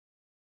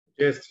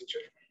 Yes, teacher.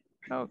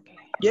 Okay.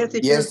 Yes,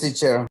 teacher. Yes,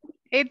 teacher.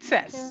 It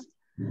says,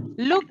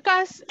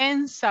 Lucas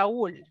and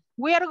Saúl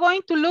We are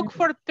going to look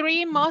for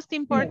 3 most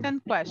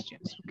important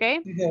questions,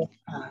 okay?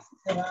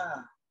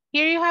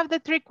 Here you have the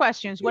 3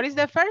 questions. What is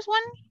the first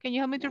one? Can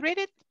you help me to read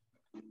it?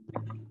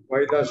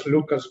 Why does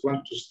Lucas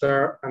want to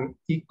start an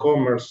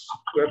e-commerce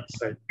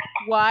website?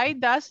 Why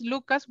does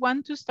Lucas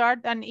want to start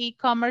an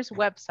e-commerce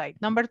website?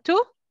 Number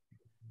 2?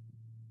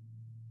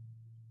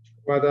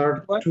 What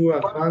are 2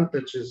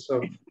 advantages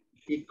of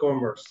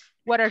e-commerce?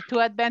 What are 2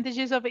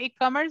 advantages of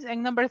e-commerce?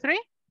 And number 3?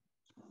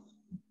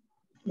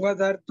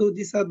 What are 2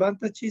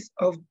 disadvantages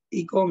of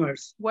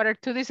e-commerce? What are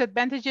 2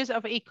 disadvantages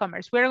of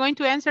e-commerce? We're going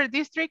to answer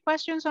these 3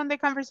 questions on the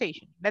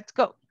conversation. Let's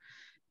go.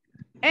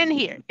 And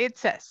here it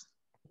says,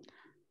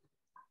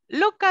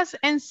 Lucas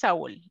and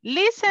Saul,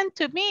 listen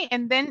to me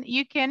and then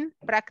you can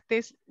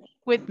practice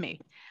with me.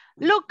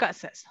 Lucas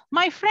says,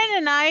 my friend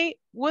and I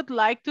would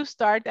like to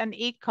start an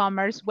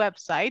e-commerce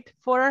website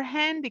for our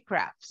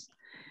handicrafts.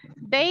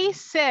 They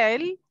sell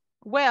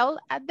well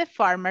at the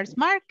farmer's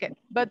market,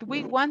 but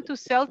we want to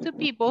sell to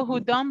people who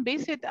don't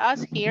visit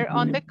us here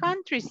on the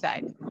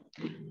countryside.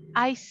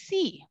 I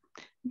see.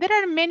 There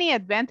are many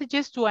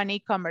advantages to an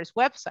e-commerce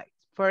website.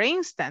 For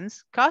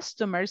instance,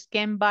 customers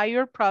can buy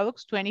your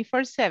products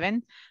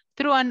 24/7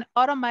 through an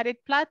automated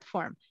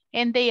platform,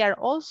 and they are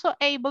also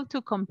able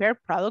to compare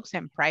products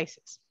and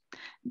prices.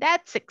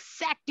 That's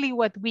exactly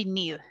what we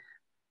need.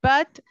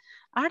 But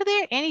are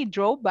there any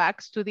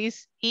drawbacks to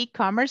this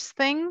e-commerce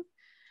thing?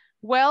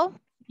 Well,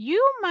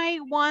 you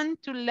might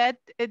want to let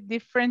a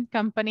different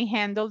company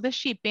handle the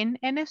shipping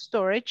and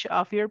storage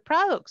of your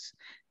products.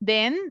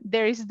 Then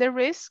there is the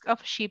risk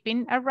of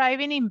shipping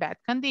arriving in bad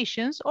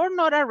conditions or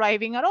not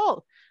arriving at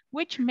all,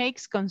 which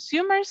makes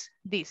consumers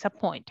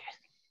disappointed.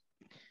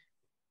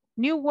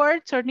 New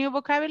words or new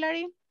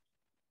vocabulary?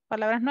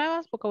 Palabras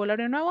nuevas,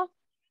 vocabulario nuevo.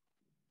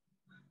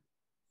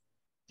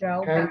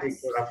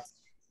 Handicraft.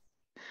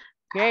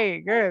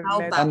 Okay, good.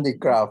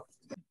 Handicraft.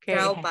 Okay.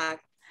 Drawback.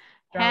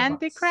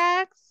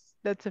 Handicrafts,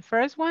 that's the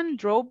first one.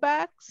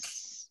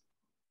 Drawbacks.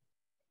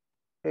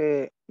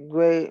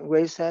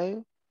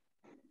 Wayside.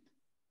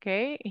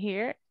 Okay,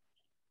 here.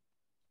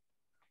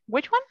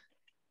 Which one?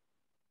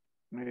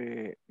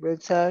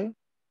 Wayside.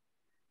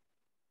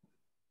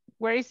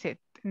 Where is it,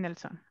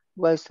 Nelson?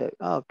 Wayside.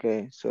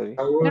 Okay, sorry.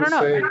 I will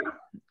say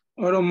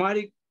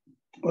automatic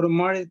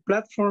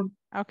platform.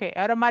 Okay,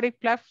 automatic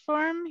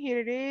platform. Here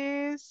it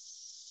is.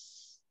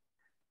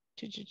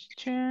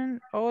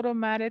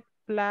 Automatic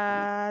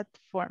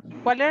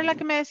platform. ¿Cuál era la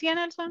que me decía,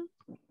 Nelson?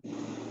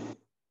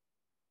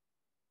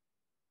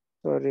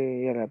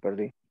 Sorry, ya la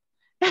perdí.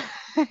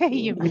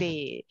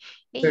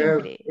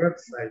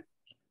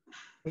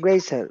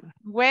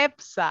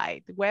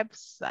 Website.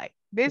 Website.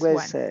 This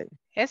Website. one.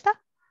 ¿Esta?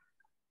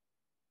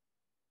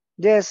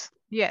 Yes.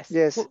 Yes.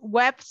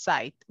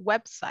 Website.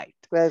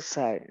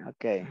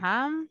 Okay.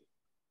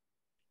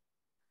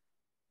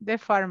 The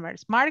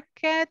farmer's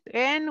market.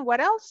 And what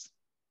else?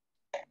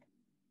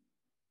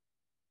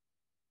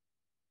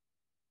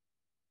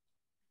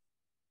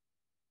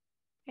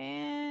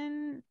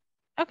 And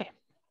okay.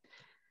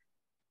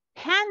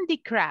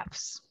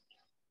 Handicrafts.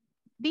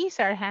 These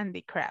are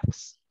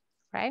handicrafts,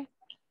 right?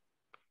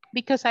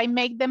 Because I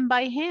make them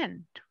by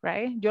hand,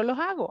 right? Yo los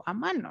hago a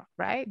mano,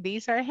 right?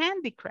 These are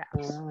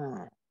handicrafts.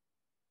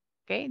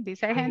 Okay,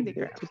 these are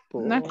handicrafts.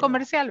 No es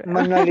comercial.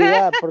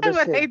 Manualidad, por decir.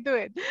 But they do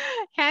it.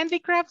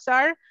 Handicrafts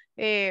are,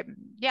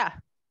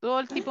 todo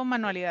el tipo de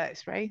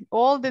manualidades, right?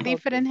 All the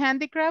different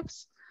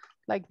handicrafts,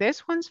 like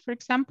this ones, for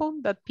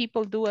example, that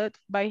people do it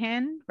by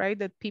hand, right?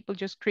 That people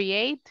just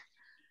create.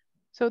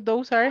 So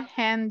those are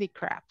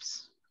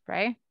handicrafts,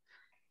 right?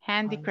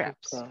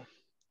 Handicrafts.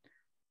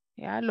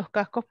 Yeah, los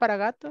cascos para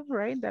gatos,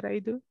 right? That I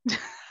do.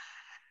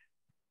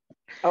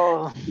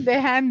 The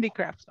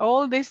handicrafts,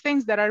 all these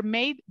things that are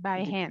made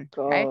by hand,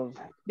 right?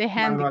 The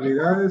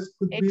Manualidades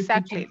could be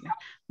exactly.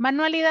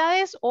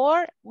 Manualidades,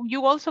 or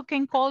you also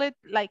can call it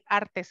like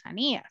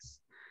artesanías,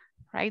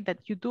 right?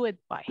 That you do it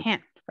by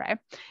hand, right?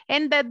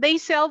 And that they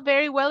sell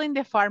very well in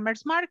the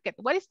farmer's market.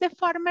 What is the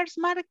farmer's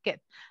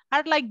market?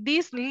 Are like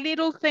these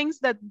little things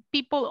that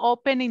people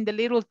open in the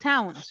little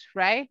towns,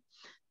 right?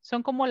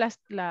 Son como las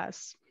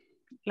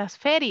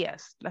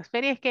ferias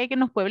que hay en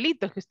los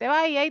pueblitos, que usted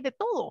va y hay de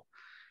todo.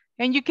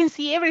 And you can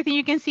see everything.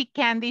 You can see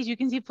candies, you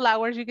can see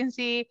flowers, you can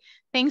see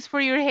things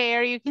for your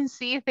hair, you can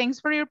see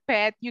things for your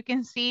pet, you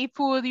can see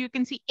food, you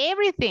can see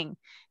everything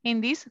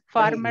in these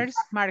farmers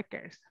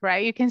markets,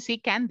 right? You can see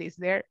candies.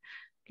 They're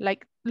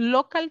like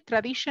local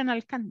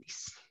traditional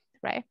candies,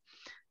 right?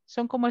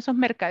 Son como esos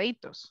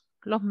mercaditos,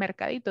 los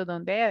mercaditos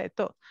donde hay de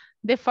todo.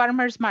 The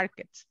farmers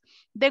markets.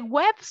 The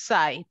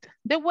website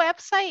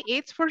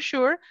is for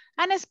sure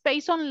a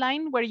space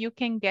online where you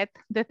can get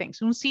the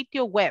things, un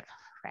sitio web,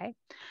 right?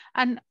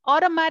 An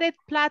automated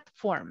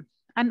platform.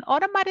 An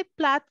automated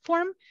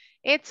platform,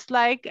 it's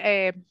like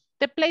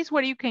the place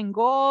where you can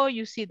go,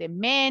 you see the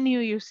menu,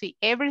 you see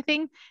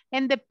everything,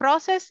 and the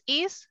process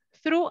is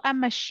through a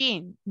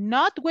machine,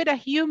 not with a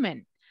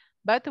human,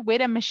 but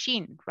with a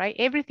machine, right?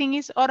 Everything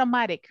is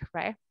automatic,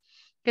 right?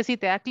 Que si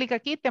te da clic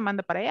aquí, te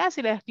manda para allá.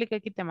 Si le das clic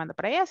aquí, te manda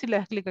para allá. Si le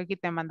das clic aquí,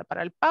 te manda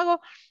para el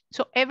pago.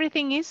 So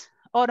everything is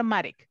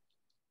automatic.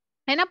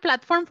 And a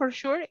platform, for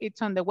sure,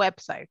 it's on the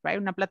website, right?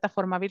 Una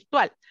plataforma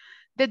virtual.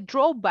 The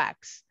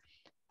drawbacks.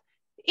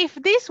 If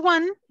this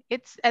one,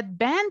 it's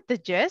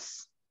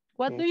advantages,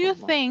 what do you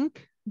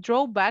think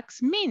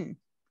drawbacks mean?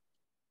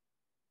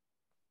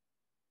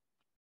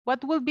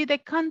 What will be the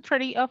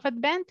contrary of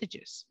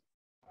advantages?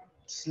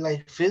 It's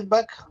like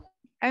feedback.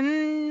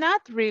 And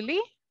not really.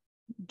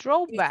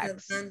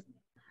 Drawbacks.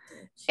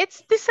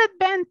 It's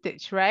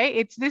disadvantage, right?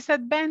 It's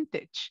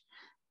disadvantage,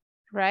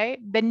 right?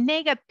 The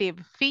negative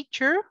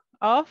feature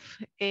of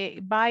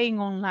buying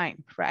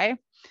online, right?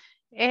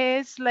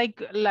 It's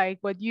like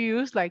what you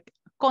use, like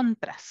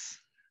contras.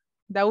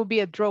 That would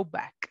be a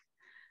drawback,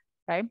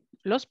 right?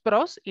 Los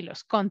pros y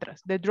los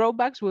contras. The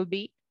drawbacks will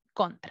be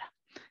contra.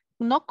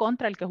 No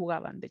contra el que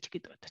jugaban de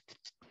chiquito.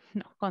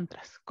 No,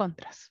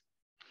 contras.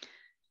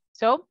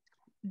 So,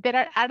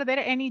 are there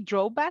any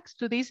drawbacks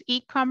to this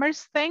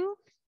e-commerce thing,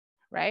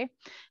 right?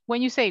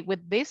 When you say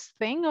with this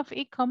thing of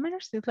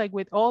e-commerce, it's like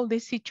with all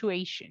this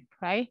situation,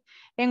 right?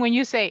 And when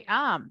you say,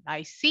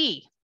 I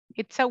see,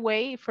 it's a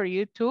way for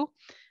you to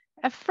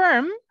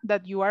affirm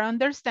that you are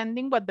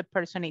understanding what the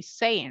person is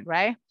saying,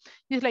 right?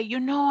 It's like,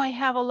 I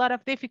have a lot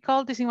of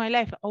difficulties in my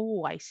life.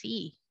 Oh, I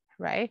see,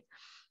 right?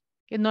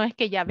 No es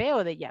que ya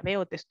veo, te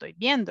estoy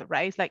viendo,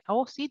 right? It's like,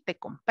 oh, sí, te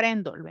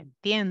comprendo, lo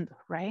entiendo,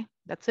 right?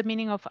 That's the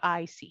meaning of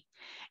I see.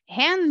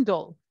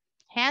 Handle.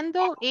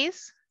 Handle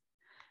is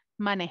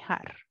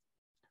manejar,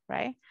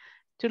 right?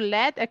 To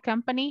let a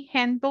company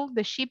handle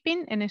the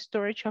shipping and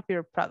storage of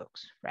your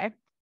products, right?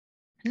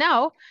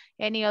 Now,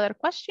 any other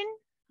question,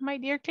 my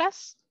dear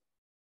class?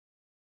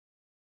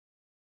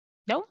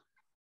 No?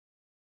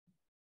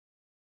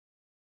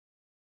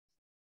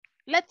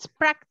 Let's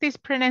practice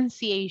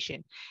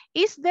pronunciation.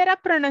 Is there a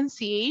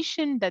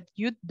pronunciation that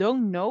you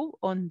don't know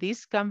on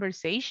this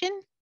conversation?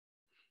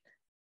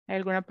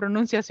 ¿Alguna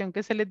pronunciación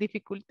que se les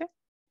dificulte?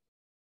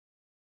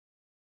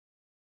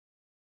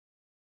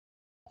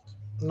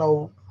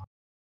 No.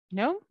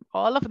 No?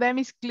 All of them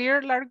is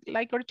clear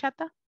like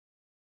horchata?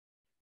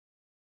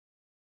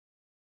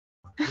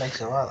 Like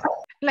cebada.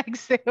 Like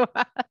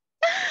cebada.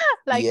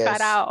 Like Yes.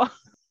 carao.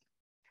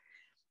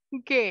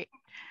 Okay.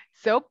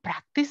 So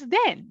practice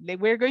then.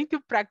 We're going to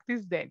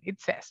practice then.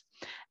 It says,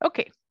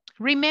 okay,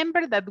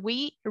 remember that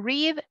we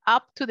read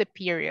up to the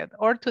period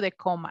or to the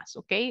comas,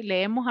 okay?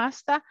 Leemos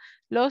hasta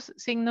los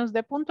signos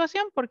de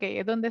puntuación porque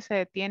es donde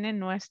se detiene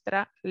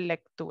nuestra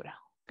lectura,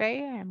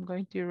 okay? I'm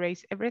going to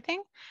erase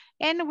everything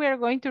and we're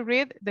going to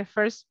read the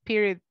first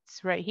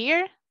periods right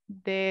here.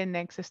 The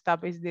next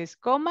stop is this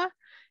comma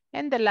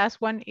and the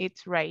last one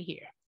it's right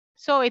here.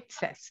 So it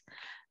says,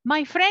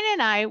 my friend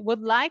and I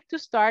would like to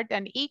start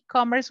an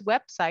e-commerce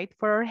website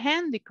for our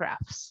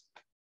handicrafts.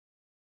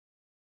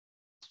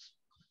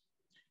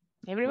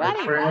 Everybody.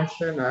 My friends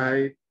and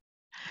I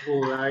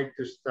would like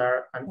to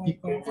start an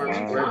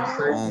e-commerce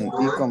website. An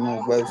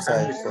e-commerce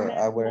website for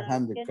our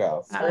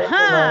handicrafts.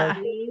 Aha.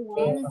 We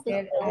want to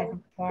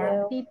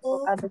sell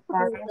people who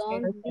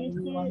don't visit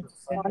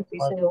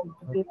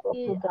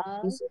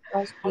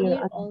us.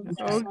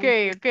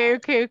 Okay.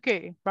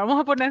 Vamos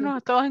a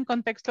ponernos todos en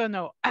contexto de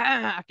nuevo.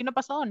 Aquí no ha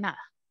pasado nada.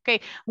 Okay,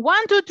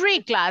 1, 2,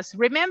 3, class.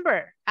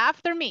 Remember,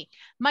 after me.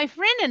 My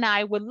friend and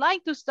I would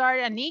like to start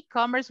an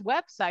e-commerce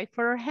website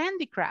for our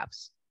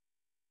handicrafts.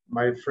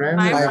 My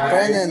friend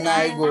and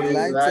I would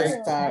like to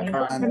start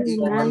an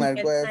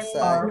e-commerce website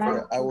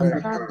for our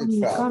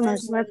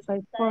handicrafts.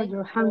 Website for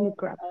your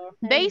handicraft.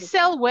 They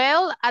sell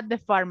well at the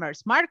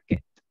farmer's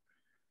market.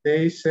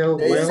 They sell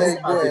well at the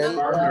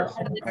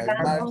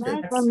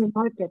farmer's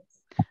market.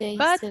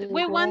 But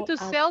we want to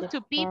sell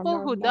to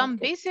people who don't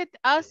visit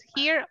us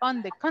here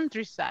on the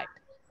countryside.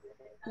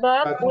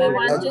 But we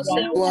want to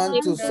sell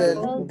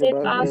to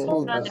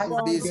people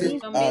who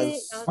visit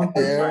us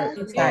there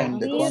on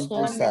the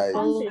countryside.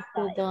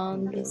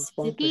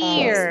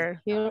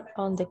 Here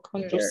on the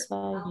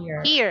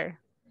countryside. Here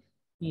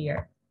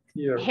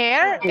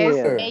is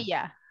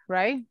ella,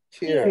 right?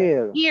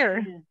 Here.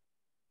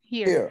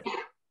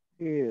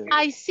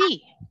 I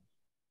see.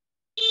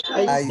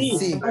 I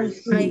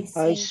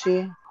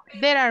see.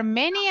 There are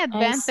many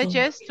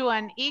advantages to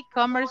an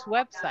e-commerce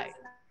website.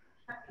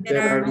 There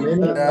are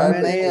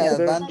many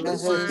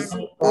advantages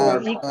to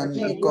an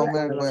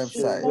e-commerce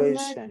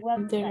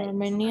website. There are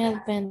many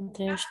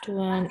advantages to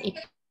an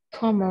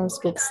e-commerce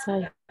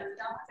website.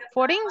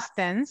 For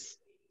instance,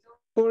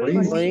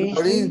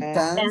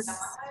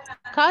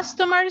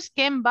 customers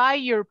can buy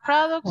your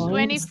products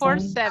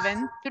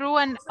 24/7 through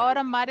an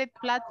automated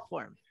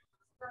platform.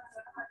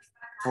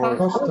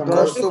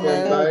 Customers can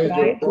buy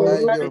your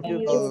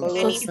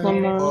products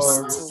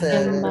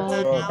 24/7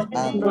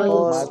 and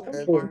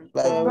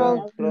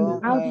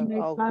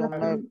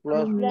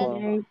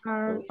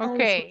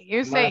Okay,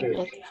 you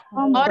say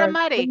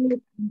automatic.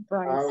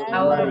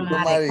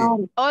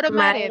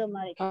 Automated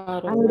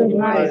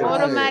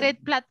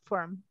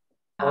platform.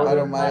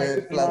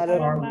 Automatic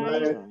platform.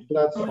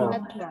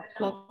 Platform.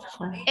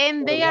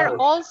 And they are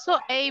also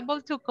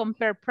able to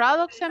compare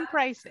products and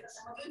prices.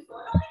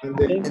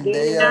 And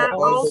They are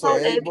also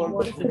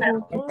able to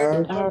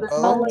compare Are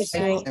products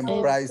also and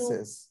able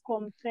prices.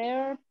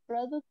 compare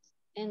products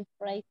and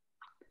price.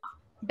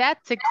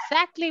 That's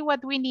exactly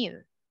what we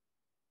need.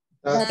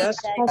 that's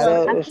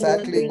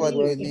Exactly what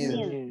we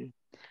need.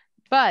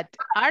 But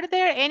are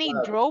there any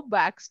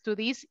drawbacks to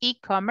this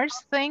e-commerce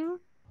thing?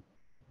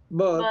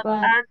 But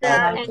Are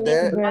there Are any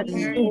there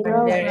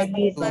barriers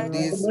any to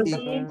this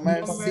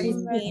e-commerce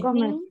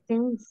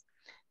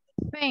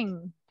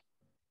Thing.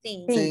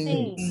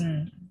 things?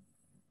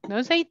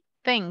 Don't say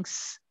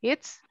things.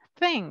 It's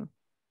thing.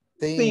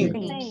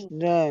 Things.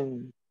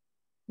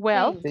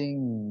 Well,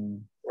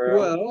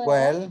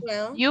 Well,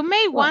 you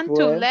may want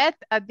to let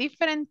a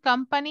different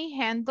company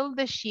handle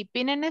the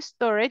shipping and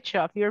storage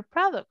of your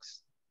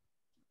products.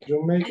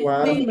 you may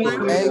want you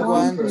may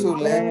want to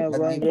let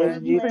a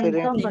different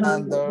company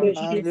handle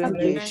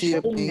the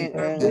shipping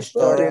and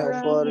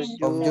storage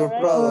of your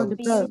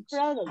products.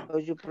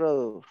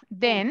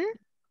 Then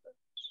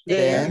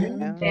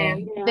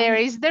Then there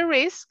is the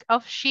risk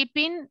of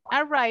shipping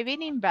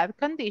arriving in bad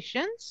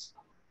conditions.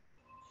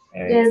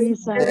 there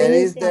is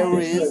the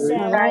risk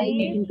of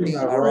arriving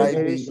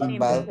in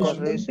bad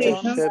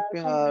conditions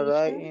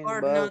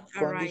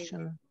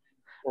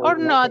Or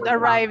not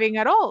arriving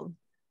at all.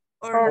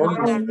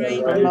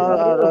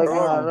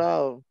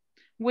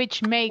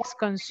 Which makes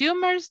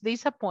consumers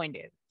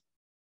disappointed.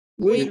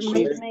 which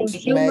makes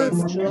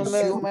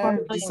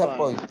consumer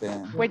disappointed.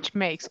 Which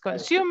makes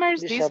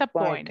consumers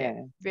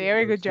disappointed.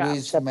 Very good job.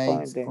 Which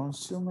makes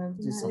consumers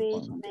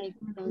disappointed.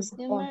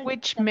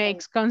 Which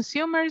makes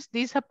consumers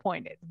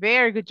disappointed.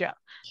 Very good job.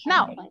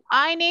 Now,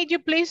 I need you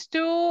please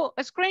to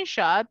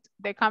screenshot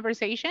the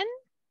conversation.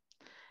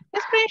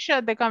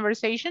 Screenshot the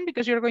conversation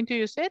because you're going to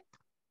use it.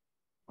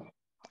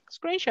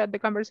 Screenshot the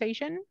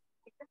conversation.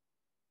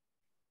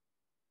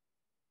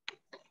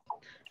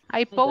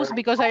 I pause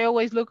because I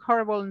always look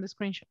horrible in the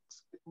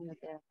screenshots.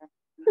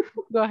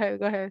 Go ahead,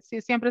 go ahead.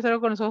 Si siempre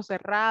salgo con los ojos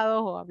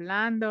cerrados o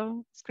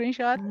hablando.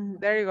 Screenshot.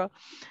 There you go.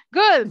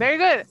 Good, very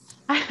good.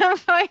 I'm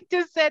going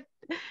to set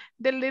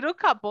the little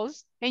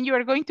couples and you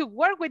are going to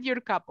work with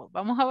your couple.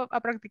 Vamos a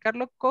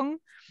practicarlo con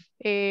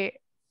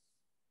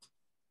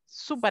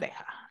su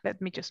pareja.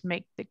 Let me just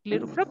make the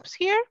little groups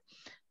here.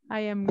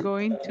 I am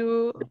going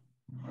to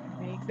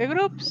make the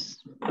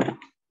groups.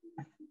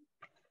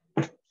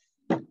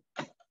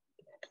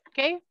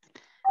 Okay,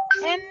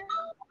 and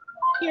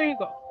here you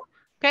go.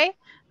 Okay,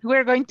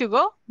 we're going to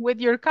go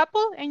with your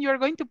couple and you're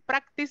going to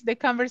practice the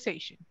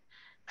conversation.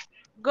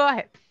 Go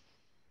ahead.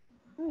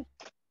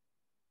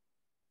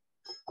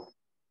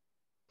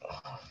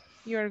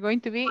 You are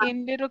going to be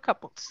in little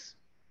couples.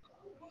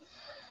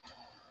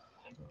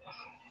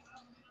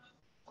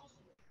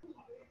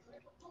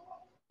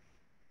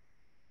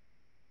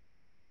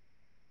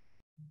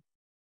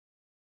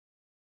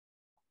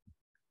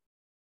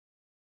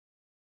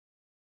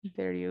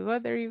 There you go,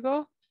 there you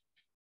go.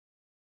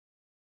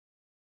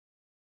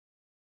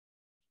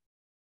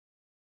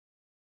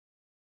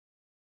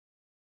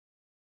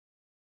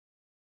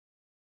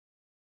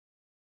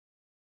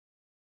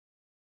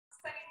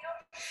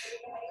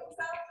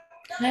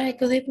 Hi,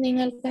 good evening,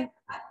 Alfred.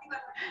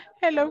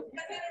 Hello.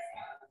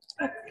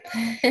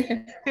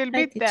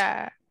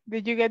 Silvita,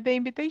 did you get the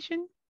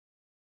invitation?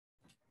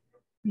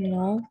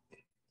 No.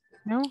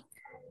 No?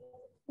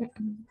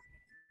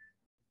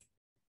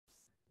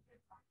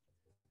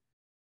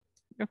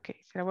 Ok,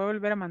 se la voy a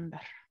volver a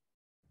mandar.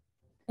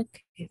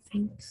 Okay,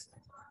 thanks.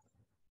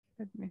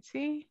 Let me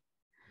see.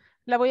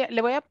 Le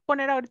voy a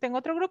poner ahorita en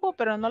otro grupo,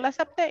 pero no la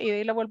acepté y de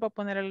ahí la vuelvo a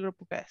poner al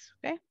grupo que es,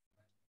 ¿ok?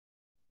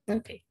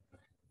 Okay.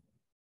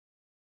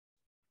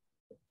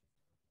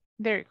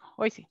 There you go.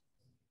 Hoy sí.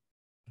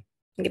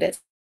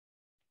 Gracias.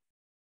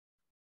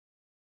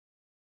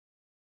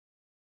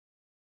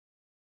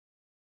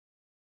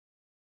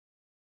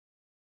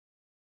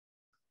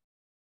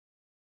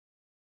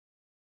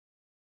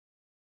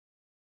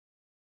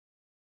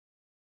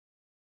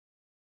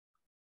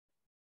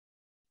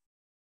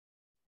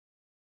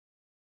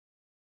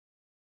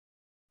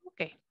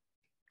 Okay.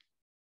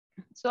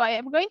 So I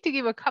am going to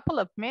give a couple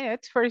of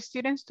minutes for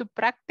students to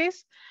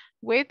practice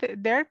with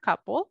their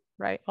couple,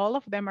 right? All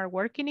of them are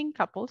working in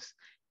couples,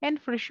 and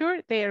for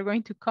sure they are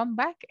going to come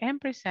back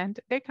and present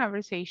the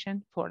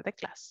conversation for the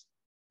class.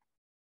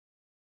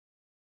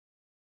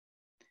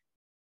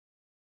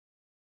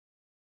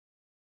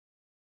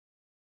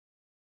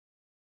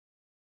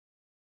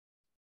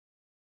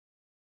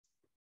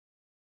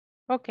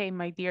 Okay,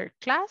 my dear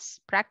class,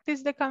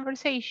 practice the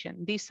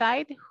conversation.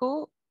 Decide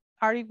who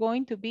are you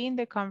going to be in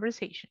the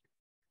conversation.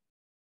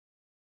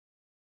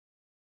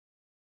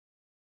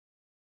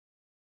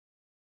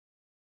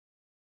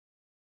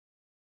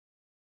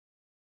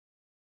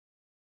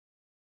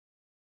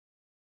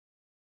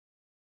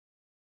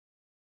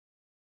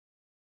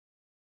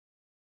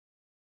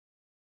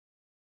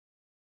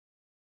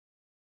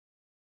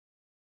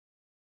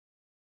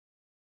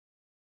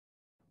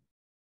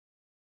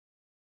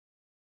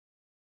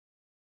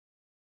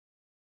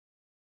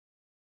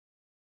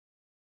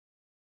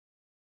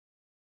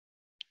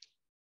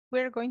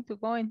 we're going to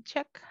go and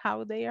check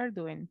how they are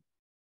doing.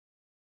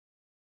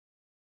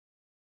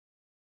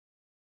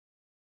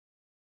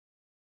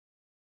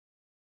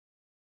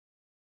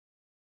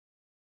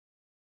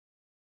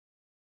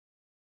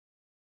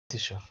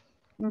 Teacher.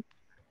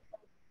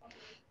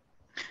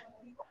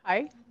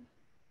 Hi.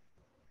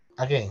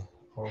 Again,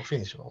 or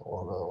finish.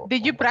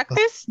 Did you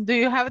practice? Do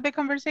you have the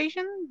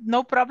conversation?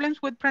 No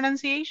problems with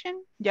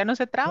pronunciation? ¿Ya no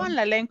se traban?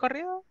 ¿La leen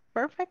corrido?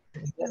 Perfect.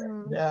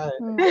 Yeah,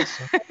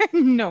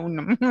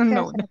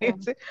 No.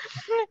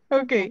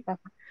 Okay.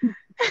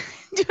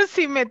 Yo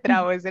sí me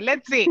trabo ese.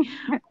 Let's see.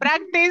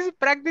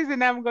 Practice,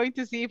 and I'm going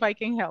to see if I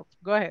can help.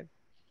 Go ahead.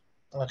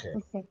 Okay.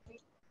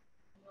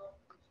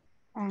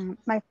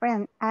 My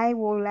friend, I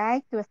would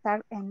like to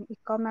start an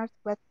e-commerce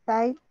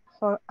website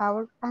for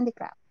our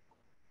handicraft.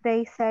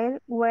 They sell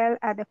well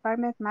at the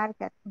farmers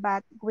market,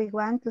 but we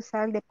want to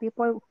sell the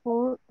people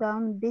who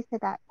don't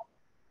visit us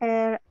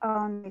here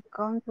on the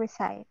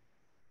countryside.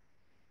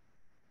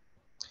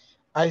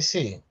 I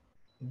see.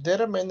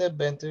 There are many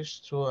advantages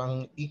to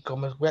an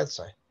e-commerce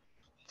website.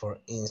 For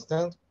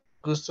instance,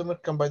 customers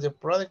can buy the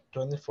product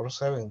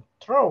 24/7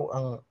 through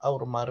an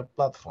automated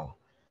platform,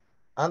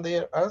 and they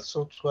are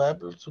also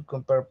able to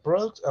compare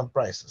products and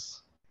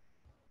prices.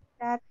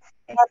 That's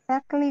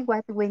exactly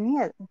what we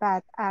need,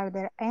 but are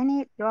there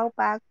any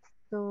drawbacks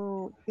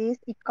to this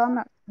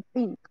e-commerce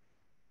thing?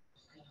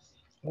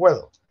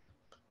 Well,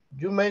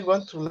 you may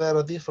want to let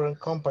a different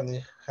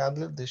company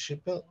handle the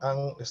shipping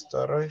and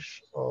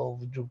storage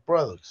of your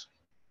products.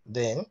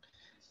 Then,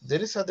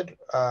 there is a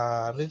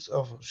risk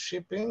of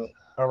shipping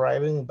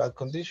arriving in bad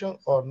condition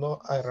or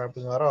not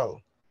arriving at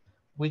all,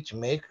 which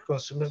make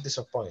consumers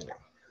disappointed.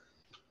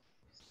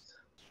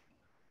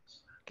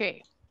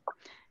 Okay.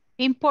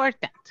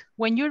 Important.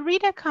 When you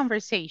read a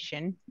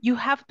conversation, you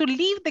have to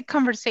leave the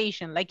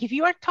conversation. Like if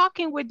you are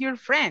talking with your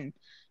friend,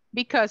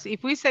 because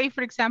if we say,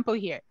 for example,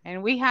 here,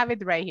 and we have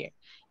it right here,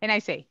 and I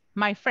say,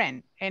 my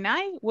friend, and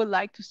I would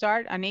like to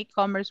start an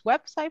e-commerce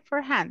website for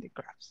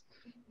handicrafts.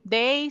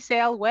 They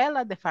sell well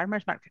at the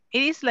farmer's market.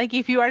 It is like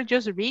if you are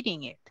just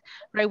reading it,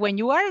 right? When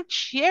you are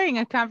sharing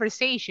a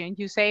conversation,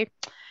 you say,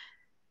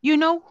 you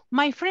know,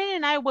 my friend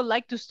and I would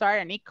like to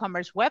start an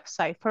e-commerce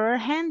website for our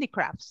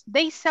handicrafts.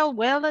 They sell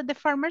well at the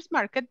farmer's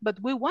market, but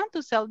we want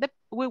to sell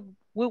we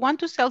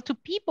want to sell to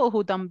people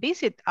who don't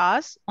visit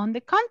us on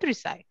the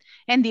countryside.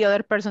 And the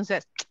other person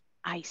says,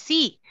 I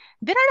see.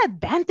 There are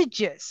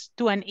advantages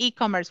to an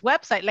e-commerce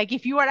website, like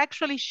if you are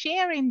actually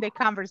sharing the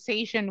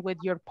conversation with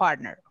your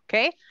partner,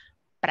 okay?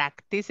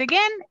 Practice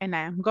again, and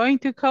I'm going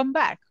to come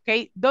back,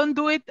 okay? Don't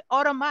do it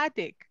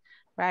automatic,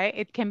 right?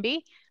 It can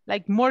be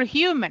like more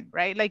human,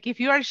 right? Like if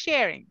you are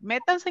sharing,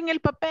 métanse en el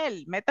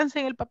papel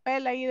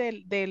ahí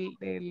del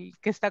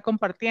que está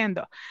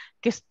compartiendo,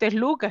 que usted es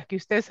Lucas, que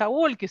usted es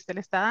Saúl, que usted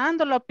le está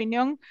dando la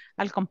opinión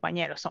al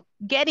compañero. So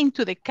get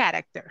into the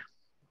character.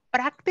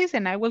 Practice,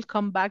 and I will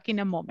come back in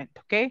a moment,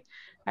 okay?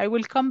 I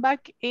will come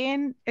back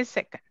in a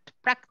second.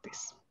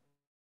 Practice.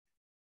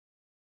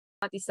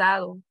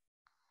 Automatizado.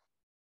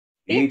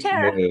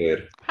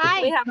 Teacher.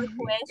 Hi. We have a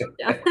question.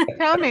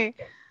 Tell me.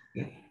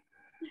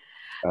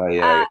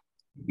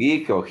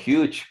 Big or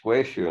huge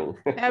question.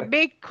 A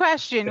big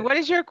question. What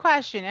is your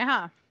question?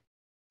 How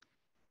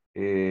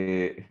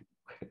do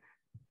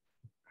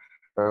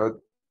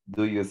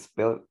you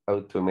spell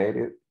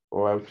automated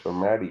or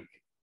automatic?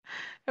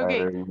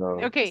 Okay. I don't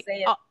know. Okay.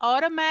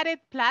 Automated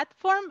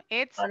platform,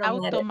 it's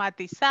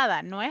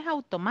automatizada, no es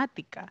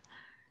automática.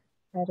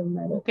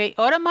 Okay.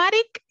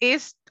 Automatic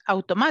is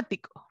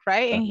automático,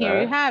 right? And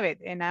here you have it.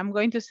 And I'm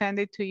going to send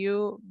it to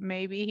you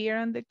maybe here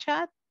on the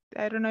chat.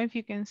 I don't know if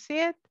you can see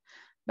it,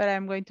 but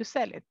I'm going to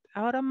sell it.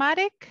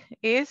 Automatic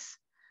is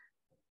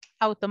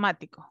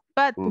automático,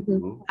 but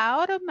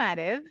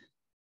automated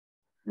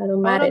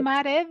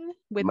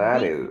with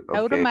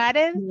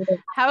automated.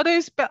 How do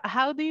you spell?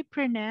 How do you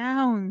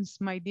pronounce,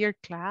 my dear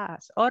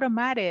class?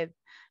 Automated,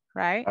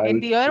 right?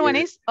 And the other one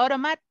is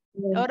automatic.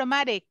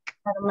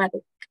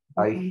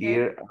 I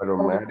hear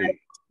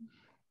automatic.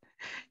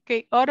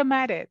 Okay,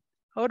 automated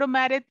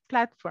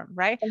platform,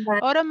 right?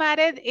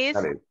 Automated is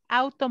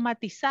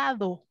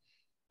automatizado,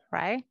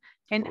 right?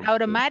 And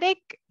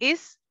automatic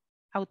is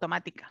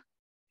automática,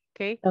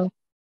 okay?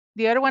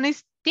 The other one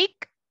is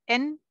TIC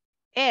and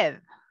ED,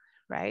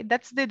 right?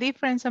 That's the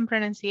difference in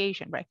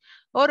pronunciation, right?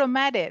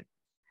 Automated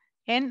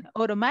and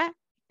automatic.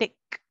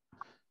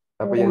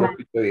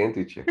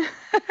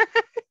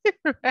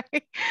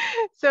 Right?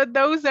 So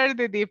those are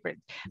the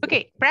difference.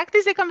 Okay,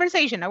 practice the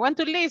conversation. I want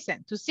to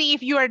listen to see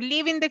if you are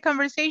leaving the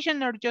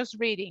conversation or just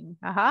reading.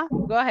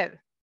 Go ahead.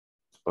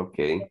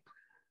 Okay.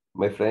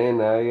 My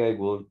friend and I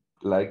would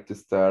like to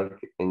start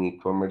an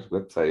e-commerce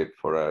website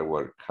for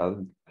our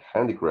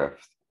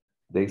handicrafts.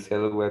 They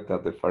sell well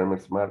at the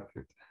farmer's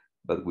market,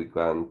 but we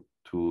want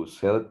to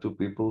sell to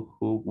people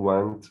who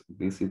want to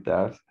visit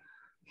us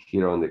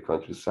here on the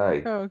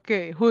countryside.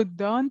 Okay, who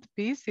don't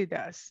visit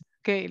us.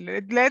 Okay,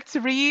 let's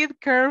read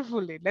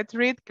carefully. Let's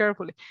read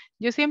carefully.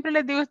 Yo siempre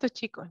les digo a estos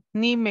chicos,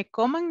 ni me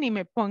coman ni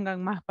me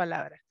pongan más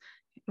palabras.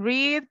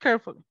 Read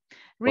carefully.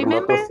 Por no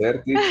Remember?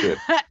 toser, teacher.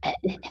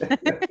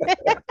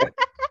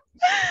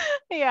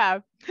 Yeah.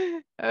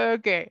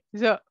 Okay.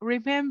 So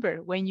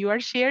remember, when you are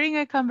sharing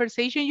a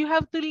conversation, you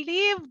have to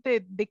leave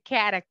the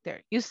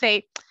character. You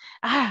say,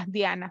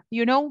 Diana,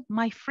 you know,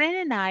 my friend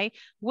and I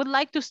would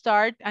like to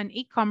start an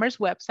e-commerce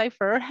website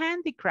for our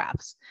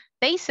handicrafts.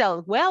 They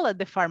sell well at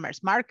the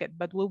farmer's market,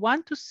 but we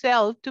want to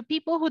sell to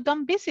people who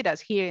don't visit us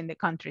here in the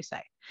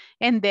countryside.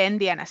 And then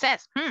Diana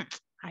says,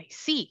 I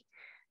see.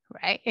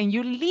 Right? And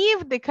you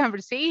leave the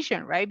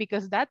conversation, right?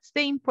 Because that's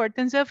the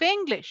importance of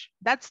English.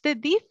 That's the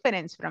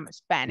difference from Lo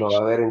Spanish. va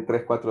a ver en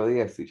 3-4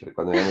 días, teacher,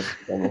 cuando ya me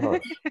sienta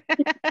mejor.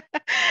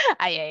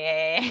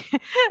 Ay.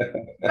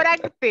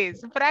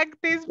 Practice,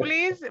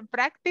 please.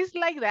 Practice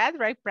like that,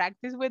 right?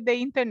 Practice with the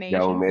Ya un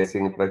intonation. mes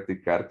sin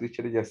practicar,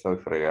 teacher, ya estoy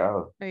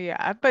fregado.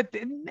 Yeah, but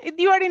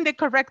you are in the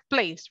correct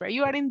place, right?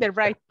 You are in the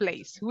right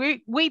place.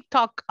 We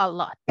talk a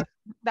lot.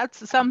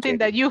 That's something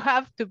that you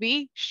have to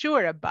be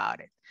sure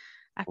about it.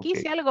 Aquí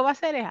si algo va a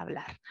hacer es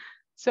hablar.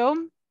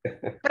 So,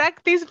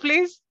 practice,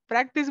 please.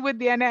 Practice with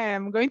Diana.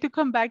 I'm going to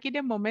come back in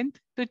a moment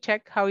to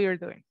check how you're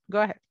doing.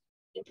 Go ahead.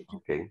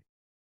 Okay.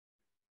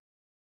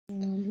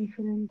 If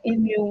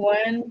you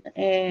want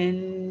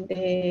and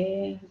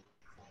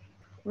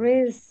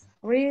risk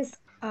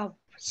of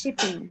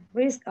shipping,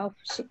 risk of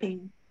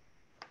shipping.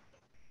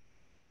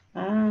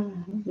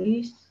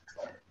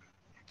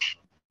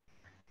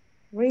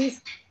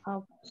 Risk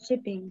of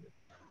shipping.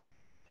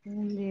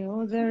 And the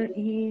other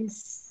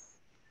is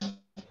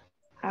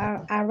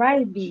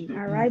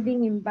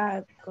arriving in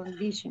bad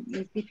condition.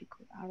 It's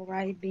difficult.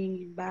 Arriving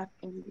in bad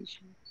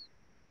conditions.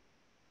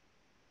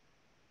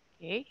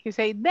 Okay, you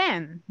say,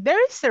 then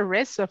there is a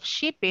risk of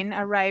shipping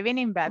arriving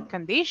in bad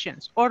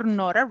conditions or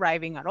not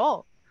arriving at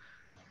all,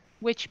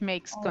 which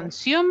makes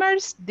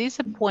consumers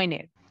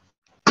disappointed.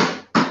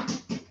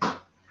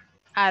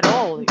 At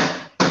all.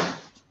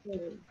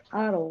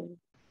 At all.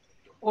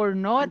 Or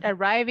not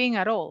arriving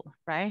at all,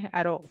 right?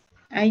 At all.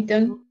 I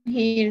don't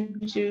hear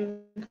you.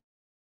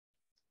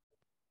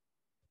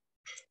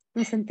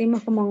 Nos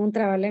sentimos como en un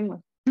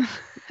trabalengua.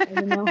 I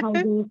don't know how do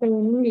you say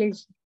in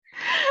English.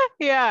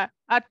 Yeah,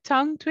 a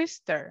tongue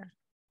twister.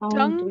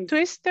 Tongue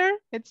twister,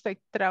 it's like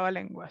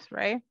trabalenguas,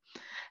 right?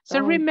 So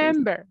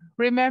remember,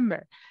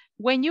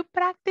 when you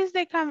practice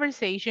the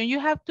conversation, you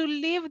have to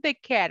leave the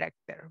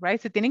character,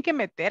 right? Se tienen que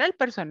meter al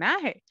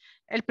personaje.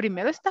 El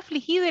primero está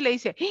afligido y le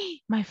dice,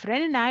 hey, my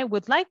friend and I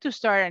would like to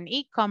start an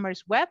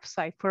e-commerce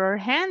website for our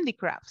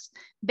handicrafts.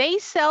 They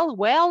sell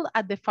well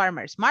at the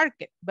farmer's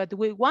market, but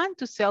we want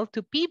to sell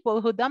to people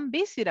who don't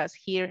visit us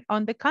here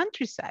on the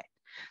countryside.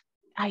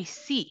 I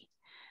see.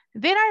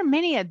 There are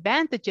many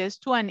advantages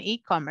to an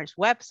e-commerce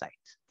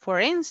website. For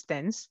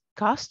instance,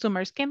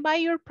 customers can buy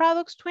your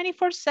products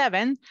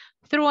 24/7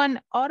 through an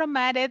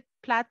automated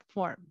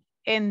platform,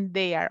 and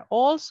they are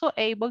also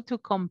able to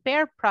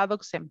compare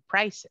products and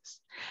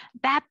prices.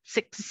 That's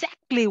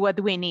exactly what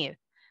we need.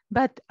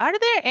 But are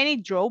there any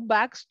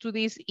drawbacks to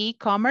this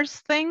e-commerce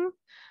thing?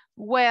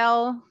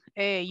 Well,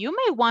 you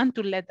may want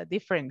to let a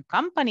different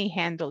company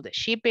handle the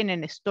shipping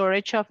and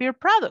storage of your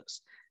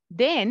products.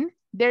 Then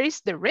there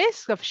is the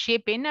risk of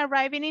shipping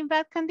arriving in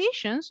bad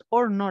conditions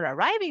or not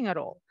arriving at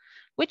all,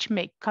 which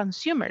make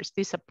consumers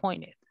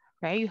disappointed,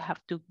 right? You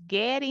have to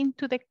get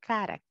into the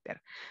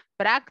character,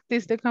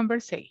 practice the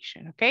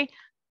conversation, okay?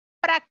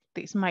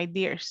 Practice, my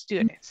dear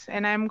students.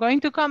 And I'm going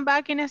to come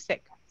back in a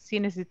second. Si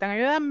necesitan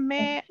ayuda,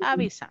 me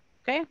avisan,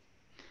 okay?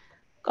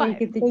 Go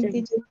ahead.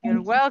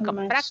 You're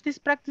welcome. Practice,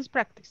 practice,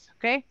 practice,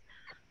 okay?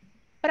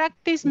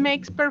 Practice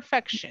makes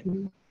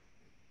perfection.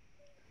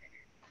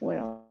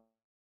 Well.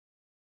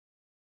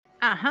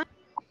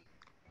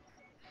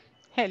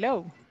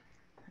 Hello.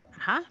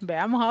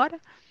 Veamos ahora.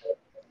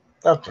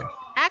 Okay.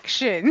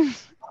 Action.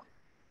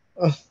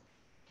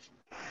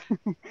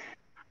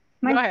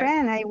 My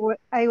friend,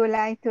 I would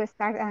like to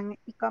start an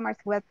e-commerce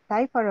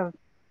website for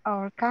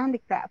our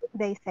handicraft.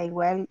 They sell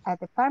well at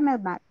the farmer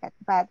market,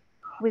 but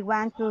we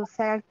want to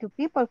sell to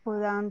people who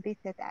don't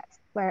visit us.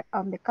 We're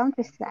on the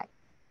countryside.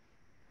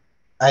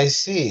 I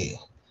see.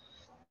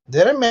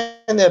 There are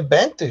many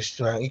advantages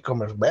to an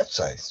e-commerce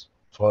website.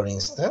 For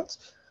instance,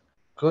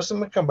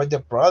 customers can buy the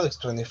products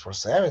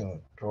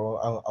 24/7 through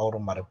an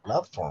automatic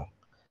platform,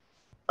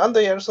 and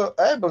they are also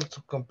able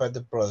to compare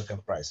the product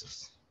and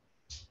prices.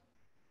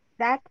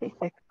 That is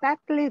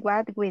exactly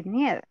what we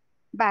need.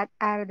 But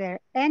are there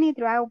any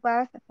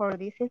drawbacks for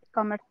this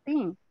e-commerce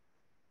thing?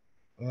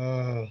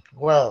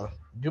 Well,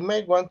 you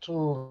may want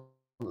to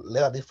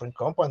let a different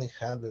company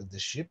handle the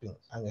shipping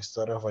and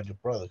storage of your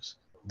products.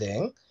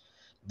 Then,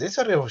 there's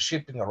a risk of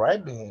shipping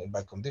arriving in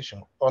bad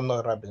condition or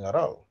not arriving at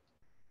all,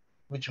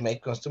 which may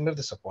consumers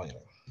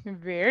disappointed.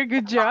 Very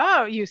good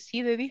job. You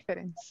see the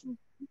difference.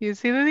 You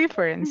see the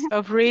difference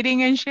of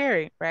reading and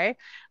sharing, right?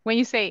 When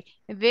you say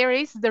there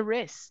is the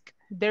risk,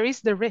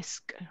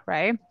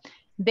 right?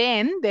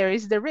 Then there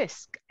is the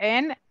risk.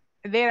 And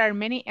there are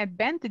many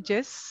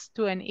advantages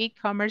to an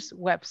e-commerce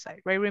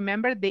website, right?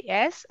 Remember the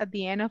S at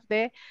the end of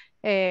the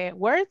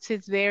words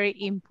is very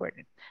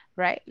important.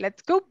 right?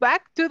 Let's go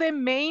back to the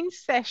main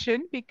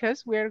session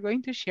because we are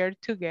going to share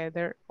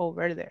together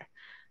over there.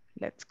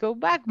 Let's go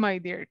back, my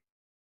dear.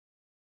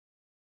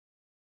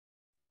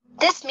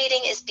 This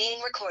meeting is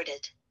being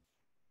recorded.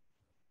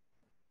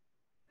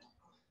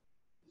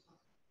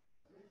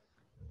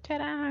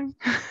 Ta-da!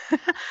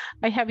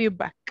 I have you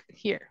back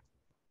here.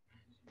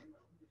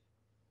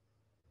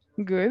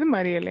 Good,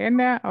 Maria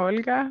Elena,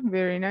 Olga,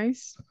 very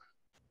nice.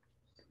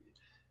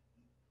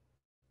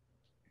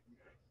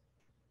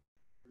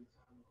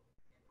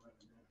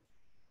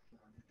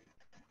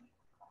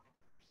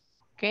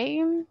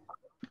 Okay,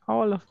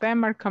 all of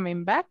them are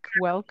coming back.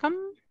 Welcome.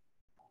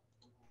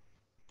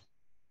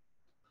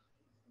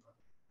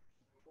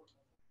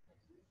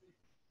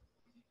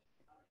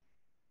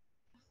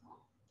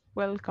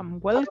 Welcome,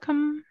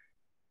 welcome.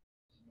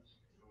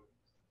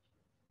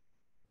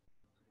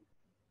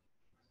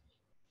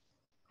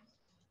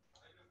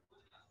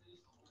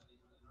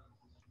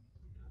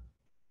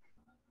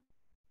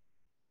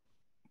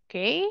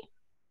 Okay,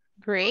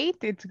 great.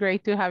 It's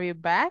great to have you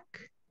back.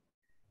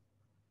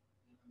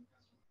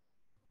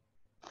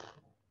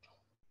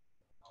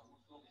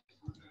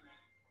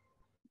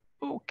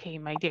 Okay,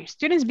 my dear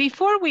students,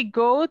 before we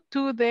go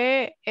to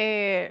the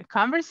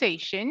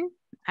conversation,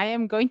 I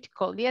am going to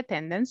call the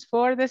attendance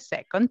for the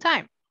second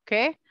time,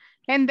 okay?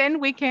 And then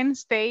we can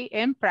stay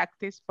and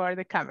practice for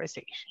the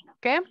conversation,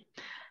 okay?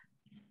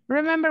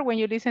 Remember, when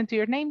you listen to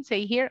your name,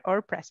 say here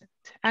or present.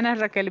 Ana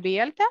Raquel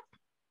Villalta.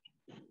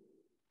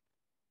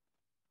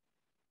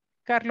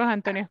 Carlos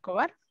Antonio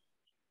Escobar.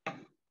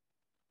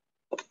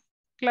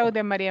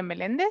 Claudia María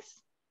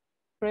Meléndez.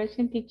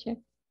 Present, teacher.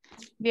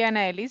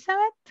 Diana Elizabeth.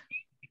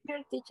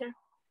 Here, teacher.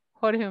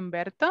 Jorge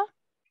Humberto.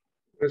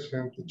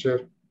 Present,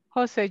 teacher.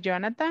 José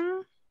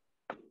Jonathan.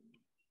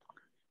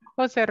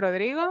 José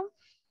Rodrigo.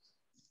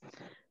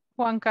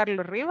 Juan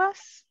Carlos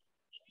Rivas.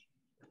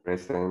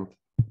 Present.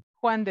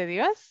 Juan de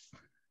Dios.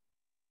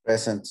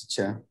 Present,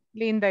 teacher.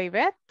 Linda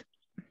Ivette.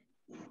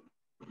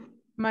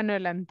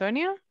 Manuel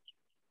Antonio.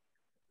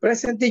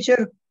 Present,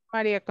 teacher.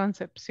 María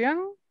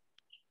Concepción.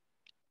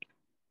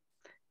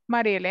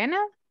 María Elena.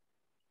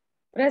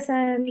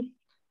 Present.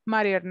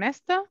 Mario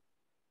Ernesto.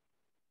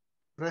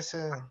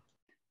 Present.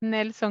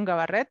 Nelson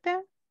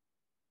Gabarrete.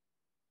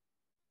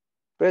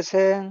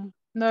 Present.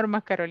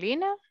 Norma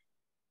Carolina.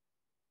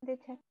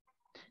 Teacher.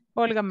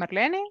 Olga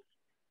Marlene.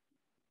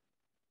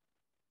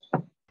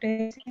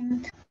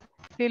 Present.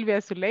 Silvia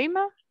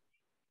Zuleima.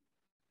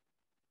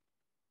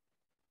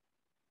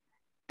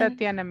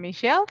 Tatiana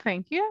Michelle,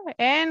 thank you.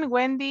 And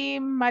Wendy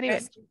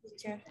Maribel.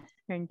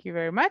 Thank you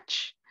very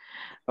much.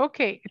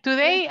 Okay,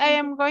 today I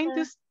am going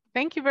to,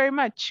 thank you very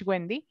much,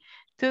 Wendy.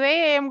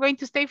 Today I am going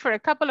to stay for a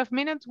couple of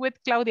minutes with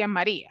Claudia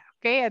Maria.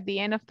 Okay, at the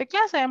end of the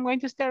class, I am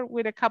going to start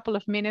with a couple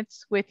of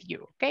minutes with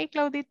you. Okay,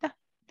 Claudita?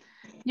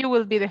 You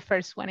will be the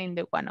first one in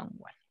the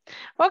one-on-one.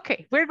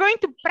 Okay, we're going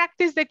to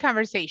practice the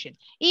conversation.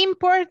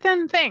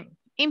 Important thing,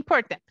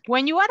 important.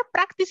 When you are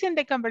practicing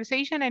the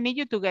conversation, I need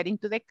you to get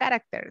into the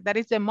character. That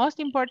is the most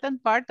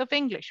important part of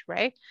English,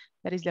 right?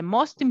 That is the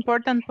most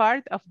important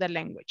part of the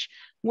language.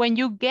 When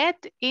you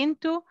get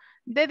into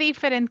the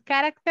different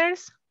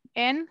characters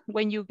and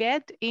when you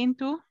get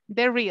into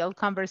the real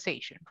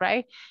conversation,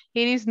 right?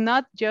 It is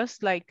not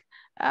just like,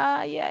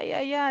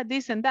 yeah,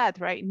 this and that,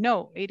 right?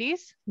 No, it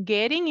is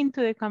getting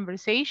into the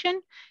conversation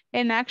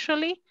and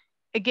actually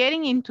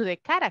getting into the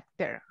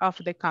character of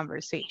the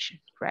conversation,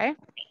 right?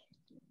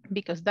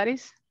 Because that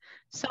is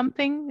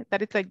something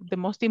that is like the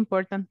most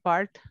important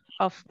part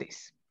of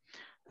this.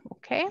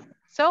 Okay,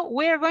 so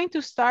we are going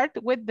to start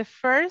with the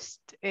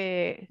first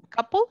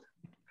couple,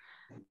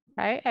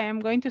 right? I am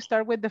going to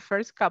start with the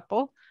first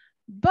couple,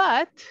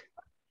 but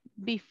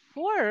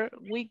before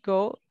we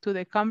go to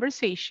the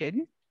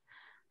conversation,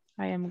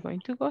 I am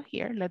going to go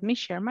here. Let me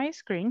share my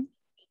screen.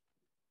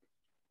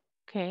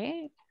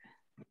 Okay.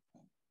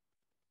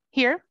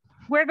 Here,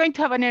 we're going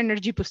to have an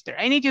energy booster.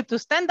 I need you to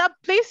stand up,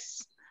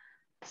 please.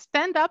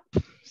 Stand up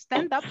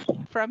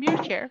from your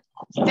chair.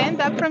 Stand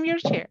up from your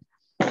chair.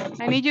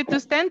 I need you to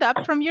stand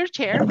up from your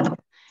chair.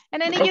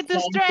 And I need you to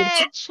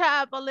stretch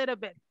up a little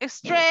bit.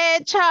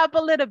 Stretch up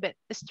a little bit.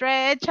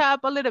 Stretch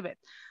up a little bit.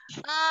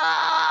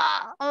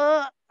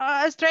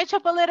 Stretch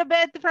up a little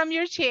bit from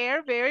your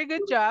chair. Very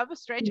good job.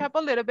 Stretch up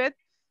a little bit.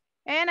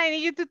 And I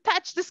need you to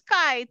touch the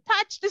sky.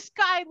 Touch the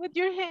sky with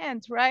your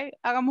hands, right?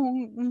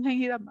 Hagamos un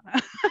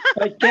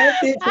I can't,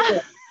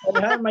 teacher. I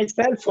have my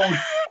cell phone.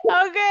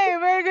 Okay,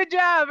 very good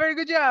job. Very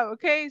good job.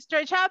 Okay,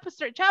 stretch up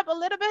a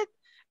little bit.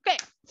 Okay,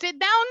 sit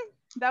down.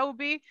 That will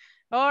be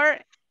our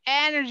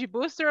energy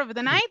booster of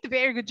the night.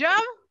 Very good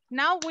job.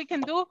 Now we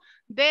can do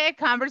the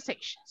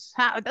conversations.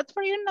 That's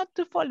for you not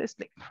to fall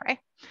asleep, right?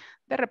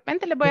 De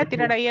repente le voy a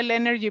tirar ahí el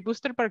energy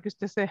booster para que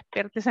usted se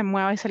despierte, se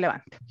mueva y se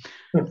levante.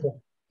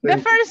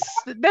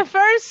 The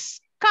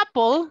first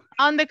couple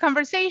on the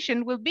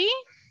conversation will be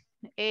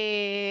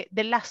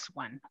the last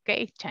one.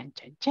 Okay, chan,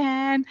 chan,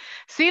 chan.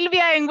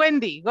 Sylvia and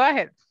Wendy, go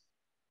ahead.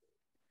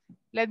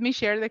 Let me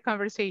share the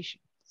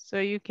conversation so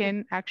you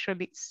can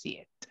actually see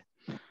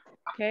it.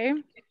 Okay.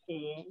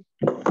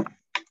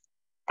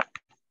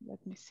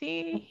 Let me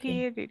see, Okay.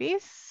 here it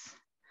is.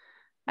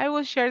 I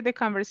will share the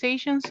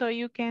conversation so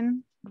you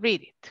can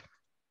read it.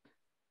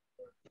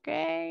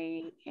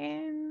 Okay,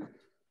 and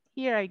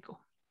here I go.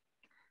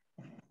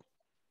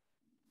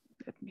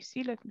 Let me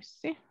see,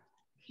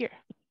 here.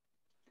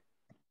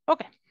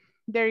 Okay,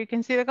 there you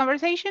can see the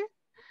conversation.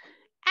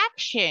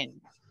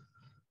 Action.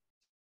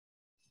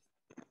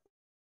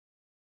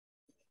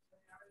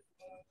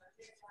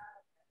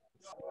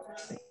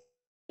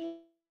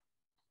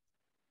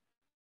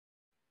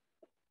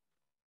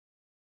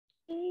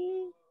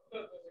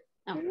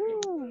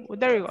 Ooh,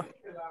 there you go.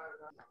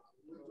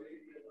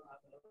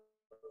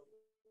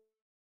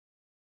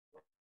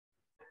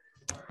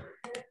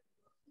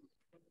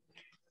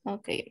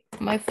 Okay,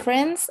 my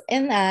friends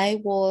and I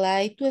would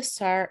like to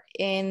start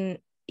an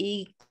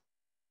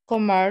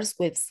e-commerce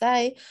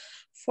website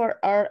for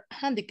our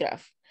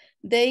handicraft.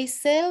 They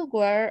sell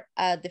ware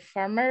at the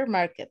farmer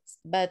markets,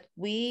 but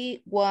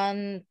we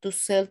want to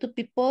sell to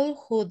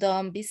people who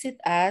don't visit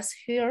us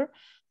here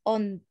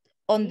on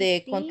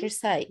the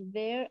countryside.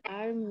 There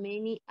are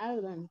many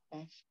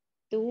advantages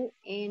to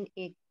an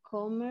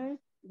e-commerce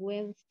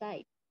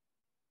website.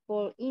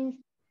 For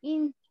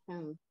instance,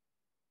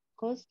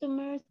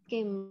 customers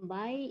can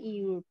buy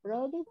your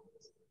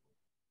products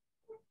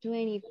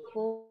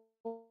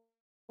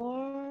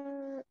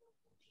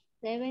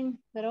 24/7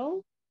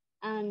 through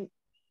an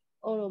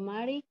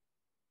automatic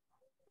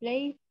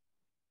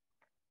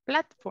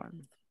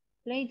platform.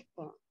 And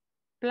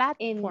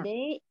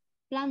they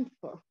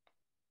platform.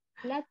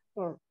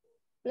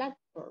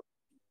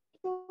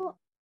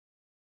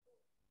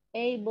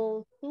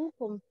 Able to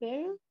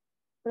compare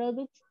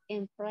products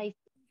and prices.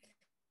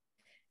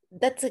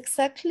 That's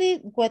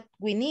exactly what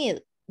we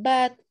need.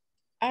 But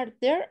are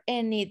there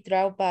any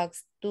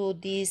drawbacks to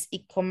this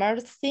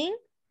e-commerce thing?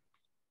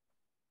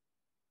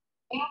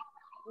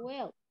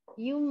 Well,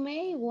 you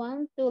may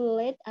want to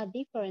let a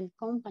different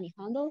company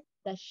handle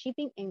the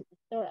shipping and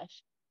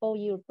storage of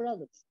your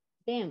products.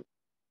 Then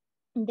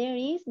there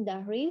is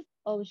the risk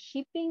of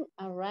shipping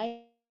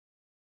arriving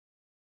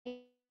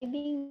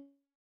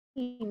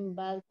in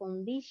bad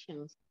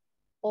conditions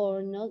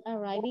or not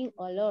arriving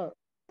at all,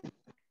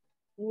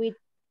 which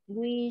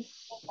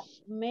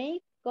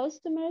make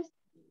customers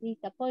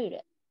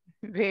disappointed.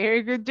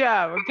 Very good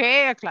job.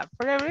 Okay, a clap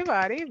for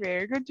everybody.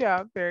 Very good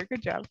job. Very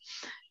good job.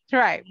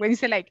 Right. When you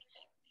say like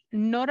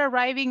not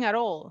arriving at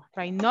all,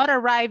 right? Not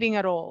arriving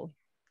at all.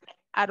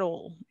 At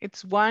all.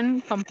 It's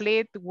one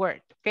complete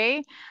word.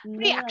 Okay.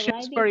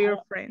 Reactions for your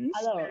friends.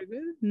 Very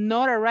good.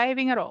 Not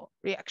arriving at all.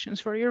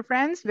 Reactions for your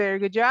friends. Very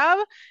good job.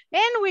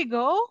 And we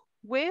go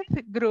with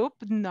group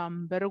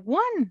number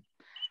 1.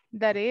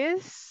 That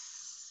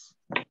is,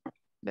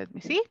 let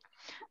me see,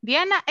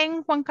 Diana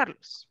and Juan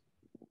Carlos.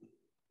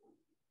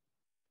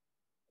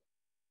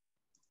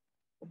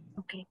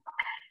 Okay.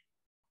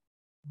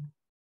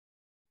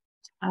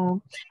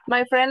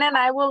 My friend and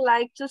I would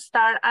like to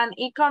start an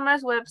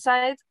e-commerce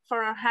website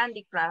for our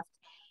handicraft.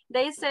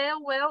 They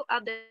sell well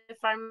at the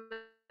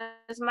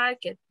farmers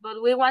market,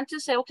 but we want to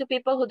sell to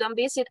people who don't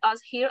visit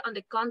us here on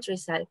the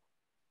countryside.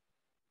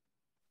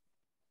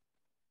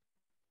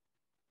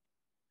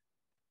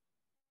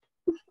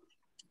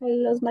 I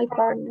lost my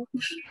partner.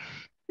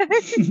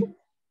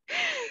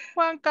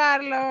 Juan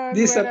Carlos.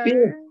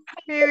 Disappeared.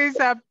 He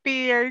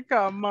disappeared.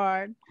 Come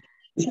on.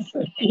 I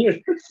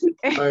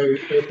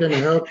can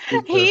help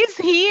you. He's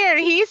here.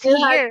 He's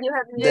here.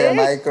 The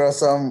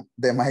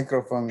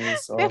microphone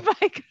is off.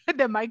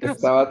 The microphone.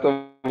 Estaba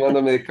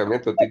tomando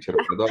medicamento, teacher,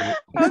 perdón.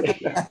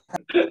 Okay.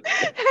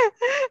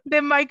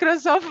 The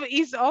Microsoft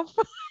is off.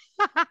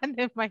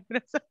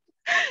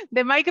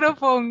 The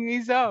microphone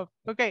is off.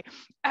 Okay.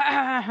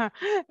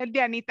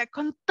 Dianita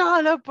con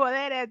todos los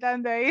poderes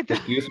dando ahí.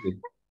 Excuse me.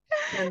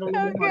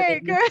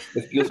 Okay, good.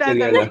 Excuse me,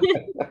 Diana.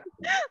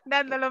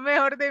 Dando lo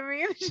mejor de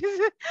mí.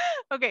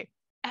 Okay.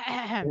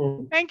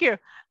 Thank you.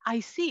 I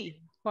see.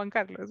 Juan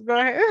Carlos, go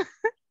ahead.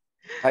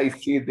 I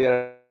see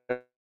there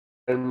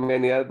are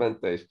many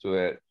advantages to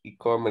an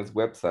e-commerce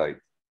website.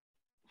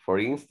 For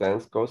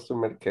instance,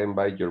 customers can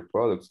buy your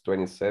products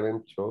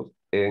 27 through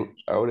an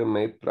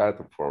automated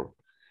platform,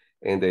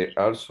 and they're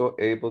also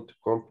able to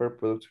compare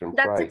products and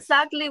price. That's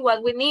exactly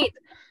what we need.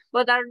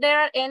 But are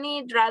there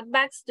any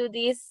drawbacks to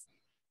this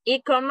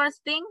e-commerce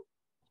thing?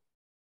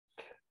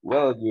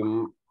 Well,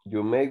 you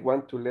may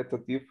want to let a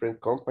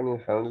different company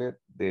handle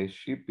the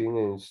shipping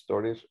and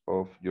storage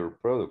of your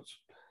products.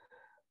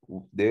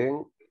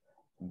 Then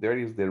there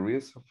is the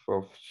risk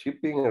of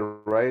shipping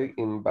arriving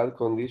in bad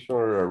condition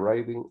or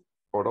arriving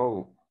at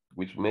all,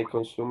 which may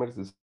consumers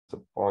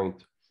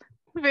disappoint.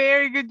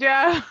 Very good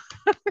job.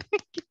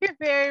 Thank you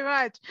very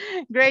much.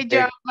 Great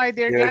job, my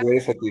dear. Yeah,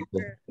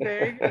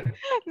 Very good.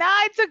 No,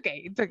 it's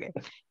okay. It's okay.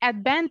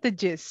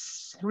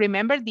 Advantages.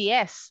 Remember the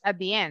S at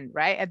the end,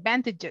 right?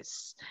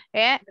 Advantages.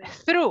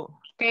 Through.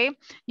 Okay.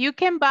 You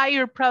can buy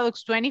your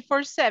products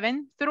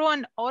 24/7 through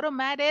an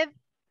automated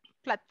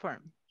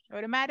platform.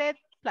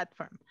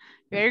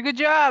 Very good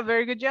job,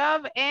 very good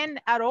job.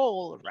 And at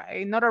all,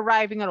 right? Not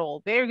arriving at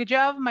all. Very good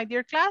job, my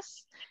dear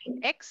class.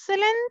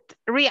 Excellent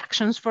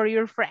reactions for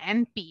your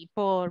friend,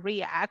 people.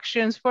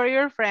 Reactions for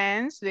your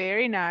friends.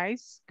 Very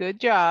nice. Good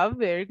job,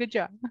 very good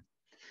job.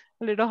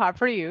 A little hard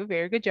for you,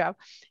 very good job.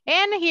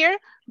 And here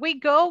we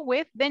go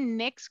with the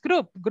next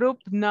group, group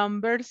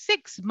number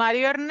 6.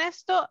 Mario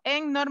Ernesto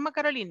and Norma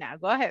Carolina,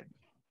 go ahead.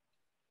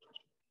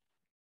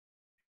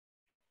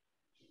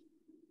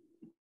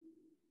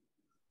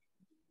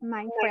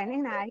 My friend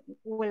and I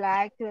would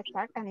like to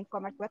start an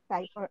e-commerce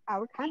website for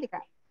our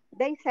handicraft.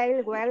 They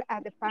sell well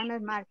at the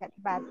farmers market,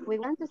 but we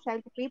want to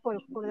sell to people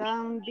who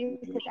don't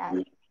visit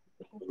us.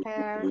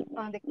 They're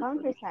on the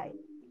countryside.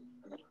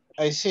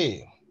 I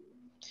see.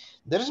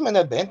 There is many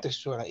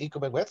advantage to an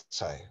e-commerce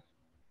website.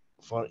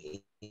 For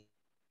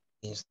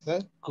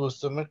instance,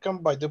 customer can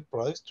buy the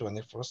products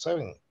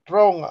 24/7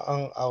 through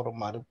an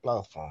automatic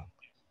platform.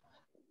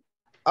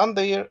 And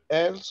they are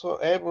also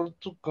able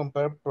to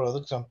compare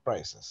products and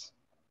prices.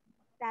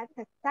 That's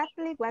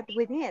exactly what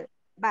we need.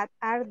 But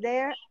are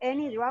there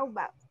any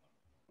drawbacks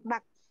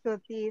to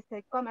this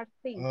e-commerce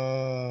thing?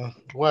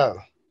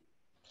 Well,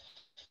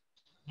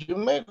 you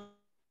may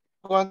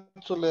want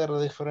to let a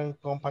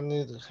different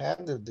company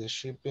handle the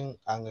shipping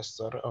and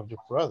storage of your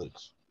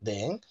products.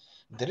 Then,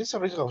 there is a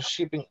risk of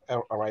shipping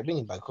arriving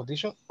in bad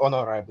condition or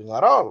not arriving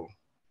at all,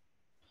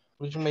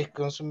 which may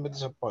consumer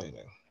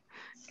disappointed.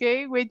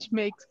 Okay, which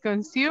makes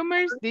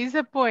consumers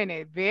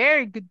disappointed.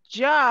 Very good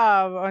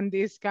job on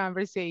this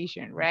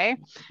conversation, right?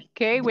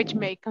 Okay, which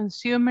make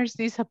consumers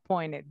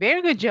disappointed.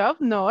 Very good job,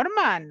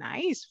 Norma.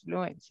 Nice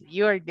fluency.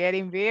 You are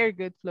getting very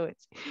good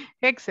fluency.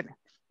 Excellent.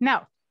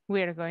 Now,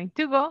 we're going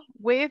to go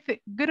with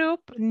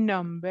group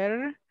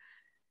number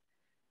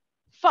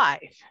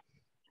 5.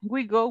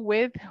 We go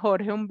with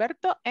Jorge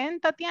Humberto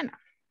and Tatiana.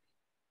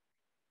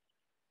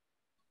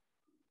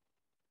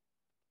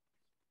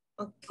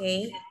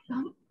 Okay.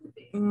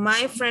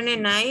 My friend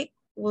and I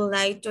would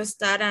like to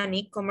start an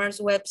e-commerce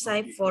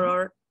website for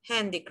our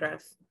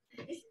handicraft.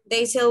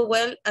 They sell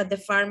well at the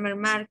farmer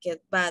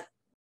market, but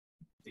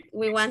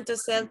we want to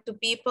sell to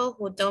people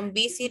who don't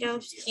visit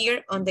us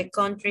here on the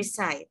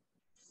countryside.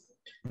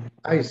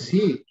 I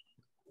see.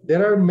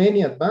 There are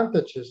many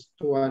advantages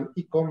to an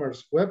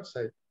e-commerce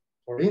website.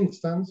 For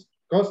instance,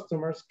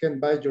 customers can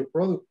buy your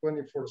product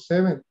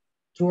 24/7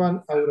 through an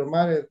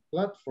automated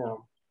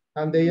platform,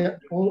 and they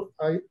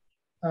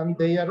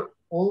are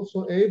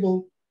also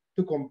able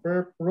to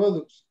compare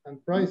products and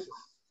prices.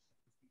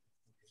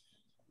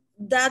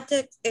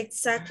 That's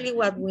exactly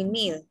what we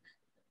need.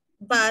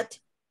 But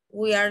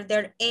are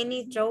there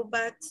any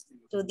drawbacks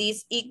to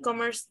this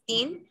e-commerce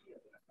thing?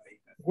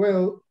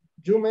 Well,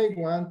 you may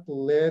want to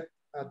let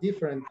a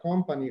different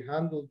company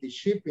handle the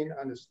shipping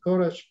and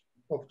storage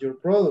of your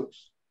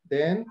products.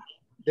 Then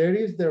there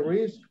is the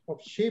risk of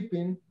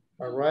shipping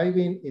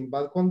arriving in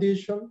bad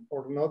condition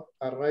or not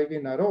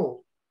arriving at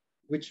all,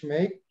 which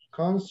make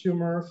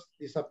consumers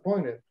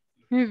disappointed.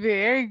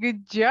 Very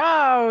good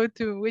job,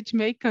 which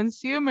make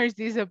consumers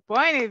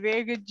disappointed.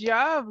 Very good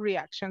job.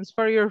 Reactions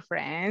for your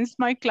friends,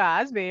 my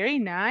class. Very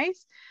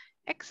nice.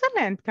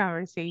 Excellent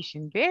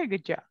conversation. Very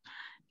good job.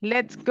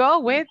 Let's go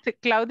with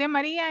Claudia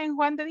Maria and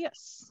Juan de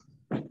Dios.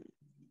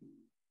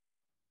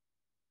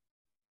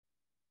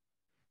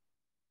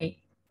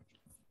 Okay.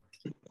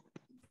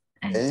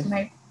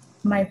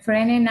 My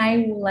friend and I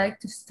would like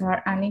to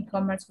start an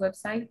e-commerce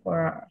website for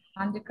our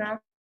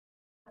handicraft.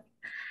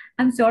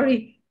 I'm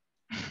sorry.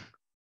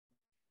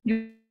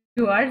 You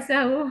are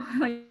so,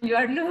 you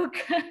are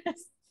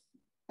Lucas.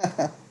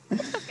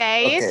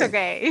 Okay, it's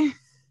okay.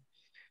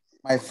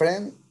 My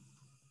friend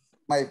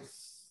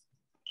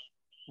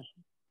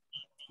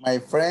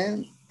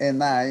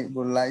and I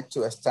would like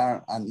to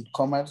start an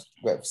e-commerce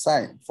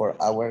website for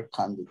our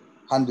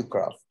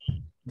handicraft.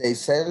 They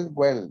sell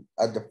well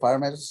at the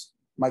farmers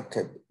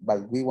market,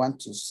 but we want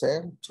to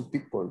sell to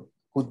people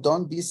who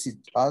don't visit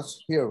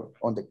us here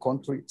on the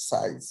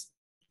countryside.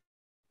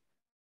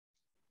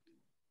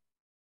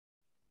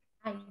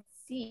 I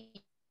see.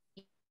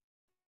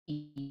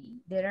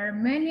 There are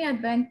many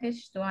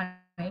advantages to an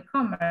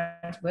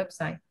e-commerce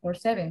website for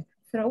 7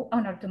 through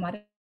an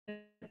automatic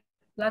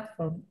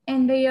platform,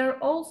 and they are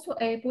also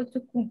able to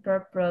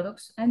compare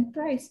products and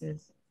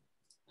prices.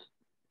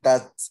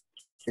 That's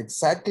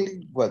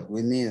exactly what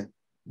we need.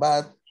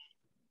 But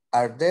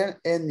are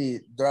there any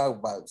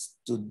drawbacks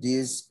to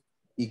this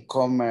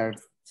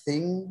e-commerce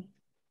thing?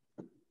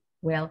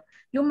 Well,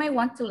 you may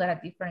want to let a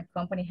different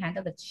company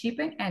handle the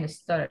shipping and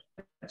storage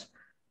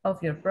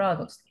of your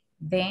products.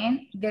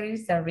 Then there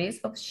is the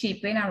risk of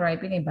shipping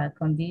arriving in bad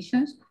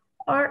conditions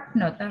or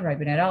not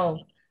arriving at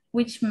all,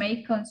 which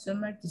may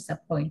consumers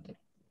disappointed.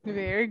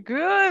 Very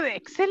good.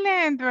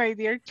 Excellent, my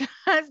dear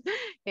class.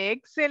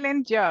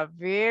 Excellent job.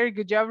 Very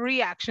good job.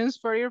 Reactions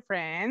for your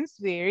friends.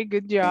 Very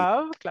good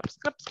job. Claps,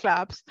 claps,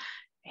 claps.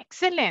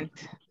 Excellent.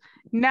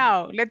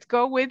 Now, let's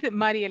go with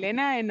María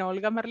Elena and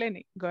Olga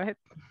Marlene. Go ahead.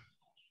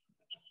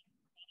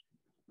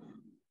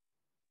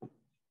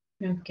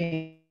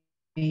 Okay.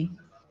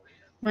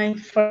 My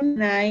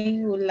friend and I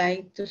would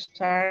like to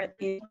start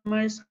an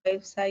e-commerce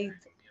website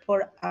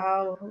for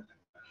our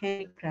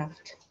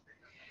handicraft.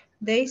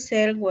 They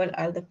sell well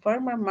at the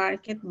farmer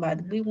market,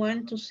 but we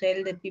want to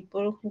sell the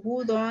people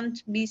who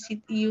don't visit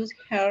use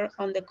her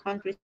on the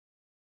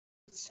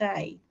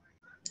countryside.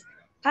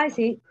 I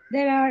see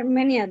there are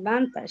many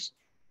advantages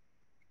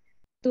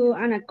to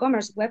an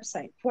e-commerce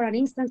website. For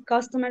instance,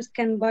 customers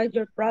can buy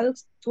your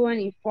products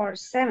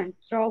 24/7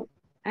 through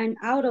an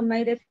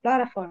automated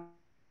platform.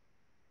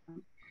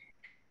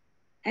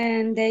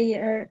 And they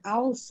are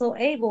also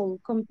able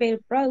to compare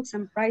products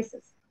and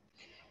prices.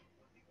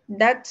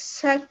 That's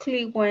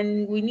exactly what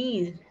we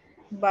need.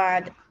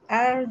 But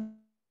are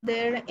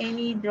there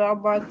any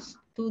drawbacks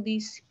to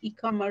these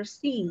e-commerce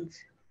things?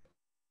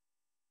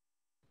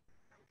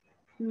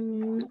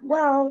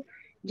 Well,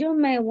 you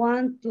may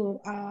want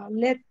to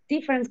let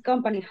different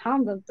company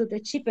handle to the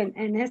shipping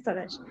and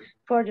storage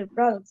for your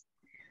products.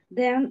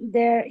 Then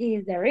there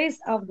is the risk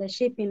of the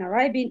shipping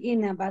arriving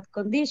in a bad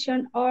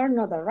condition or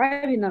not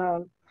arriving at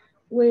all,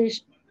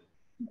 which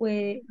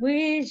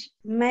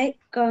make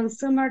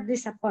consumer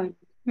disappointed.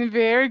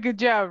 Very good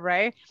job,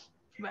 right?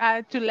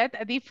 To let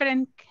a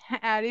different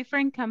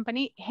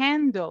company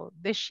handle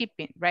the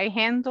shipping, right?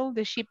 Handle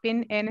the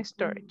shipping and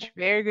storage.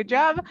 Very good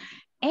job.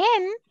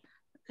 And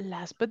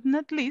last but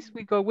not least,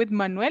 we go with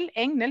Manuel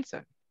and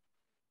Nelson.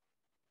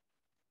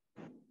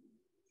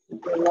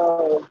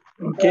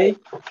 Okay.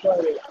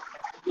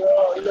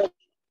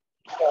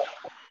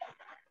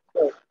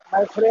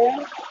 My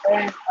friend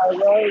and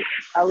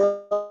I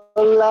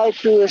would like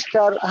to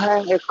start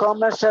a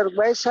commercial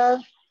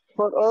website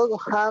for all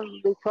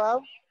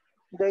handicraft.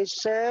 They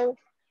sell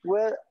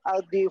well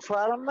at the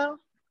farmer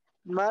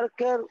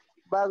market,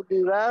 but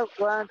they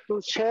want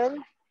to sell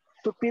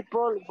to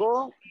people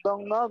who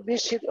do not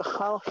visit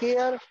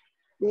here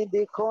in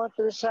the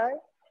countryside.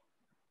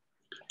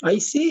 I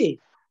see.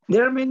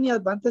 There are many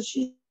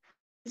advantages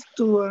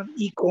to an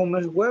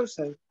e-commerce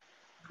website.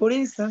 For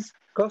instance,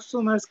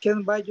 customers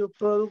can buy your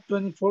product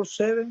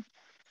 24/7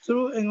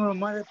 through an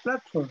automated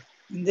platform,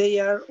 and they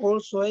are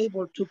also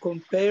able to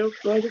compare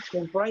products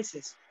and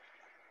prices.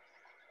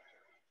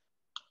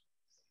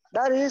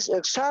 That is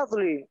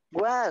exactly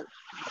what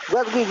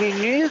we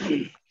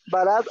need,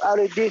 but I've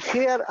already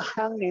here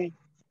hanging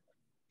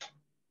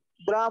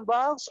brown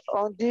box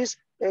on this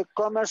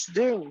e-commerce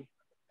dream.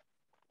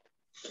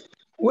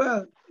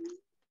 Well,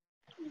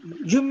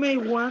 you may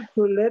want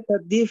to let a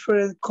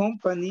different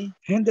company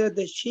handle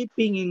the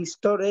shipping and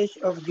storage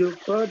of your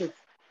product.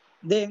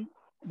 Then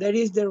there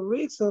is the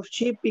risk of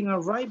shipping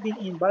arriving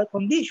in bad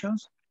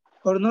conditions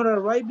or not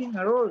arriving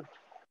at all,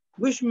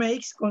 which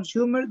makes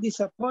consumer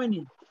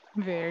disappointed.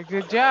 Very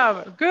good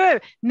job.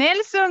 Good.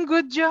 Nelson,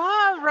 good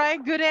job,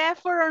 right? Good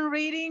effort on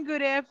reading,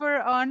 good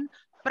effort on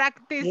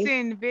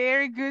practicing.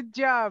 Very good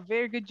job.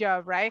 Very good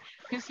job, right?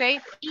 You say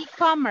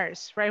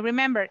e-commerce, right?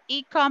 Remember,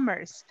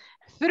 e-commerce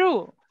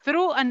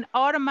through an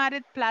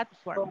automated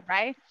platform,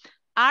 right?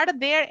 Are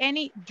there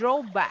any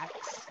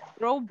drawbacks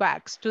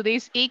to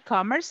this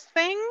e-commerce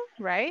thing,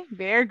 right?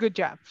 Very good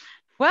job.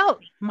 Well,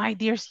 my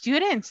dear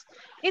students,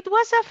 it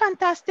was a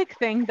fantastic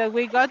thing that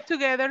we got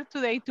together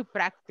today to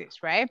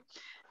practice, right?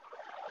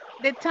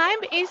 The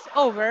time is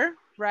over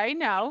right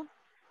now,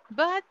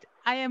 but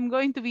I am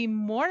going to be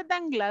more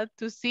than glad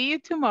to see you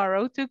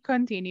tomorrow to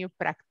continue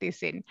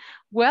practicing.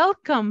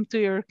 Welcome to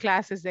your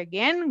classes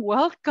again.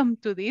 Welcome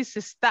to this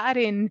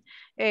studying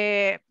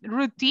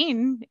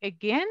routine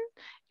again.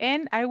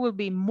 And I will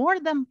be more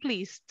than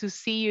pleased to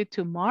see you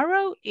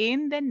tomorrow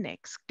in the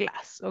next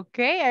class,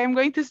 okay? I am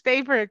going to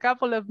stay for a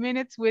couple of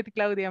minutes with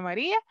Claudia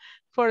Maria.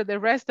 For the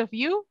rest of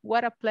you,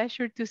 what a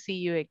pleasure to see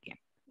you again,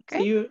 okay?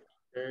 See you.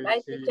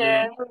 Bye,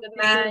 teacher. Good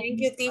night.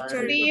 Thank you,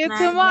 teacher. See Good you night.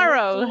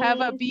 tomorrow.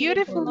 Have a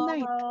beautiful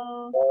night.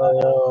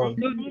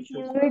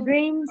 Sweet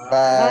dreams.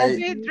 Bye,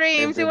 Sweet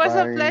dreams. It was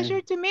a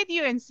pleasure to meet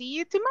you and see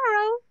you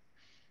tomorrow.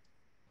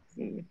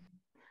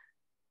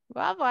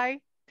 Bye-bye.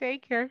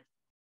 Take care.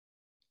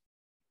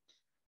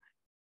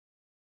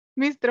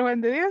 Mr. Juan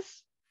de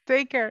Dios,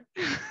 take care.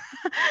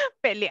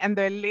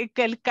 Peleando el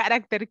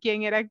carácter,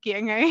 quién era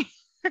quién ahí.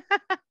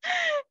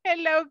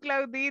 Hello,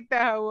 Claudita.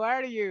 How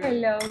are you?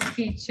 Hello,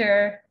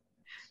 teacher.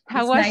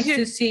 How it's was nice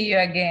to see you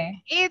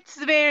again. It's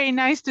very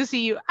nice to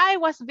see you. I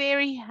was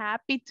very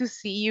happy to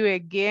see you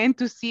again,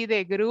 to see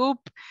the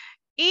group,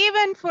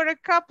 even for a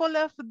couple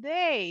of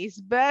days.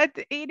 But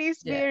it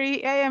is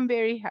I am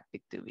very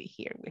happy to be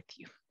here with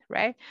you,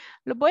 right?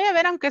 Lo voy a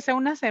ver aunque sea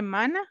una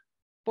semana,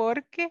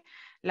 porque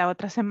la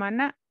otra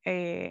semana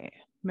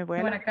me voy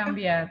a la beca.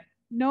 Cambiar.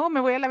 No, me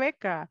voy a la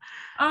beca.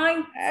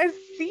 Ay.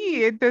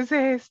 Sí,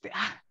 entonces...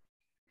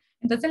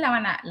 Entonces la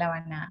van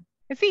a...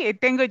 Sí,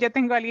 ya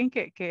tengo a alguien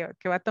que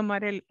va a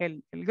tomar el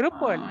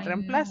grupo, el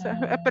reemplazo,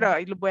 no. pero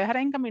los voy a dejar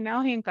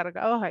encaminados y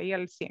encargados ahí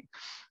al 100.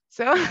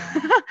 So,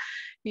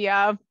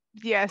 yeah,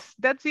 yes,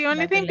 that's the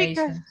only thing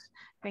because,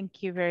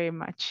 thank you very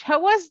much.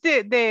 How was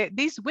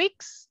these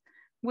weeks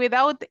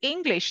without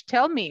English?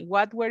 Tell me,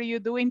 what were you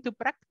doing to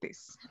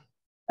practice?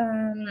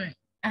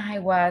 I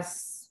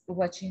was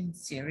watching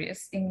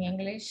series in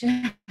English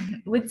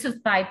with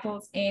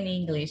subtitles in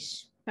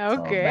English.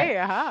 Okay,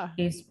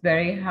 it's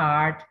very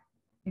hard.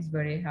 It's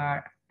very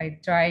hard. I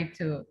try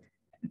to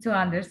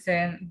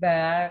understand, but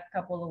a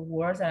couple of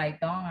words that I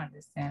don't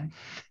understand.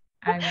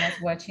 I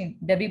was watching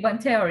The Big Bang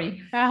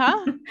Theory.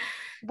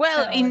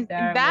 Well, So in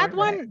there that were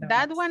one, like,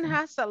 that one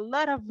has a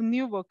lot of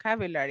new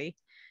vocabulary.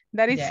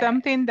 That is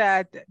something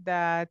that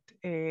that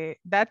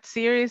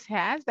series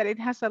has, that it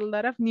has a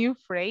lot of new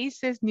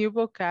phrases, new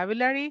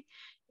vocabulary,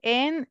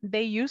 and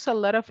they use a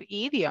lot of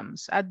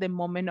idioms at the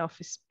moment of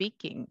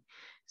speaking.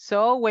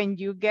 So when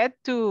you get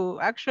to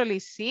actually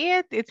see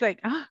it, it's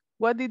like,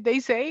 what did they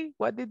say?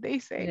 What did they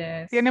say?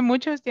 Yes. Tiene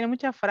muchas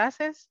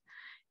frases.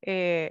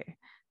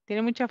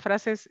 Tiene muchas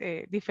frases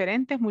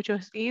diferentes,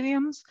 muchos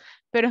idioms,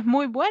 pero es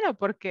muy bueno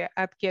porque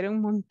adquiere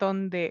un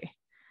montón de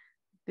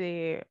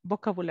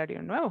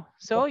vocabulario nuevo.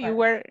 So you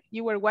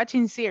were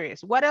watching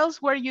series. What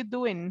else were you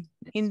doing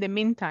in the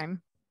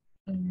meantime?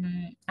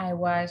 I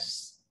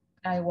was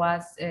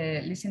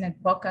listening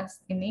podcasts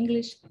in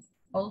English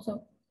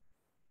also.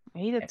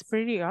 Hey, that's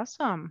pretty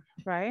awesome,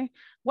 right?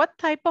 What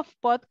type of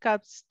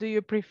podcasts do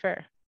you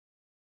prefer?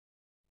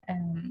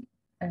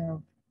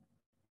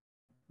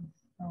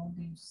 How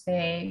do you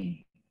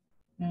say?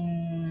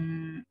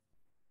 De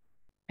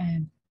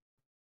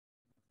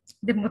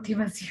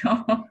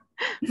motivación.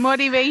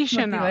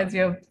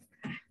 Motivational.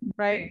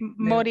 Right?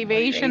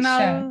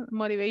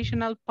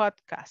 Motivational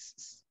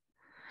podcasts.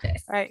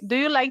 Yes. Right. Do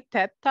you like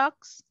TED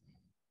Talks?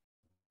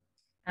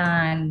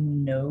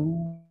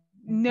 No.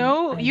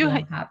 No, I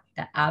don't have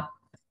the app.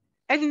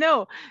 I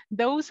know.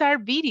 Those are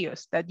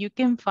videos that you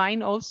can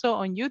find also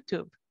on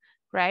YouTube,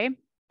 right?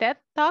 TED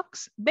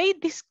Talks, they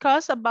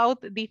discuss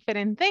about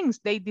different things.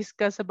 They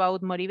discuss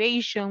about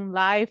motivation,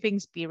 life,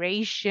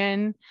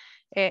 inspiration,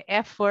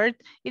 effort.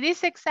 It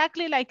is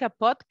exactly like a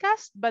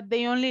podcast, but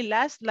they only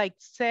last like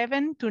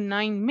 7 to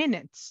 9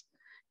 minutes.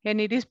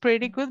 And it is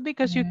pretty good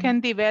because you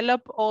can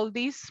develop all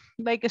these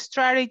like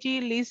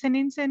strategy,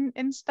 listenings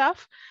and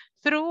stuff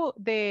through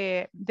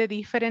the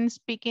different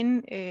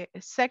speaking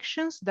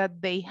sections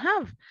that they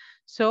have.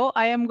 So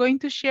I am going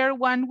to share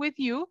one with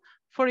you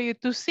for you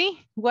to see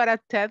what a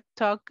TED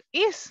Talk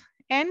is.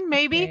 And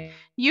maybe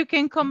you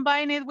can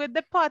combine it with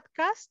the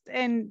podcast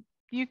and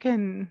you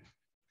can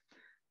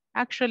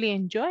actually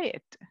enjoy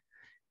it.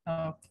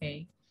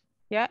 Okay.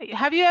 Yeah.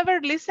 Have you ever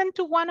listened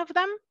to one of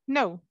them?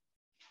 No.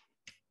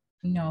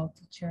 No,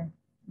 teacher,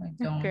 I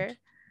don't. Okay.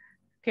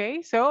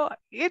 Okay, so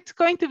it's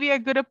going to be a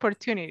good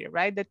opportunity,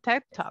 right? The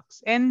TED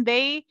Talks, and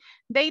they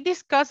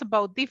discuss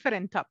about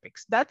different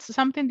topics. That's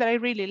something that I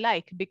really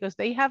like because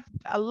they have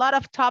a lot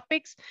of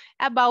topics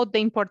about the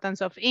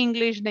importance of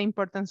English, the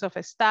importance of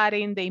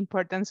studying, the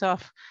importance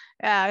of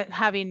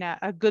having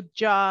a good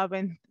job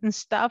and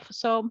stuff.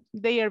 So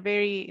they are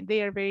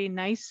very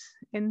nice,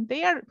 and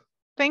they are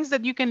things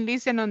that you can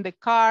listen on the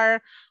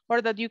car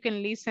or that you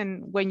can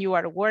listen when you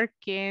are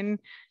working,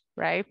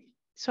 right?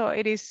 So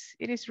it is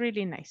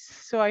really nice.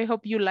 So I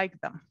hope you like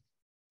them.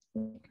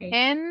 Okay.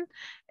 And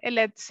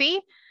let's see.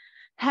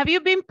 Have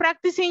you been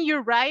practicing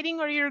your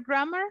writing or your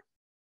grammar?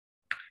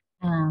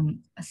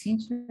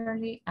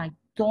 Sincerely, I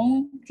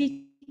don't,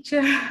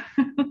 teacher.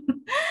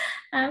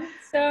 I'm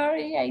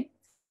sorry, I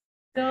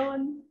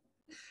don't.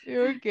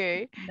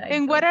 Okay.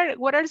 And what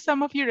are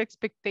some of your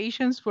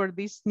expectations for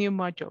this new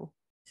module?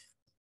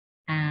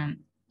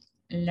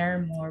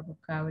 Learn more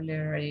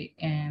vocabulary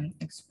and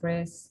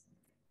express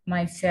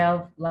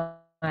myself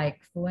like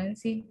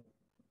fluency.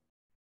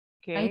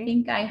 Okay. I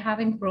think I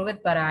have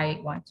improved, but I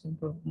want to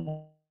improve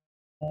more.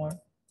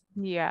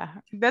 Yeah,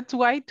 that's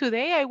why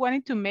today I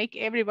wanted to make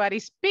everybody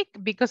speak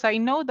because I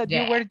know that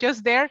you were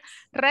just there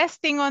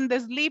resting on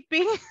the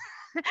sleeping.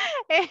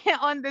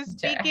 On the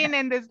speaking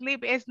and the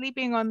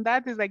sleeping on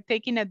that is like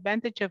taking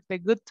advantage of the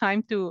good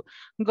time to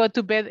go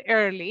to bed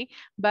early.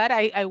 But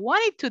I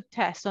wanted to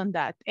test on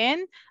that.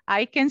 And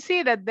I can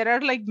see that there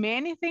are like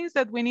many things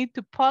that we need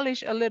to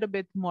polish a little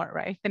bit more,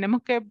 right?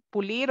 Tenemos que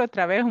pulir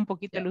otra vez un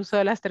poquito el uso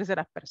de las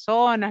terceras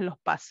personas, los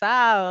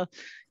pasados,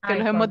 que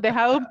los hemos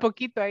dejado un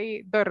poquito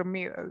ahí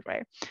dormidos,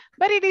 right?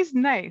 But it is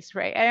nice,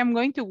 right? I am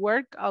going to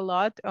work a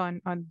lot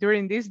on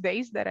during these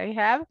days that I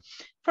have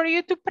for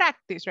you to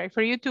practice, right?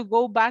 For you to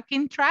go back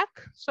in track.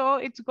 So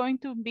it's going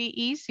to be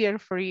easier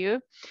for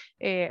you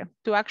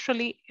to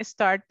actually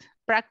start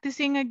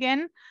practicing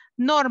again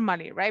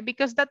normally, right?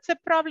 Because that's a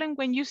problem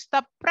when you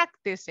stop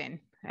practicing.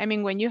 I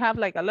mean, when you have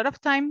like a lot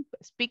of time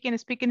speaking,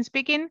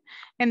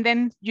 and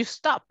then you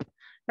stop,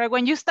 right?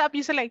 When you stop,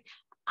 you say like,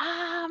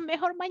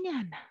 mejor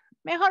mañana.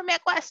 Mejor me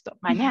acuesto,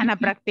 mañana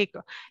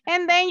practico.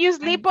 And then you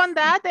sleep on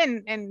that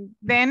and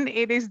then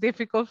it is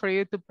difficult for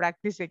you to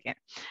practice again.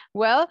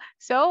 Well,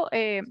 so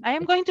I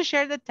am going to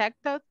share the TED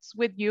Talks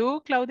with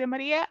you, Claudia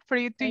Maria, for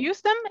you to use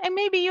them and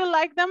maybe you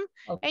like them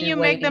and you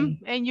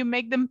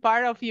make them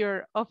part of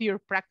your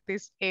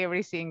practice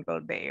every single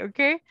day,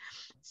 okay?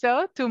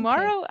 So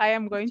tomorrow I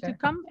am going to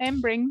come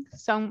and bring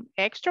some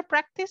extra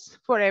practice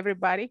for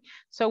everybody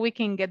so we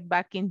can get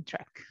back in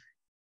track.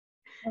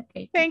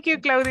 Okay. Thank you,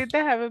 Claudita.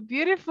 Have a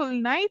beautiful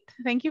night.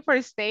 Thank you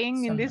for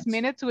staying in these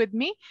minutes with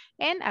me,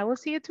 and I will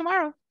see you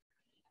tomorrow.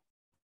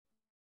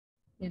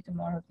 See you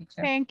tomorrow,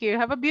 teacher. Thank you.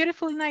 Have a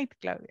beautiful night,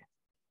 Claudia.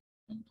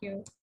 Thank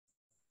you.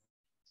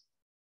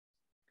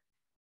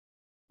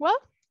 Well,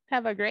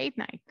 have a great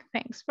night.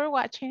 Thanks for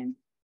watching.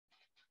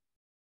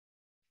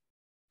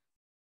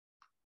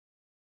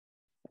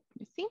 Let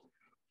me see.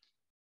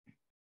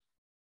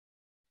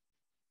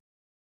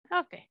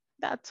 Okay,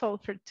 that's all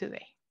for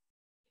today.